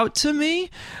stood out to me,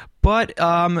 but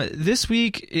this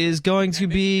week is going to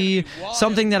be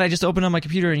something that I just opened on my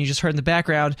computer and you just heard in the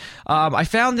background. I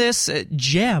found this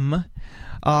gem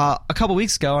a couple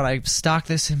weeks ago, and I stocked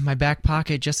this in my back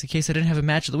pocket just in case I didn't have a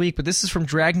match of the week, but this is from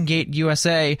Dragon Gate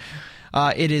USA.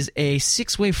 It is a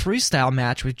 6-way freestyle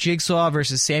match with Jigsaw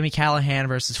versus Sami Callihan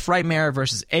versus Frightmare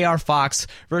versus AR Fox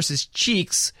versus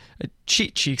Cheech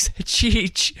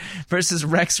versus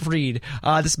Rex Reed.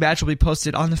 This match will be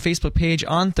posted on the Facebook page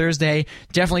on Thursday.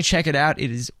 Definitely check it out.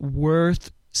 It is worth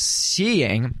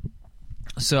seeing.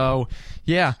 So,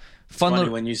 yeah. Funny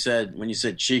when you said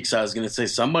Cheeks, I was going to say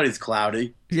somebody's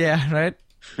cloudy. Yeah, right?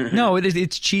 No,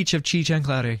 it's Cheech of Cheech and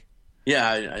Cloudy.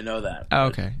 Yeah, I know that. Oh,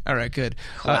 okay. All right, good.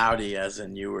 Cloudy, as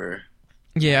in you were...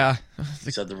 Yeah.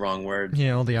 You said the wrong word.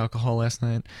 Yeah, all the alcohol last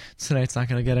night. Tonight's not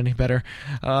going to get any better.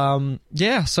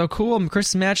 Yeah, so cool.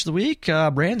 Chris's match of the week.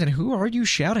 Brandon, who are you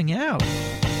shouting out?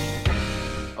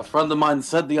 A friend of mine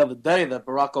said the other day that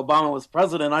Barack Obama was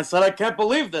president. I said, I can't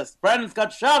believe this. Brandon's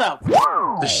got shout-outs.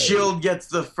 The Shield gets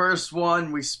the first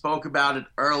one. We spoke about it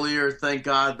earlier. Thank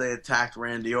God they attacked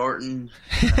Randy Orton.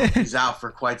 He's out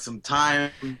for quite some time.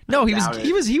 No, he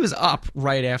was up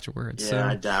right afterwards. Yeah, so.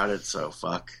 I doubt it, so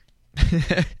fuck.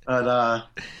 But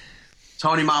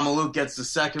Tony Mamaluke gets the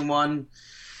second one.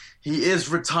 He is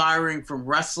retiring from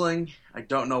wrestling. I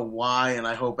don't know why, and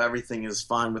I hope everything is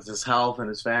fine with his health and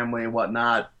his family and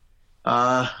whatnot.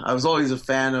 I was always a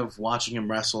fan of watching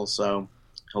him wrestle, so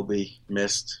he'll be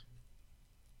missed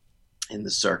in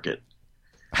the circuit.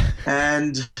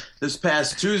 And this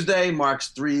past Tuesday marks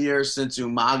 3 years since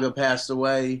Umaga passed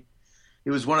away. He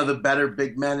was one of the better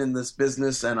big men in this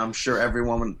business, and I'm sure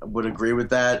everyone would agree with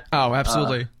that. Oh,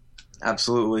 absolutely.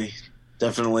 Absolutely.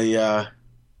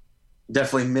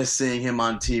 Definitely miss seeing him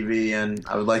on TV, and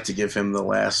I would like to give him the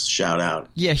last shout out.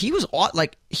 Yeah, he was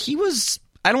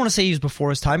I don't want to say he was before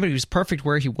his time, but he was perfect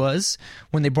where he was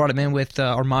when they brought him in with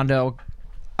Armando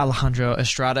Alejandro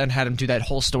Estrada and had him do that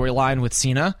whole storyline with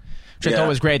Cena, which I thought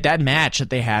was great. That match that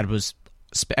they had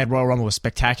at Royal Rumble was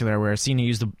spectacular, where Cena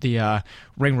used the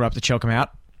ring rope to choke him out.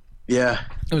 Yeah.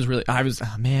 It was really,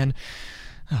 man.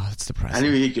 Oh, that's depressing. I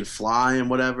knew he could fly and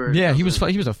whatever. Yeah, he was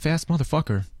a fast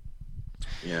motherfucker.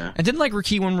 Yeah. And didn't when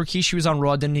Rikishi was on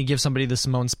Raw, didn't he give somebody the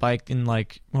Simone Spike in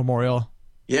Memorial?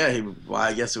 Yeah,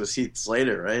 I guess it was Heath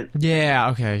Slater, right?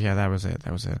 Yeah, okay, yeah, that was it.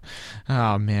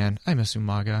 Oh man, I miss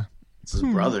Umaga. It's his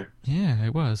brother. Yeah,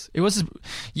 it was. It was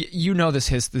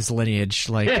this lineage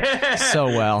so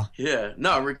well. Yeah.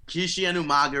 No, Rikishi and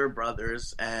Umaga are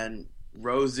brothers, and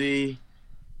Rosie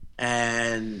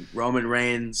and Roman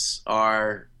Reigns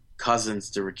are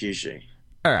cousins to Rikishi.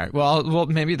 All right. Well,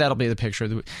 maybe that'll be the picture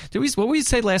of the week. What we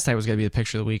say last night was going to be the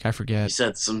picture of the week? I forget. He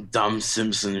said some dumb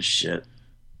Simpsons shit.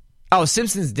 Oh,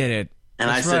 Simpsons did it. And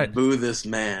that's I said, boo this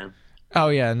man. Oh,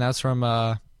 yeah, and that's from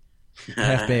Half-Baked.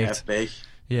 Half-Baked.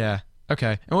 Yeah.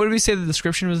 Okay. And what did we say the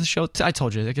description of the show? I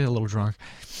told you. I get a little drunk.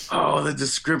 Oh, the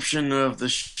description of the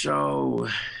show.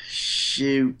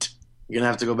 Shoot. You're going to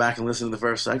have to go back and listen to the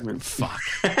first segment. Fuck.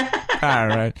 All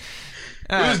right.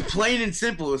 It was plain and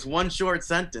simple. It was one short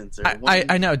sentence.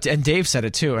 I know, and Dave said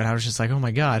it too, and I was just like, oh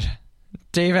my god.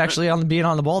 Dave actually being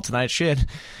on the ball tonight, shit.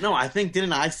 No,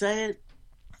 didn't I say it?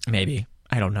 Maybe.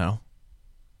 I don't know.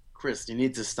 Chris, you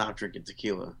need to stop drinking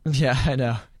tequila. Yeah, I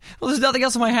know. Well, there's nothing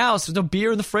else in my house. There's no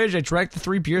beer in the fridge. I drank the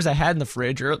 3 beers I had in the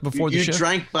fridge before the show. You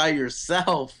drank by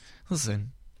yourself.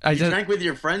 Listen. You drank with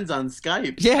your friends on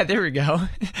Skype. Yeah, there we go.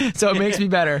 So it makes me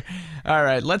better. All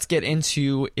right, let's get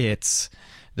into it.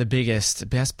 The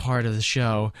best part of the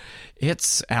show.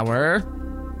 It's our...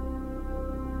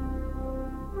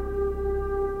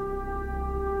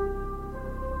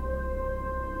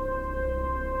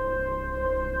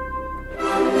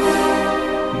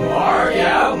 Mark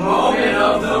Out Moment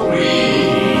of the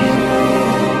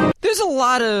Week. There's a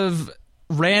lot of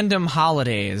random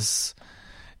holidays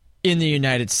in the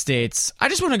United States. I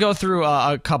just want to go through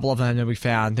a couple of them that we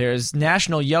found. There's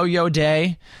National Yo-Yo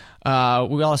Day.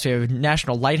 We also have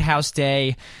National Lighthouse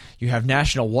Day. You have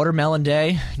National Watermelon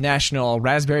Day, National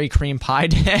Raspberry Cream Pie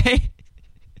Day.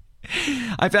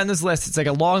 I found this list. It's like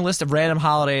a long list of random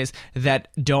holidays that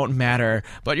don't matter.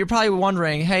 But you're probably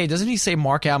wondering, hey, doesn't he say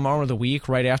Mark Out Moment of the Week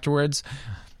right afterwards?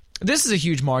 This is a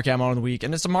huge Mark Out Moment of the Week,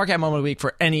 and it's a Mark Out Moment of the Week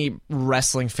for any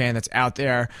wrestling fan that's out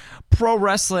there. Pro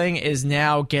wrestling is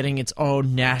now getting its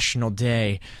own national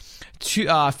day.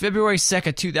 February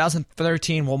 2nd,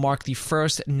 2013 will mark the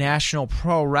first National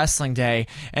Pro Wrestling Day,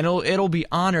 and it'll be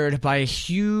honored by a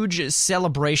huge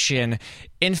celebration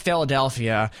in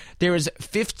Philadelphia. There is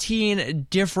 15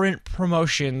 different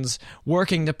promotions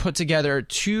working to put together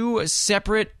 2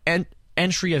 separate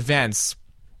entry events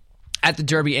at the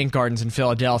Derby Ink Gardens in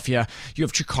Philadelphia. You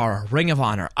have Chikara, Ring of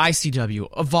Honor, ICW,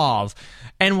 Evolve,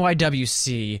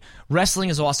 NYWC. Wrestling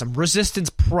is awesome.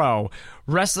 Resistance Pro.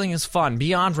 Wrestling is fun.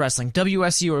 Beyond Wrestling.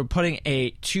 WSU are putting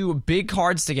 2 big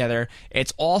cards together.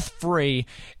 It's all free.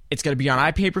 It's going to be on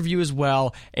iPay-per-view as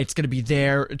well. It's going to be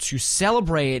there to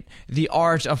celebrate the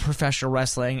art of professional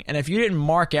wrestling. And if you didn't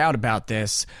mark out about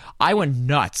this, I went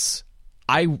nuts.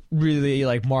 I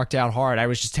really marked out hard. I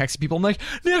was just texting people. I'm like,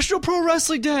 National Pro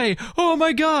Wrestling Day. Oh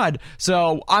my god!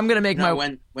 So I'm gonna make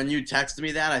when you texted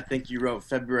me that, I think you wrote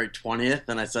February 20th,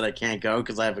 and I said I can't go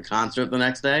because I have a concert the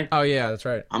next day. Oh yeah, that's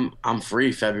right. I'm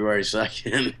free February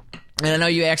 2nd. And I know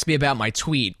you asked me about my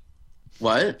tweet.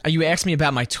 What? You asked me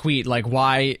about my tweet,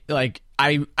 why? I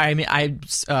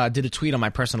did a tweet on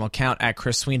my personal account at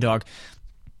Chris Sweendog.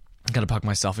 I'm gonna puck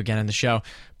myself again in the show,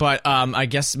 but I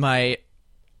guess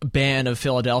ban of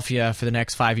Philadelphia for the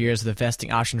next 5 years, the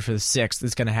vesting option for the sixth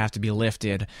is going to have to be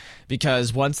lifted,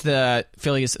 because once the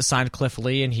Phillies signed Cliff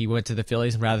Lee and he went to the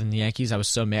Phillies rather than the Yankees, I was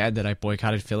so mad that I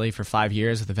boycotted Philly for 5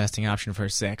 years with the vesting option for a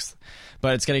sixth.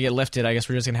 But it's going to get lifted. I guess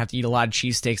we're just going to have to eat a lot of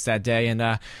cheesesteaks that day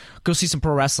and go see some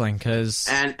pro wrestling.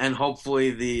 And hopefully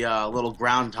the little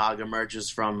groundhog emerges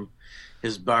from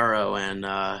his burrow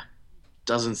and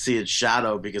doesn't see its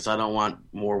shadow, because I don't want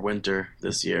more winter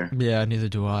this year. Yeah, neither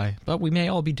do I. But we may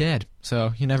all be dead,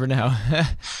 so you never know.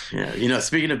 Yeah,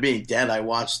 speaking of being dead, I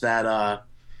watched that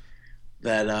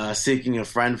Seeking a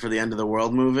Friend for the End of the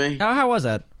World movie. How was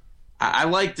that? I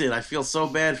liked it. I feel so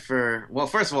bad for... Well,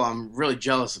 first of all, I'm really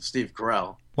jealous of Steve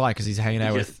Carell. Why? Because he's hanging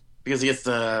out with... Because he gets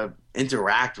to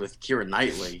interact with Keira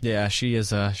Knightley. Yeah,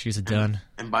 she's a done.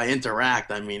 And by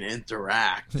interact, I mean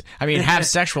interact. I mean, have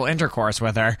sexual intercourse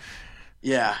with her.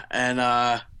 Yeah, and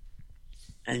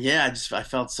yeah, I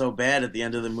felt so bad at the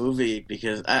end of the movie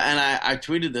because, I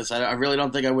tweeted this. I really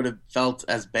don't think I would have felt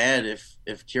as bad if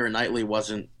Keira Knightley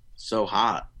wasn't so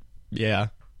hot. Yeah.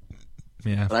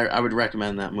 But I would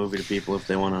recommend that movie to people if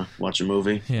they want to watch a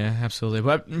movie. Yeah, absolutely.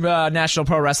 But National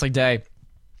Pro Wrestling Day,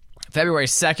 February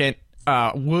 2nd.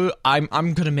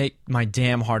 I'm gonna make my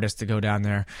damn hardest to go down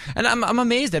there, and I'm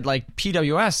amazed that like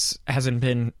PWS hasn't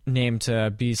been named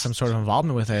to be some sort of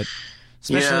involvement with it.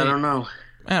 Especially, I don't know.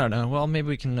 Well, maybe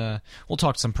we can we'll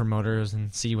talk to some promoters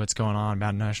and see what's going on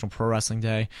about National Pro Wrestling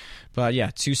Day. But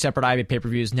yeah, 2 separate IBA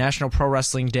pay-per-views,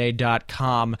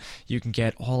 nationalprowrestlingday.com. You can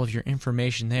get all of your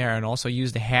information there, and also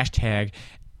use the hashtag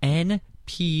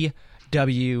NPWD.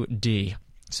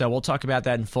 So we'll talk about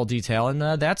that in full detail, and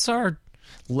that's our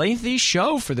lengthy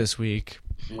show for this week.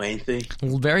 Lengthy?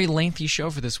 Very lengthy show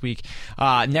for this week.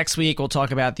 Next week, we'll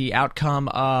talk about the outcome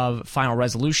of Final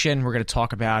Resolution. We're going to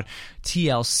talk about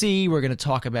TLC. We're going to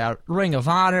talk about Ring of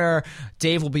Honor.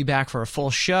 Dave will be back for a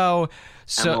full show.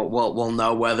 So and we'll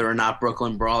know whether or not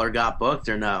Brooklyn Brawler got booked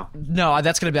or no. No,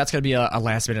 that's gonna be a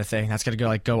last minute thing. That's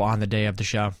gonna go on the day of the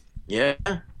show. Yeah.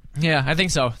 Yeah, I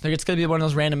think so. It's gonna be one of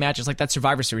those random matches, like that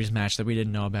Survivor Series match that we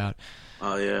didn't know about.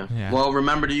 Oh, yeah. Well,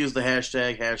 remember to use the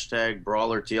hashtag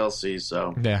Brawler TLC,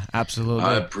 so. Yeah, absolutely.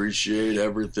 I appreciate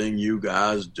everything you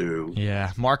guys do. Yeah,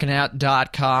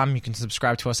 markinout.com. You can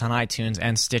subscribe to us on iTunes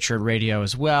and Stitcher Radio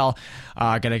as well.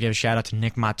 Gotta give a shout out to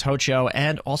Nick Matocho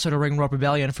and also to Ring Rope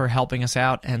Rebellion for helping us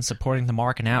out and supporting the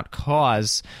Markin Out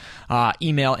cause.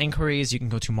 Email inquiries, you can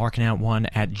go to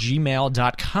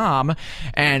markinout1@gmail.com.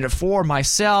 And for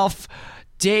myself,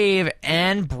 Dave,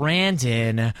 and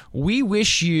Brandon, we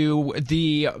wish you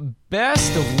the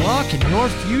best of luck in your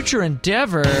future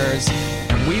endeavors,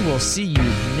 and we will see you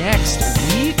next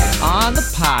week on the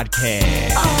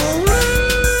podcast.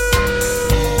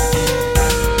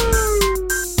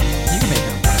 You can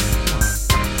make that one.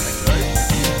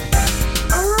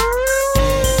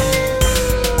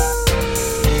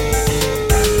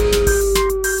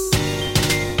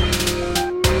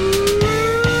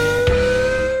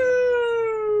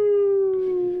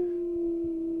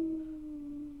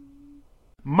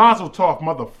 Mazel tov,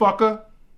 motherfucker.